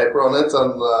published a paper on it,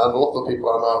 and a lot of people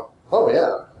are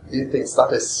now, he thinks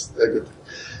that is good.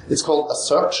 It's called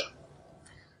Assert.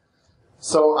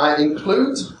 So I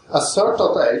include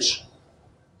assert.h,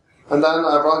 and then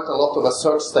I write a lot of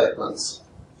assert statements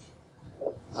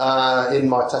in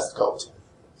my test code.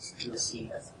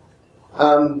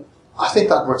 I think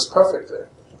that works perfectly,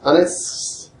 and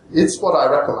it's what I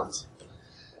recommend.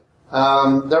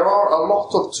 There are a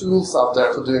lot of tools out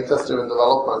there for doing test-driven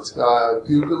development.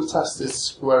 Google test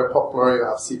is very popular. You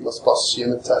have C++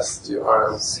 unit test, you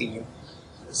have C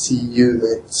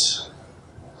unit,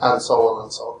 and so on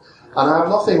and so on. And I have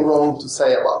nothing wrong to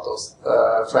say about those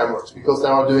frameworks because they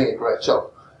are doing a great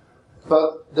job.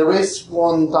 But there is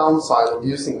one downside of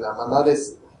using them, and that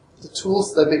is the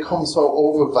tools, they become so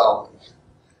overwhelming.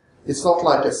 It's not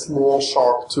like a small,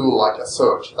 sharp tool like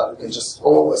assert that you can just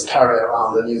always carry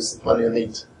around and use it when you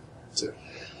need to.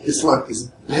 It's like this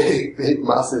big, big,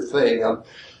 massive thing, and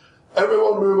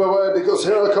everyone move away because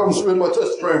here I comes with my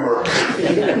test framework.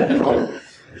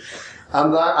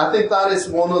 And I think that is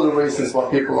one of the reasons why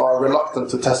people are reluctant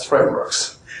to test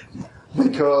frameworks.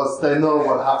 Because they know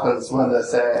what happens when they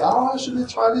say, oh, should we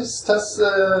try this test,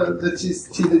 the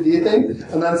TDD thing?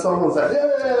 And then someone says,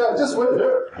 yeah, just wait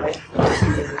here.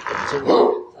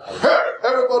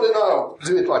 Everybody now,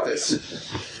 do it like this.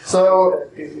 So,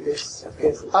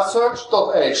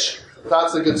 assert.h,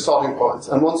 that's a good starting point.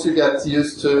 And once you get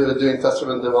used to doing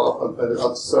test-driven development with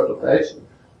assert.h,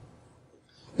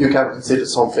 you can consider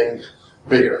something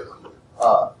bigger.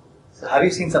 Have you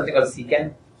seen something called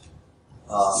CCAN?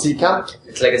 CCAN?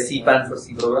 It's like a CPAN for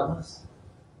C programmers.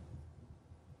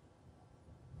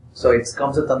 So it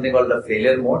comes with something called the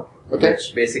failure mode,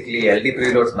 which basically LD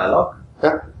preloads malloc.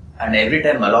 Yeah. And every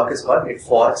time malloc is called, it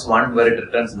forks one where it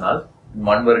returns null, and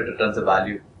one where it returns a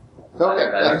value. Okay.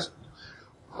 Yeah.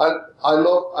 I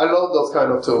love those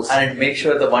kind of tools. And it makes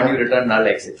sure the one you return null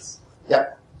exits.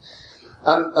 Yeah.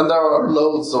 And there are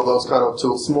loads of those kind of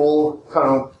tools, small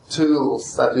kind of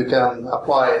tools that you can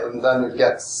apply, and then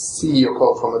you see your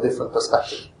code from a different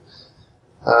perspective.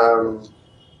 And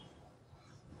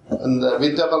we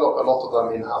develop a lot of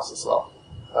them in-house as well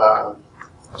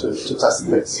to test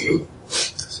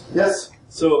things. Yes?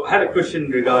 So I had a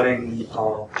question regarding,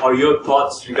 or your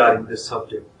thoughts regarding this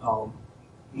subject.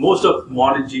 Most of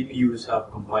modern GPUs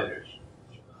have compilers.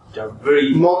 They are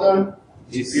very... Modern?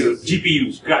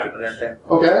 GPUs, graphic runtime.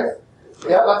 Okay.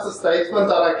 Yeah, that's a statement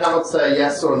that I cannot say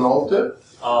yes or no to.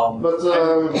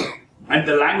 And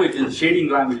the language, the shading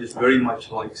language is very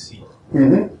much like C.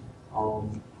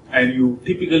 Mm-hmm. And you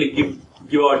typically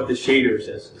give out the shaders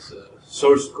as a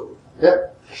source code.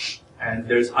 Yeah. And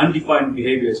there's undefined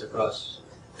behaviors across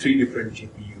 3 different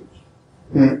GPUs.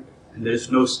 Mm. And there's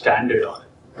no standard on it.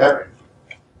 Yeah.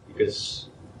 Because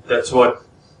that's what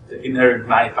the inherent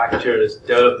manufacturers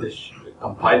develop the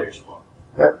compilers for.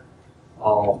 Yeah.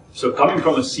 So coming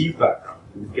from a C background,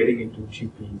 and getting into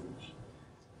GPUs,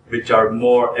 which are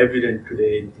more evident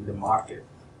today in the market.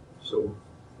 So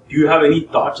do you have any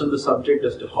thoughts on the subject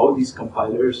as to how these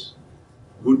compilers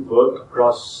would work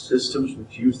across systems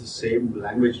which use the same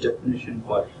language definition?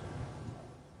 But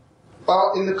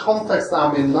well, in the context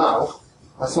I'm in now,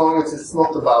 as long as it's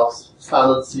not about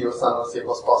standard C or standard C++, I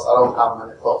don't have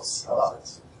many thoughts about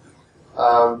it.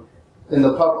 In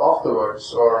the pub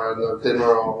afterwards, or in the dinner,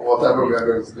 or whatever we are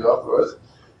going to do afterwards,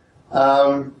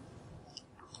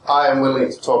 I am willing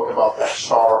to talk about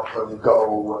Sharp and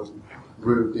Go and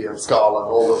Ruby and Scala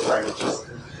and all those languages.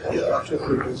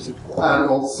 And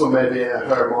also maybe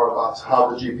hear more about how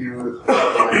the GPU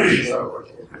languages are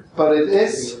working. But it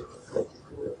is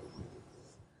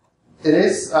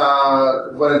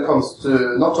when it comes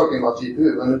to, not talking about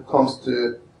GPU, when it comes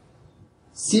to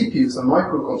CPUs and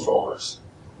microcontrollers,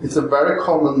 it's a very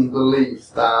common belief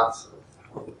that,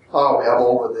 we have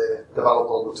already developed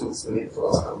all the tools we need for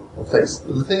those kind of things.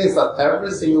 But the thing is that every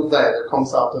single day there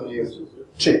comes out a new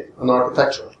chip, an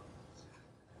architecture,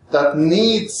 that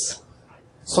needs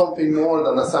something more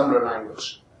than assembly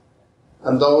language.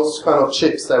 And those kind of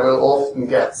chips, they will often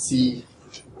get C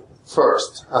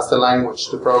first as the language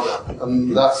to program.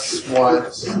 And that's why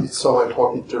it's so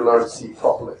important to learn C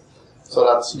properly, so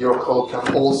that your code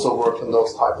can also work in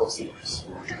those type of CPUs.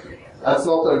 That's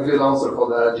not a good answer for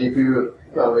the GPU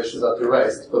issues that you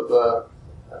raised, but that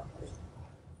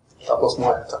was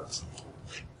my attempt.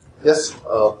 Yes?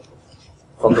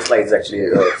 From the slides, actually,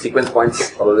 sequence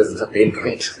points always is a pain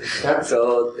point. Yeah.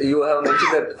 So you have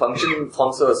mentioned that function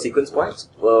forms a sequence point.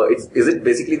 Is it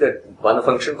basically that one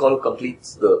function call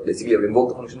completes basically you invoke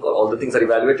the function call, all the things are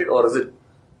evaluated, or is it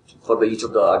for each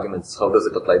of the arguments? How does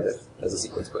it apply there as a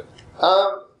sequence point?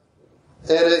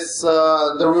 It is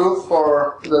the rule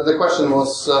for the question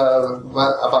was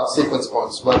about sequence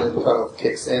points when it kind of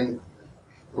kicks in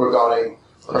regarding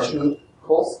question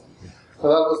calls. So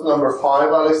that was number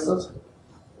 5 I listed.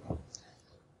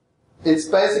 it's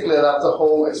basically that the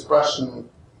whole expression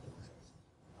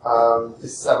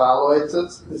is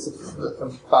evaluated. It's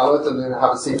evaluated and you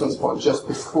have a sequence point just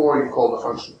before you call the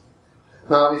function.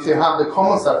 Now, if you have the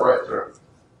common separator,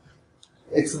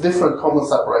 it's a different common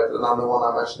separator than the one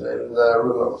I mentioned in the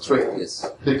rule number 3. Yes.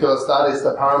 Because that is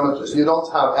the parameters. You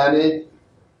don't have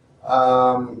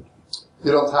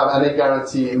any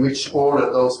guarantee in which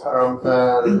order those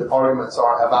arguments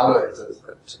are evaluated.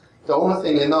 The only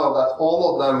thing you know that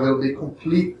all of them will be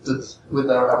completed with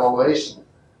their evaluation,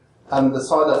 and the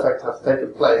side effect has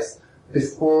taken place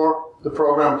before the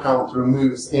program counter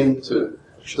moves into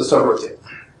the subroutine.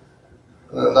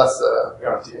 And that's the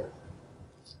guarantee.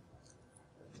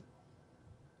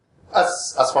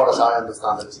 As far as I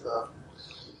understand it.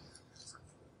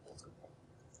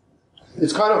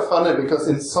 It's kind of funny because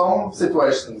in some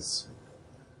situations,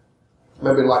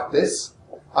 maybe like this,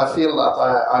 I feel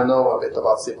that I know a bit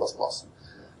about C++.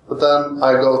 But then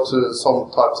I go to some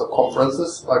types of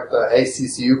conferences, like the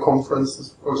ACCU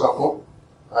conferences, for example.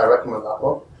 I recommend that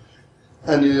one.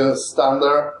 And you stand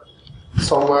there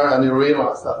somewhere and you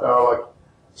realize that there are like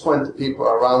 20 people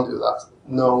around you that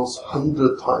knows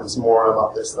 100 times more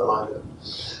about this than I do.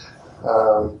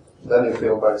 Then you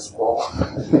feel very small.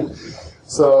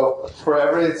 So for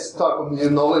every type of new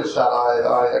knowledge that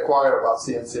I acquire about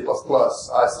C and C++,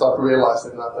 I start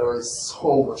realizing that there is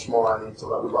so much more I need to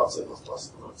learn about C++.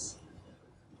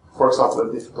 For example,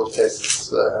 in difficult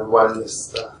cases, when is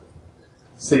the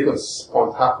sequence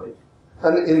point happening?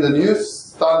 And in the new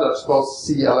standards, both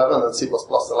C11 and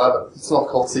C++11, it's not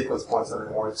called sequence points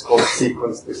anymore, it's called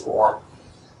sequence before.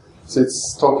 So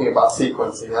it's talking about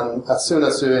sequencing, and as soon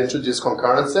as you introduce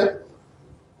concurrency,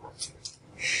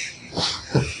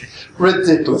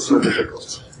 ridiculously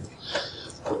difficult.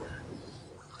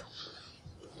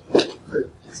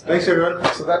 Thanks everyone.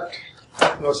 So that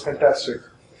was fantastic.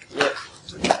 Yeah.